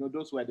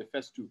 Those were the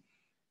first 2.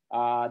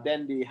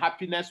 Then the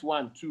happiness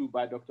one too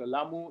by Dr.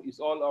 Lamu is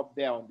all up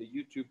there on the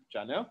YouTube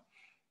channel.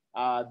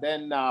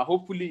 Then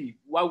hopefully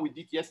what we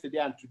did yesterday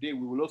and today,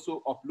 we will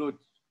also upload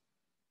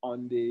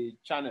on the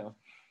channel.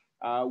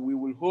 We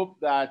will hope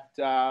that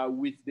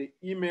with the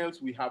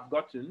emails we have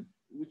gotten,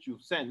 which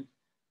you've sent,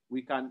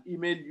 we can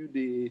email you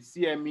the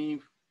CME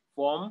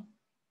form,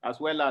 as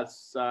well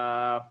as,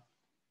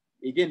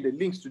 again, the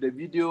links to the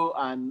video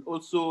and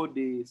also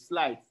the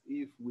slides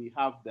if we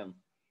have them.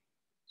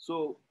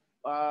 So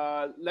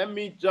let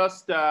me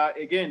just,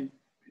 again,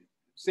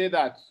 say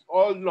that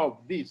all of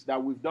this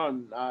that we've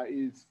done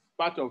is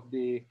part of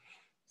the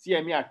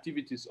CME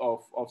activities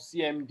of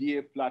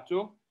CMDA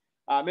Plateau.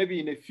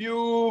 Maybe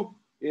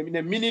in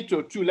a minute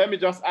or two, let me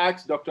just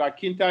ask Dr.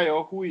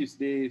 Akintayo, who is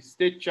the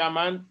state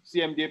chairman,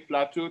 CMDA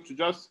Plateau, to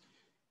just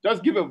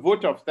give a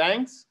vote of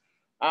thanks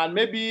and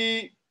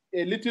maybe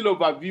a little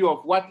overview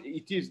of what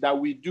it is that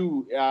we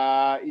do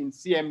in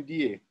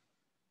CMDA.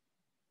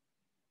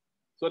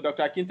 So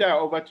Dr.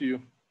 Akintayo, over to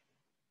you.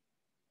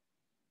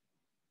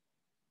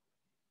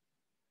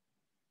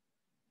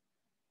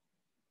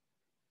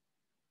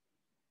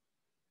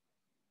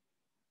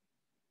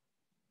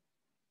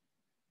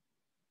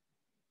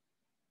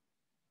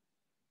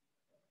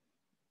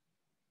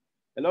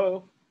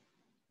 Hello,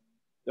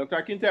 Dr.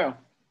 Akintayo.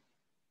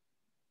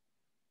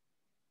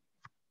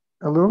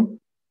 Hello.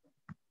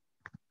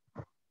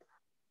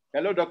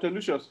 Hello, Dr.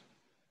 Lucius.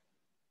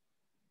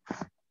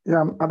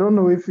 Yeah, I don't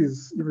know if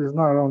he's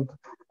not around.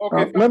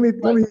 Okay, let me.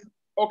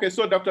 Okay,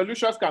 so Dr.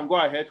 Lucius can go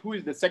ahead. Who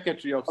is the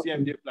secretary of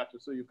CMDA Plateau?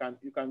 So you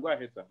can go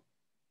ahead, sir.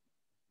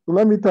 So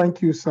let me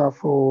thank you, sir,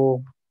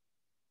 for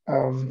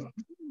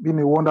being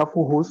a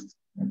wonderful host,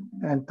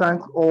 and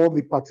thank all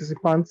the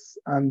participants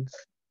and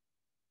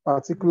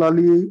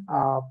particularly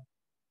our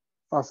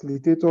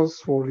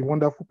facilitators for the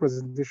wonderful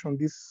presentation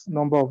this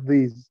number of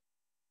days.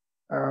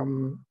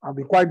 I've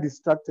been quite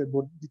distracted,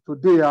 but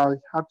today I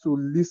had to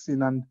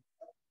listen, and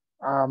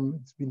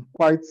it's been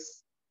quite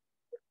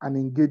an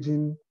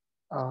engaging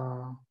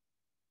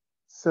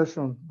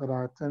session that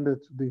I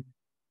attended today.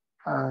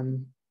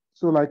 And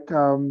so like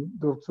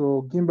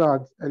Dr. Gimba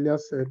had earlier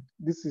said,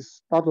 this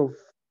is part of,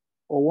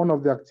 or one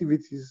of the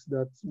activities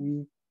that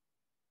we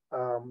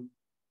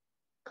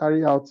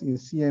carry out in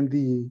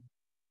CMDA,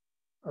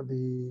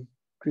 the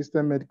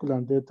Christian Medical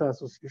and Dental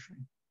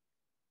Association.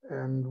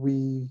 And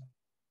we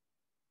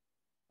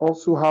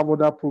also have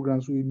other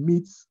programs. We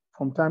meet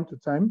from time to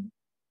time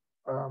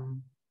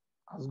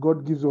as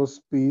God gives us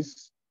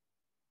space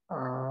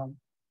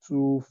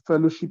to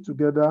fellowship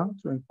together,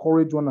 to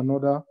encourage one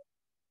another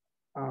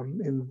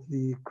in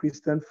the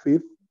Christian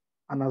faith,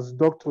 and as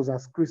doctors,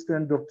 as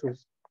Christian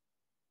doctors.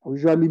 We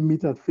usually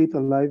meet at Faith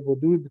Alive, but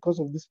because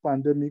of this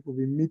pandemic, we'll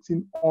be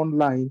meeting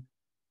online,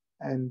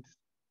 and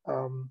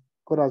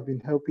God has been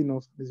helping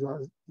us. These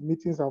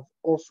meetings have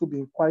also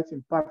been quite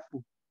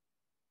impactful.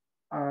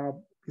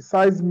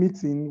 Besides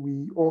meeting,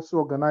 we also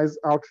organize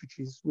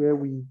outreaches where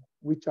we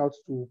reach out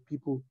to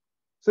people.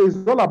 So it's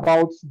all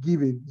about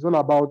giving. It's all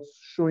about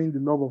showing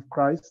the love of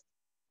Christ.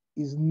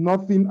 It's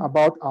nothing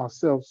about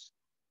ourselves.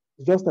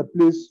 It's just a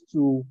place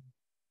to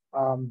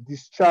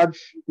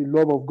discharge the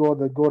love of God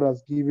that God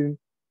has given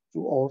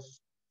to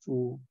us,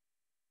 to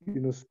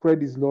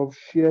spread his love,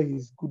 share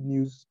his good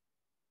news,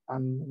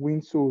 and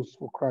win souls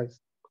for Christ.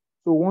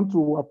 So I want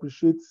to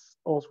appreciate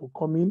us for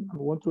coming. I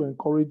want to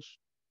encourage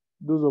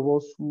those of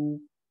us who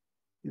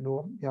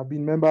have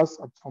been members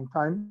at some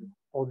time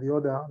or the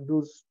other, and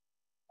those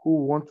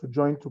who want to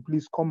join, to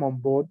please come on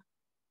board,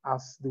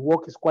 as the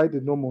work is quite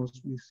enormous.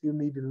 We still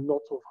need a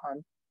lot of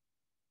hand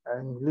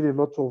and need a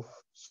lot of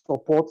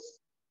support,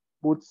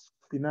 both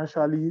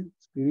financially,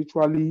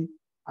 spiritually,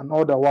 and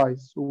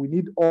otherwise. So we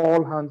need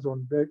all hands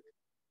on deck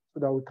so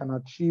that we can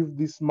achieve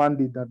this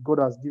mandate that God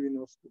has given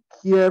us to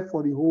care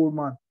for the whole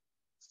man,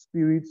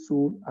 spirit,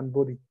 soul, and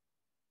body.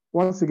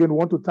 Once again, we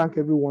want to thank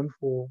everyone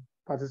for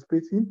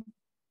participating,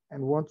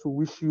 and want to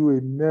wish you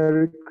a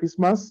Merry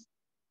Christmas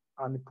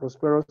and a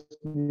prosperous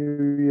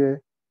New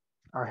Year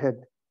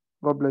ahead.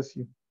 God bless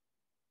you.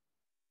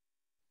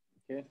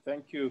 Okay,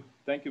 thank you.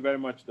 Thank you very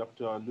much,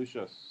 Dr.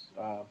 Lucius.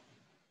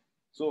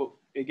 So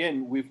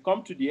again, we've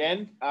come to the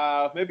end.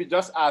 Maybe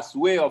just as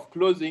way of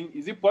closing,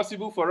 is it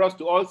possible for us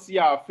to all see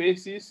our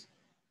faces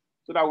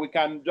so that we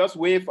can just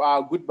wave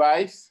our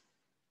goodbyes?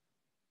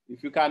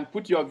 If you can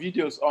put your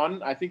videos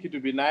on, I think it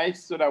would be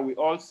nice so that we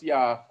all see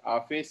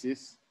our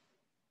faces.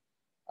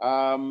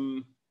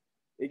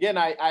 Again,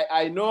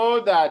 I know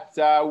that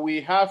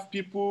we have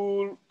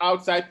people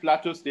outside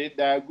Plateau State.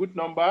 They're a good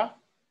number.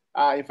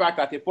 In fact,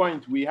 at a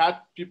point, we had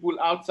people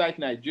outside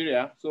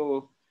Nigeria.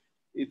 So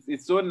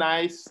it's so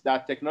nice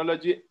that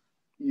technology,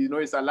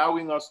 is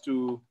allowing us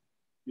to,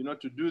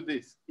 to do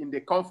this in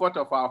the comfort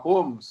of our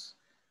homes,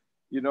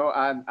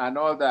 and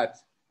all that.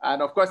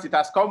 And of course, it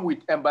has come with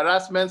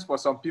embarrassments for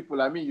some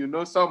people. I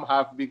mean, some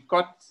have been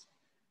caught,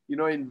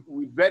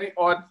 with very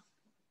odd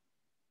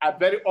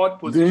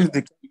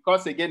positions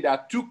because, again, they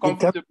are too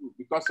comfortable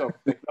because of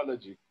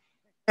technology.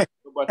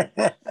 But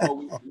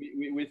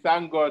we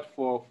thank God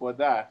for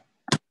that.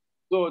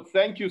 So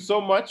thank you so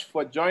much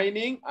for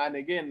joining. And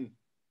again,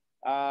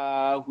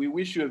 we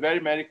wish you a very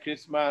Merry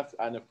Christmas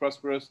and a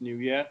prosperous New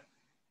Year.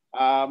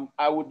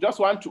 I would just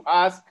want to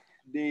ask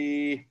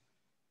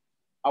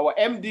our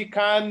MD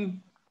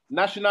Khan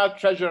National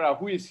Treasurer,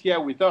 who is here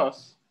with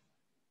us,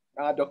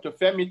 Dr.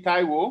 Femi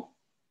Taiwo,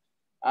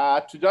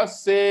 to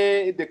just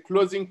say the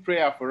closing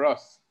prayer for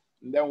us,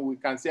 and then we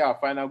can say our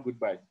final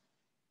goodbye.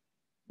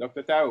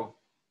 Dr. Taiwo.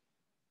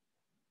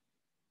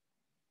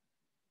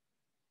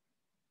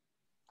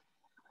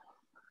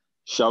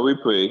 Shall we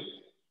pray?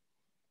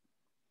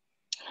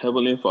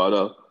 Heavenly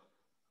Father,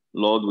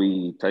 Lord,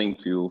 we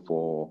thank you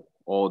for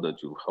all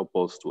that you help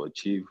us to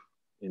achieve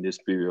in this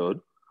period.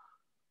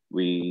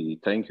 We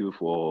thank you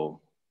for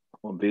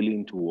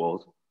unveiling to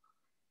us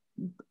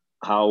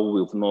how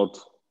we've not.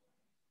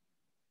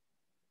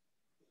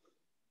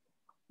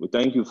 We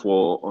thank you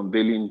for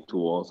unveiling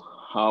to us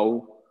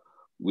how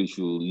we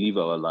should live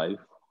our life.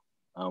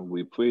 And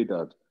we pray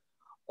that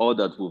all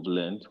that we've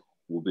learned,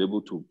 we'll be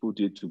able to put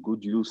it to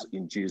good use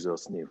in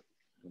Jesus' name.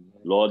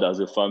 Lord, as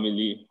a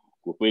family,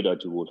 we pray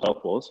that you would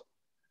help us,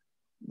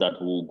 that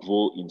we will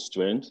grow in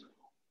strength,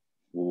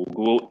 we will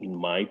grow in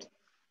might,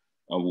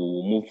 and we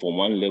will move from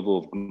one level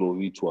of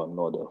glory to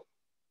another.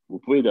 We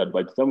pray that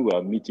by the time we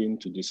are meeting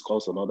to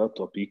discuss another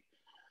topic,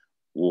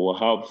 we will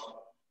have,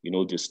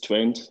 the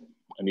strength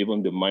and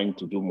even the mind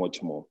to do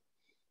much more.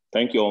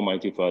 Thank you,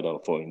 Almighty Father,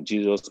 for in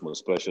Jesus'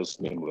 most precious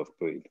name we have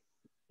prayed.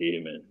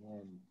 Amen.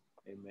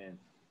 Amen.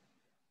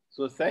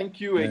 So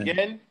thank you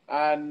again,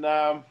 and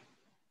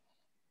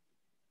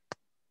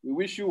we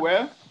wish you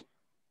well.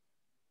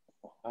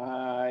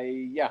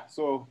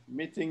 So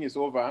meeting is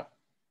over.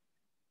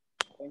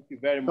 Thank you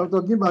very much.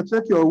 Dr. Gimba,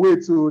 check your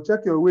weight. So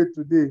check your weight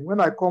today. When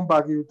I come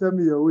back, you tell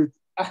me your weight.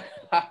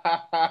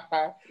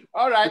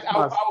 All right,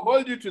 I'll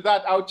hold you to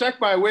that. I'll check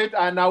my weight,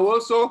 and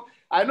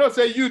I know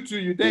say you too,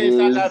 you there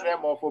inside that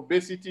realm of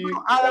obesity.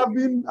 No, I've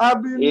been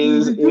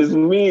It's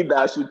me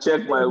that should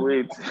check my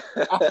weight.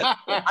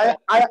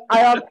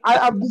 I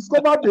have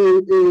discovered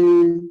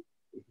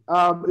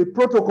a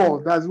protocol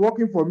that's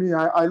working for me.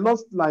 I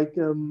lost like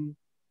 3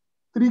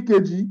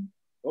 kg.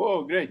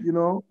 Oh, great. In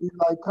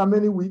like how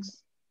many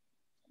weeks?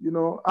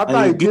 After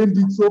I gained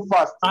it so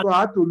fast, so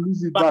I had to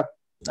lose it back.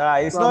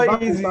 It's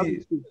not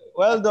easy.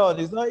 Well done.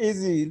 It's not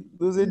easy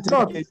losing 3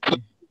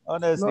 kg.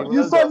 Honestly,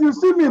 no, you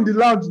see me in the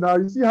lounge now.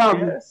 You see how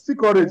we see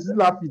courage, he's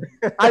laughing.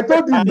 I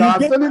told him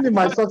that I'm telling him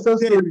my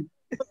success story.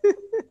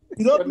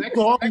 So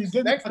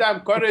next time,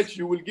 Courage,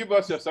 you will give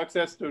us your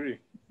success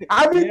story.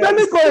 I've been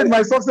telling Courage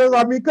my success.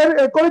 I've been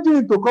encouraging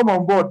him to come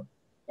on board.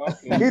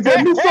 Okay. It's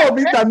a mixture of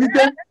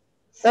intermittent.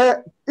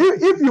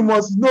 If you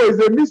must know, it's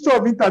a mixture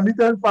of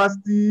intermittent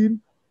fasting,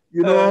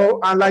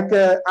 and like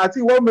I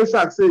think what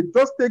Meshach said,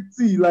 just take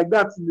tea like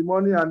that in the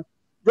morning and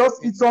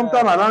just eat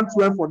sometime around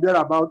 12 or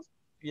thereabouts.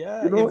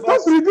 Yeah,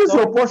 just reduce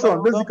your portion,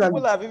 basically. Some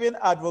people have even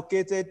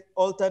advocated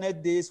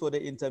alternate days for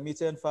the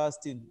intermittent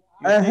fasting.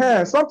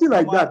 Something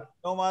like that.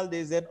 Normal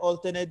days, then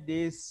alternate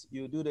days,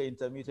 you do the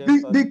intermittent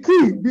fasting.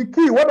 The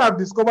key, what I've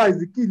discovered is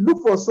the key.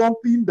 Look for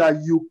something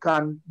that you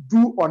can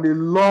do on a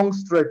long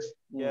stretch.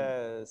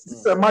 Yes.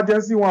 This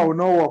emergency one will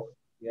not work.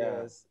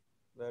 Yes.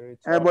 Very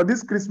true. But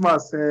this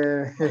Christmas, be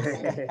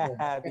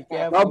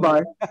careful.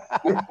 Bye-bye.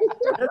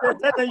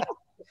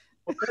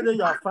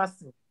 You are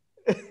fasting.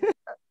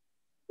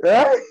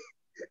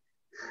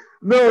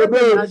 No,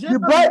 the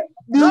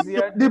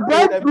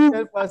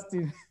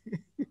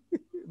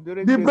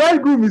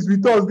bridegroom is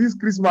with us this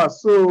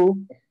Christmas. So,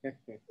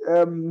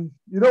 you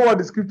know what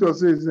the scripture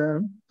says.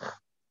 No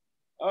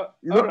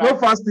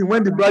fasting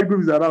when the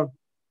bridegroom is around.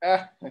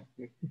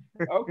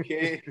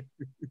 Okay.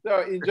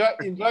 So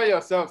enjoy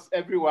yourselves,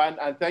 everyone,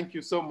 and thank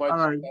you so much.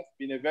 Right. That's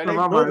been a very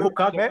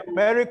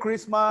Merry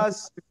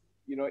Christmas.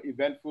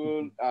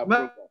 Eventful.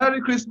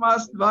 Merry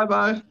Christmas.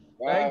 Bye-bye.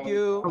 Thank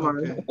you.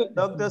 Bye-bye.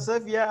 Dr.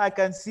 Sophia, I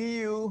can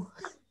see you.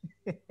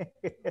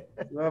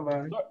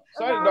 Bye-bye.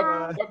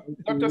 Sorry,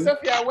 Dr.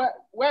 Sophia,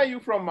 where are you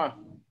from, ma?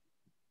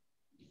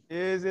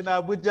 He's in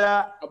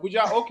Abuja.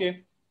 Abuja,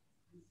 okay.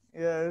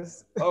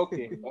 Yes.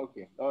 Okay.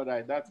 All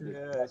right, that's good.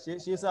 Yeah,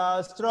 she's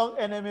a strong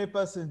enemy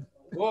person.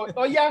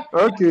 Oh yeah.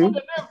 Okay.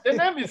 The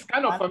name is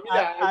kind of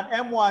familiar.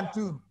 And M1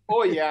 too.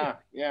 Oh yeah.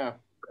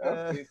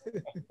 Okay.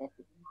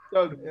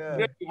 So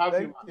great to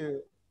have you. Thank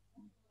you.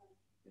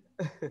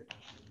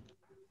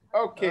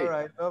 Okay. All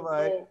right.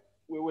 Bye-bye. So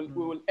we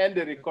will end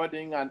the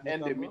recording and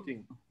end the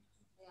meeting.